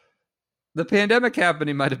 The pandemic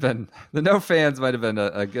happening the no fans might have been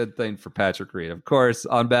a good thing for Patrick Reed. Of course,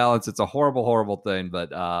 on balance, it's a horrible, horrible thing.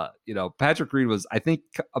 But, Patrick Reed was, I think,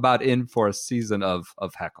 about in for a season of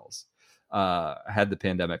heckles had the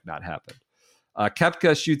pandemic not happened.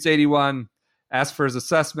 Koepka shoots 81, asks for his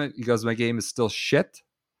assessment. He goes, my game is still shit.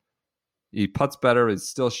 He putts better, but it's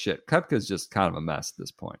still shit. Koepka is just kind of a mess at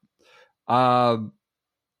this point. I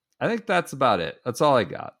think that's about it. That's all I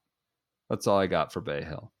got. That's all I got for Bay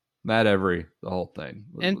Hill. Matt Every, the whole thing.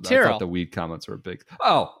 And I Tyrrell. thought the weed comments were big.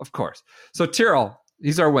 Oh, of course. So Tyrrell,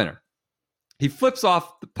 he's our winner. He flips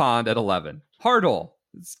off the pond at 11. Hard hole.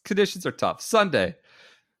 Conditions are tough. Sunday,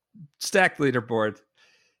 stacked leaderboard.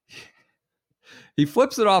 He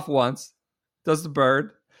flips it off once, does the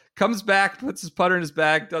bird, comes back, puts his putter in his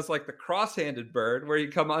bag, does the cross-handed bird where you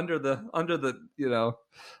come under the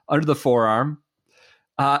forearm.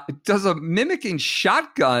 Does a mimicking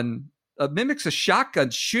shotgun. Mimics a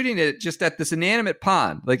shotgun, shooting it just at this inanimate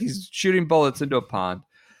pond, like he's shooting bullets into a pond.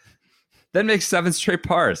 Then makes 7 straight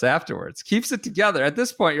pars afterwards. Keeps it together. At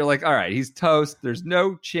this point, you're like, all right, he's toast. There's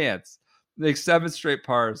no chance. Makes 7 straight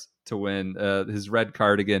pars to win his red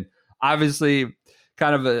cardigan. Obviously,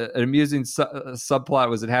 kind of an amusing subplot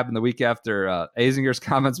was it happened the week after Azinger's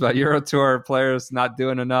comments about Euro Tour players not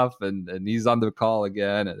doing enough, and he's on the call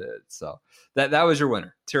again. And so that was your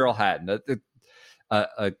winner, Tyrrell Hatton.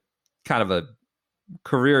 A kind of a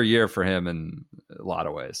career year for him in a lot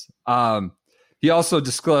of ways. He also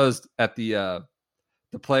disclosed at the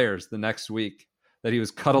Players the next week that he was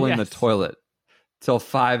cuddling the toilet till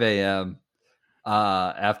 5 a.m.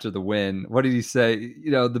 After the win. What did he say?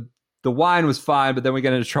 The wine was fine, but then we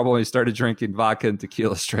got into trouble when he started drinking vodka and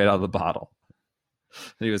tequila straight out of the bottle.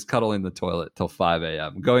 And he was cuddling the toilet till 5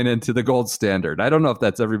 a.m. going into the gold standard. I don't know if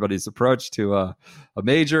that's everybody's approach to a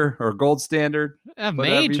major or a gold standard. A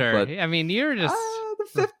major? I mean, you're just...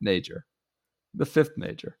 the 5th major. The 5th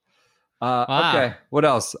major. Wow. Okay, what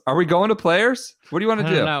else? Are we going to Players? What do you want to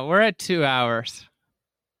do? No, we're at 2 hours.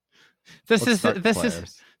 This is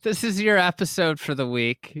This is your episode for the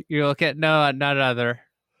week. You'll get none other.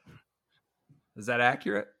 Is that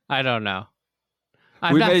accurate? I don't know.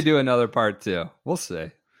 We may do another part 2. We'll see.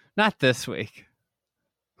 Not this week.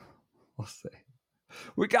 We'll see.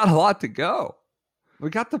 We got a lot to go. We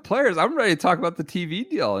got the players. I'm ready to talk about the TV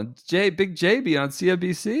deal and Big JB on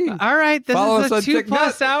CNBC. All right, this Follow is us a on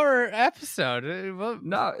 2+ hour episode.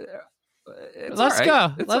 No, let's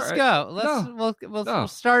go. Let's go. We'll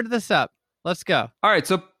start this up. Let's go. All right,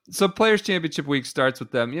 so Players Championship Week starts with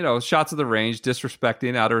them, shots of the range,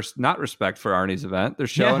 disrespecting out of not respect for Arnie's event. They're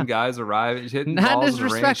showing guys arriving, hitting not balls as in the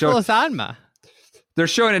range. respectful as Anma. They're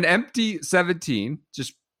showing an empty 17,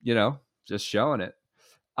 just showing it.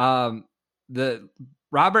 The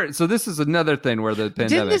Robert. So this is another thing where the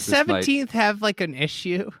pandemic. Didn't the 17th have like an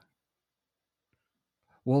issue?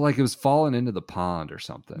 Well, like it was falling into the pond or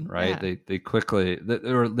something, right? Yeah. They quickly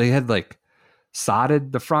they had like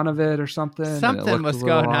sodded the front of it or something. Something was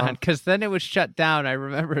going on because then it was shut down. I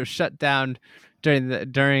remember it was shut down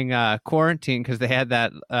during quarantine because they had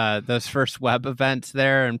that those first web events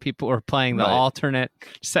there and people were playing the alternate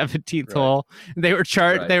 17th hole. They were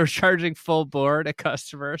They were charging full board at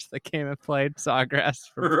customers that came and played Sawgrass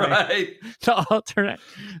for the alternate.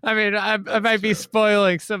 I mean, I might be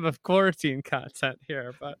spoiling some of quarantine content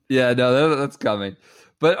here, but yeah, no, that's coming.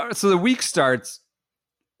 But so the week starts.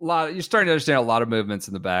 You're starting to understand a lot of movements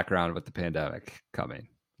in the background with the pandemic coming.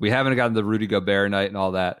 We haven't gotten the Rudy Gobert night and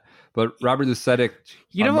all that. But Robert Lucetic,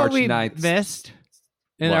 you know March what we 9th, missed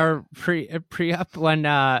in our pre-up when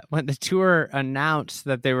the tour announced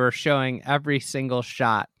that they were showing every single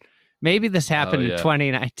shot. Maybe this happened in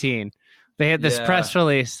 2019. They had this press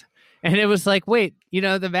release, and it was like, wait,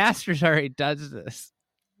 the Masters already does this.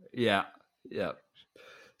 Yeah.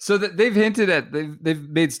 So they've hinted at they've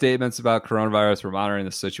made statements about coronavirus. We're monitoring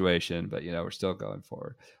the situation, but we're still going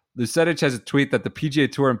forward. Lucetic has a tweet that the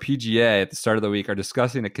PGA Tour and PGA at the start of the week are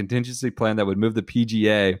discussing a contingency plan that would move the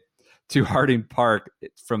PGA to Harding Park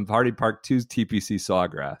from Harding Park to TPC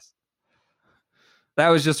Sawgrass. That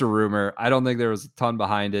was just a rumor. I don't think there was a ton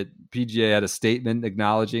behind it. PGA had a statement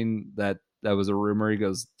acknowledging that was a rumor. He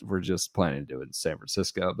goes, "We're just planning to do it in San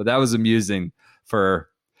Francisco." But that was amusing for,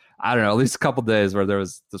 I don't know, at least a couple days where there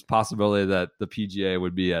was this possibility that the PGA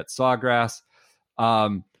would be at Sawgrass.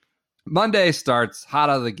 Monday starts hot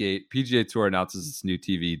out of the gate. PGA Tour announces its new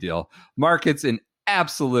TV deal. Markets in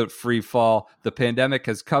absolute free fall. The pandemic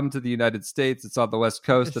has come to the United States. It's on the West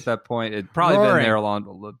Coast at that point. It'd probably been there a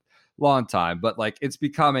long time, but like it's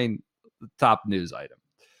becoming the top news item.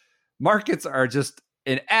 Markets are just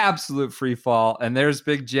in absolute free fall. And there's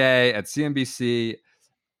Big J at CNBC.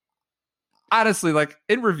 Honestly, like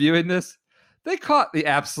in reviewing this, they caught the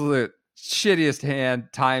absolute shittiest hand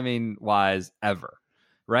timing wise ever,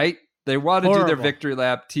 right? They want to do their victory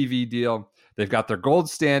lap TV deal. They've got their gold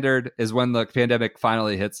standard is when the pandemic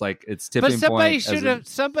finally hits like its tipping point. But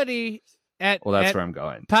somebody at that's where I'm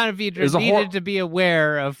going. Ponte Vedra needed to be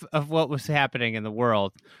aware of what was happening in the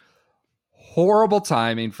world. Horrible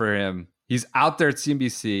timing for him. He's out there at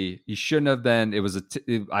CNBC. He shouldn't have been. It was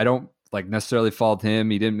I don't like necessarily fault him.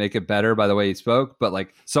 He didn't make it better by the way he spoke, but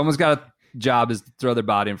like someone's got a job is to throw their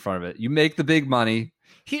body in front of it. You make the big money.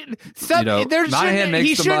 He shouldn't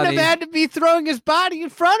have had to be throwing his body in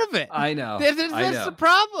front of it. I know. That's the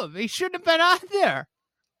problem. He shouldn't have been out there.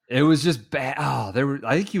 It was just bad.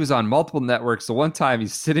 I think he was on multiple networks. The one time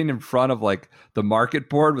he's sitting in front of like the market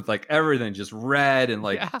board with like everything just red and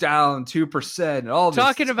like down 2% and all this.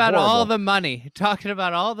 Talking about all the money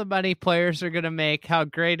players are going to make, how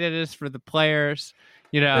great it is for the players.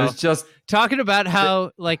 It's just talking about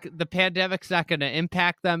how like the pandemic's not going to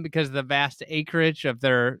impact them because of the vast acreage of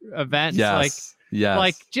their events. Yes.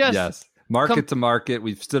 Market to market.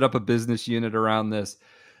 We've stood up a business unit around this.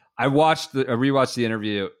 I rewatched the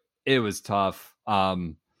interview. It was tough.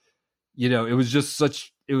 It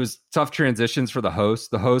was tough transitions for the hosts.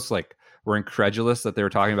 The hosts like were incredulous that they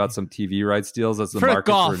were talking about some TV rights deals as the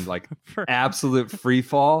markets were in like absolute free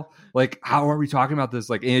fall. Like, how are we talking about this?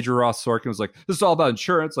 Like Andrew Ross Sorkin was like, this is all about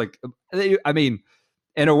insurance. Like, I mean,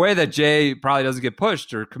 in a way that Jay probably doesn't get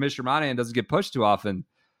pushed or Commissioner Monahan doesn't get pushed too often.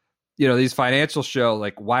 These financial show,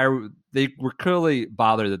 like they were clearly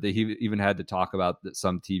bothered that they even had to talk about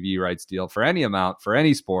some TV rights deal for any amount, for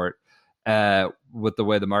any sport, with the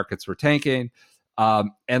way the markets were tanking.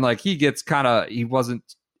 And like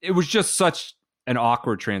it was just such an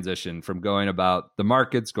awkward transition from going about the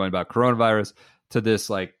markets, going about coronavirus to this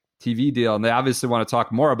like TV deal. And they obviously want to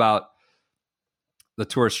talk more about the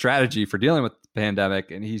tour strategy for dealing with the pandemic.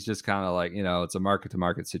 And he's just kind of like, it's a market to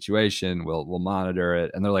market situation. We'll monitor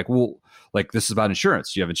it. And they're like, well, like this is about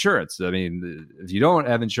insurance. Do you have insurance? I mean, if you don't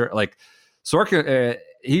have insurance, like Sorkin,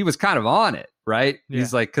 he was kind of on it, right? Yeah.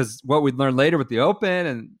 He's like, because what we'd learned later with the Open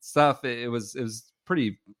and stuff, it was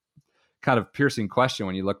pretty kind of piercing question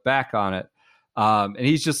when you look back on it. And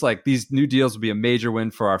he's just like, these new deals will be a major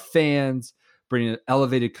win for our fans, bringing an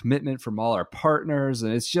elevated commitment from all our partners.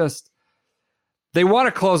 And it's just, they want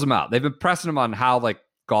to close them out. They've been pressing them on how like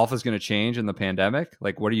golf is going to change in the pandemic.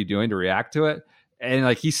 Like, what are you doing to react to it? And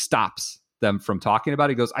like, he stops them from talking about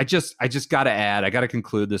it. He goes, I just got to add, I got to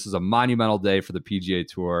conclude, this is a monumental day for the PGA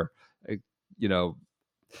Tour.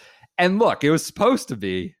 And look, it was supposed to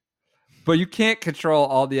be, but you can't control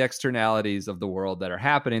all the externalities of the world that are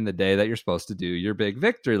happening the day that you're supposed to do your big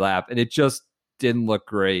victory lap. And it just didn't look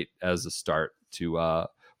great as a start to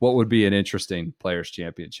what would be an interesting Players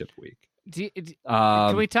Championship week.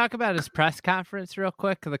 Can we talk about his press conference real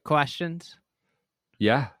quick? The questions.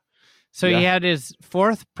 Yeah. So he had his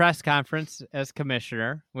 4th press conference as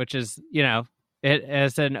commissioner, which is, it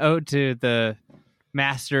as an ode to the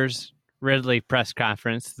Masters Ridley press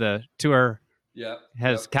conference. The tour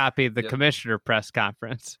has copied the commissioner press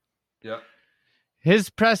conference. Yep. His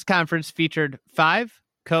press conference featured 5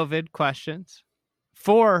 COVID questions,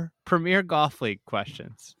 4 Premier Golf League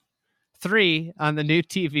questions, 3 on the new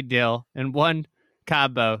TV deal, and 1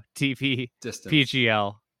 Cabo TV Distance.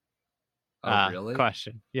 PGL Really?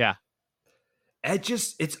 question. Yeah.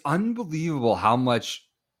 It's unbelievable how much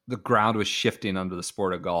the ground was shifting under the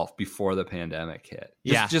sport of golf before the pandemic hit.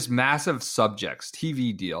 Just massive subjects,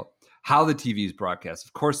 TV deal, how the TV is broadcast,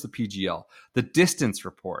 of course, the PGL, the distance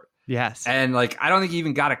report. Yes. And like, I don't think he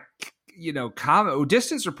even got comment.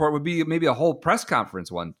 Distance report would be maybe a whole press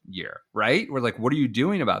conference one year, right? We're like, what are you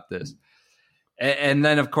doing about this? And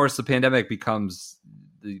then, of course, the pandemic becomes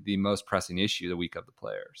the most pressing issue the week of the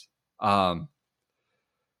Players.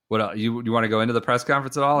 What else? You want to go into the press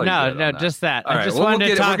conference at all? No, just that. All I right, just well, wanted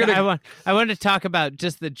to talk. I wanted to talk about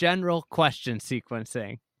just the general question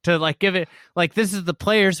sequencing to like give it like this is the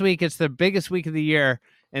Players Week. It's the biggest week of the year,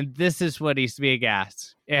 and this is what he's being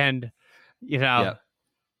asked. And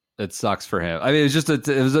it sucks for him. I mean, it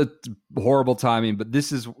was a horrible timing. But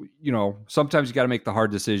this is sometimes you got to make the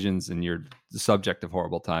hard decisions, and you're the subject of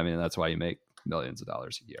horrible timing, and that's why you make millions of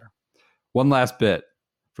dollars a year. One last bit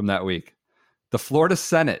from that week. The Florida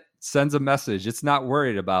Senate sends a message it's not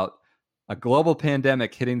worried about a global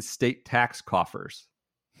pandemic hitting state tax coffers.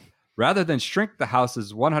 Rather than shrink the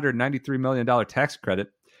House's $193 million tax credit,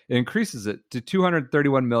 it increases it to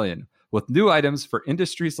 $231 million, with new items for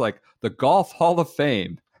industries like the Golf Hall of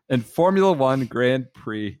Fame and Formula One Grand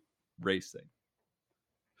Prix racing.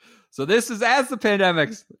 So this is as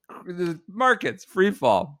the markets free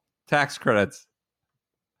fall, tax credits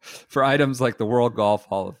for items like the World Golf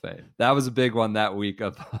Hall of Fame. That was a big one that week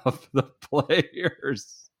of the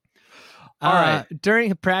Players. All right. During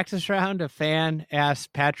a practice round, a fan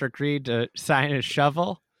asked Patrick Reed to sign his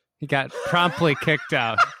shovel. He got promptly kicked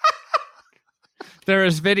out. There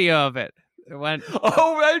was video of it. It went.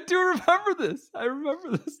 Oh, I do remember this. I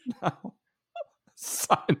remember this now.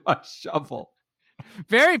 Sign my shovel.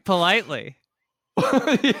 Very politely.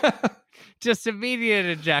 Yeah. Just immediate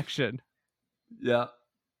ejection. Yeah.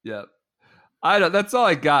 Yeah. That's all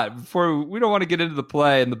I got. We don't want to get into the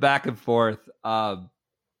play and the back and forth.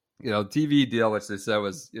 TV deal, which they said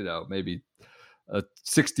was, maybe a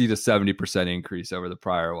 60 to 70% increase over the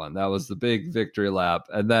prior one. That was the big victory lap.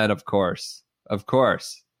 And then of course,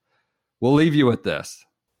 we'll leave you with this.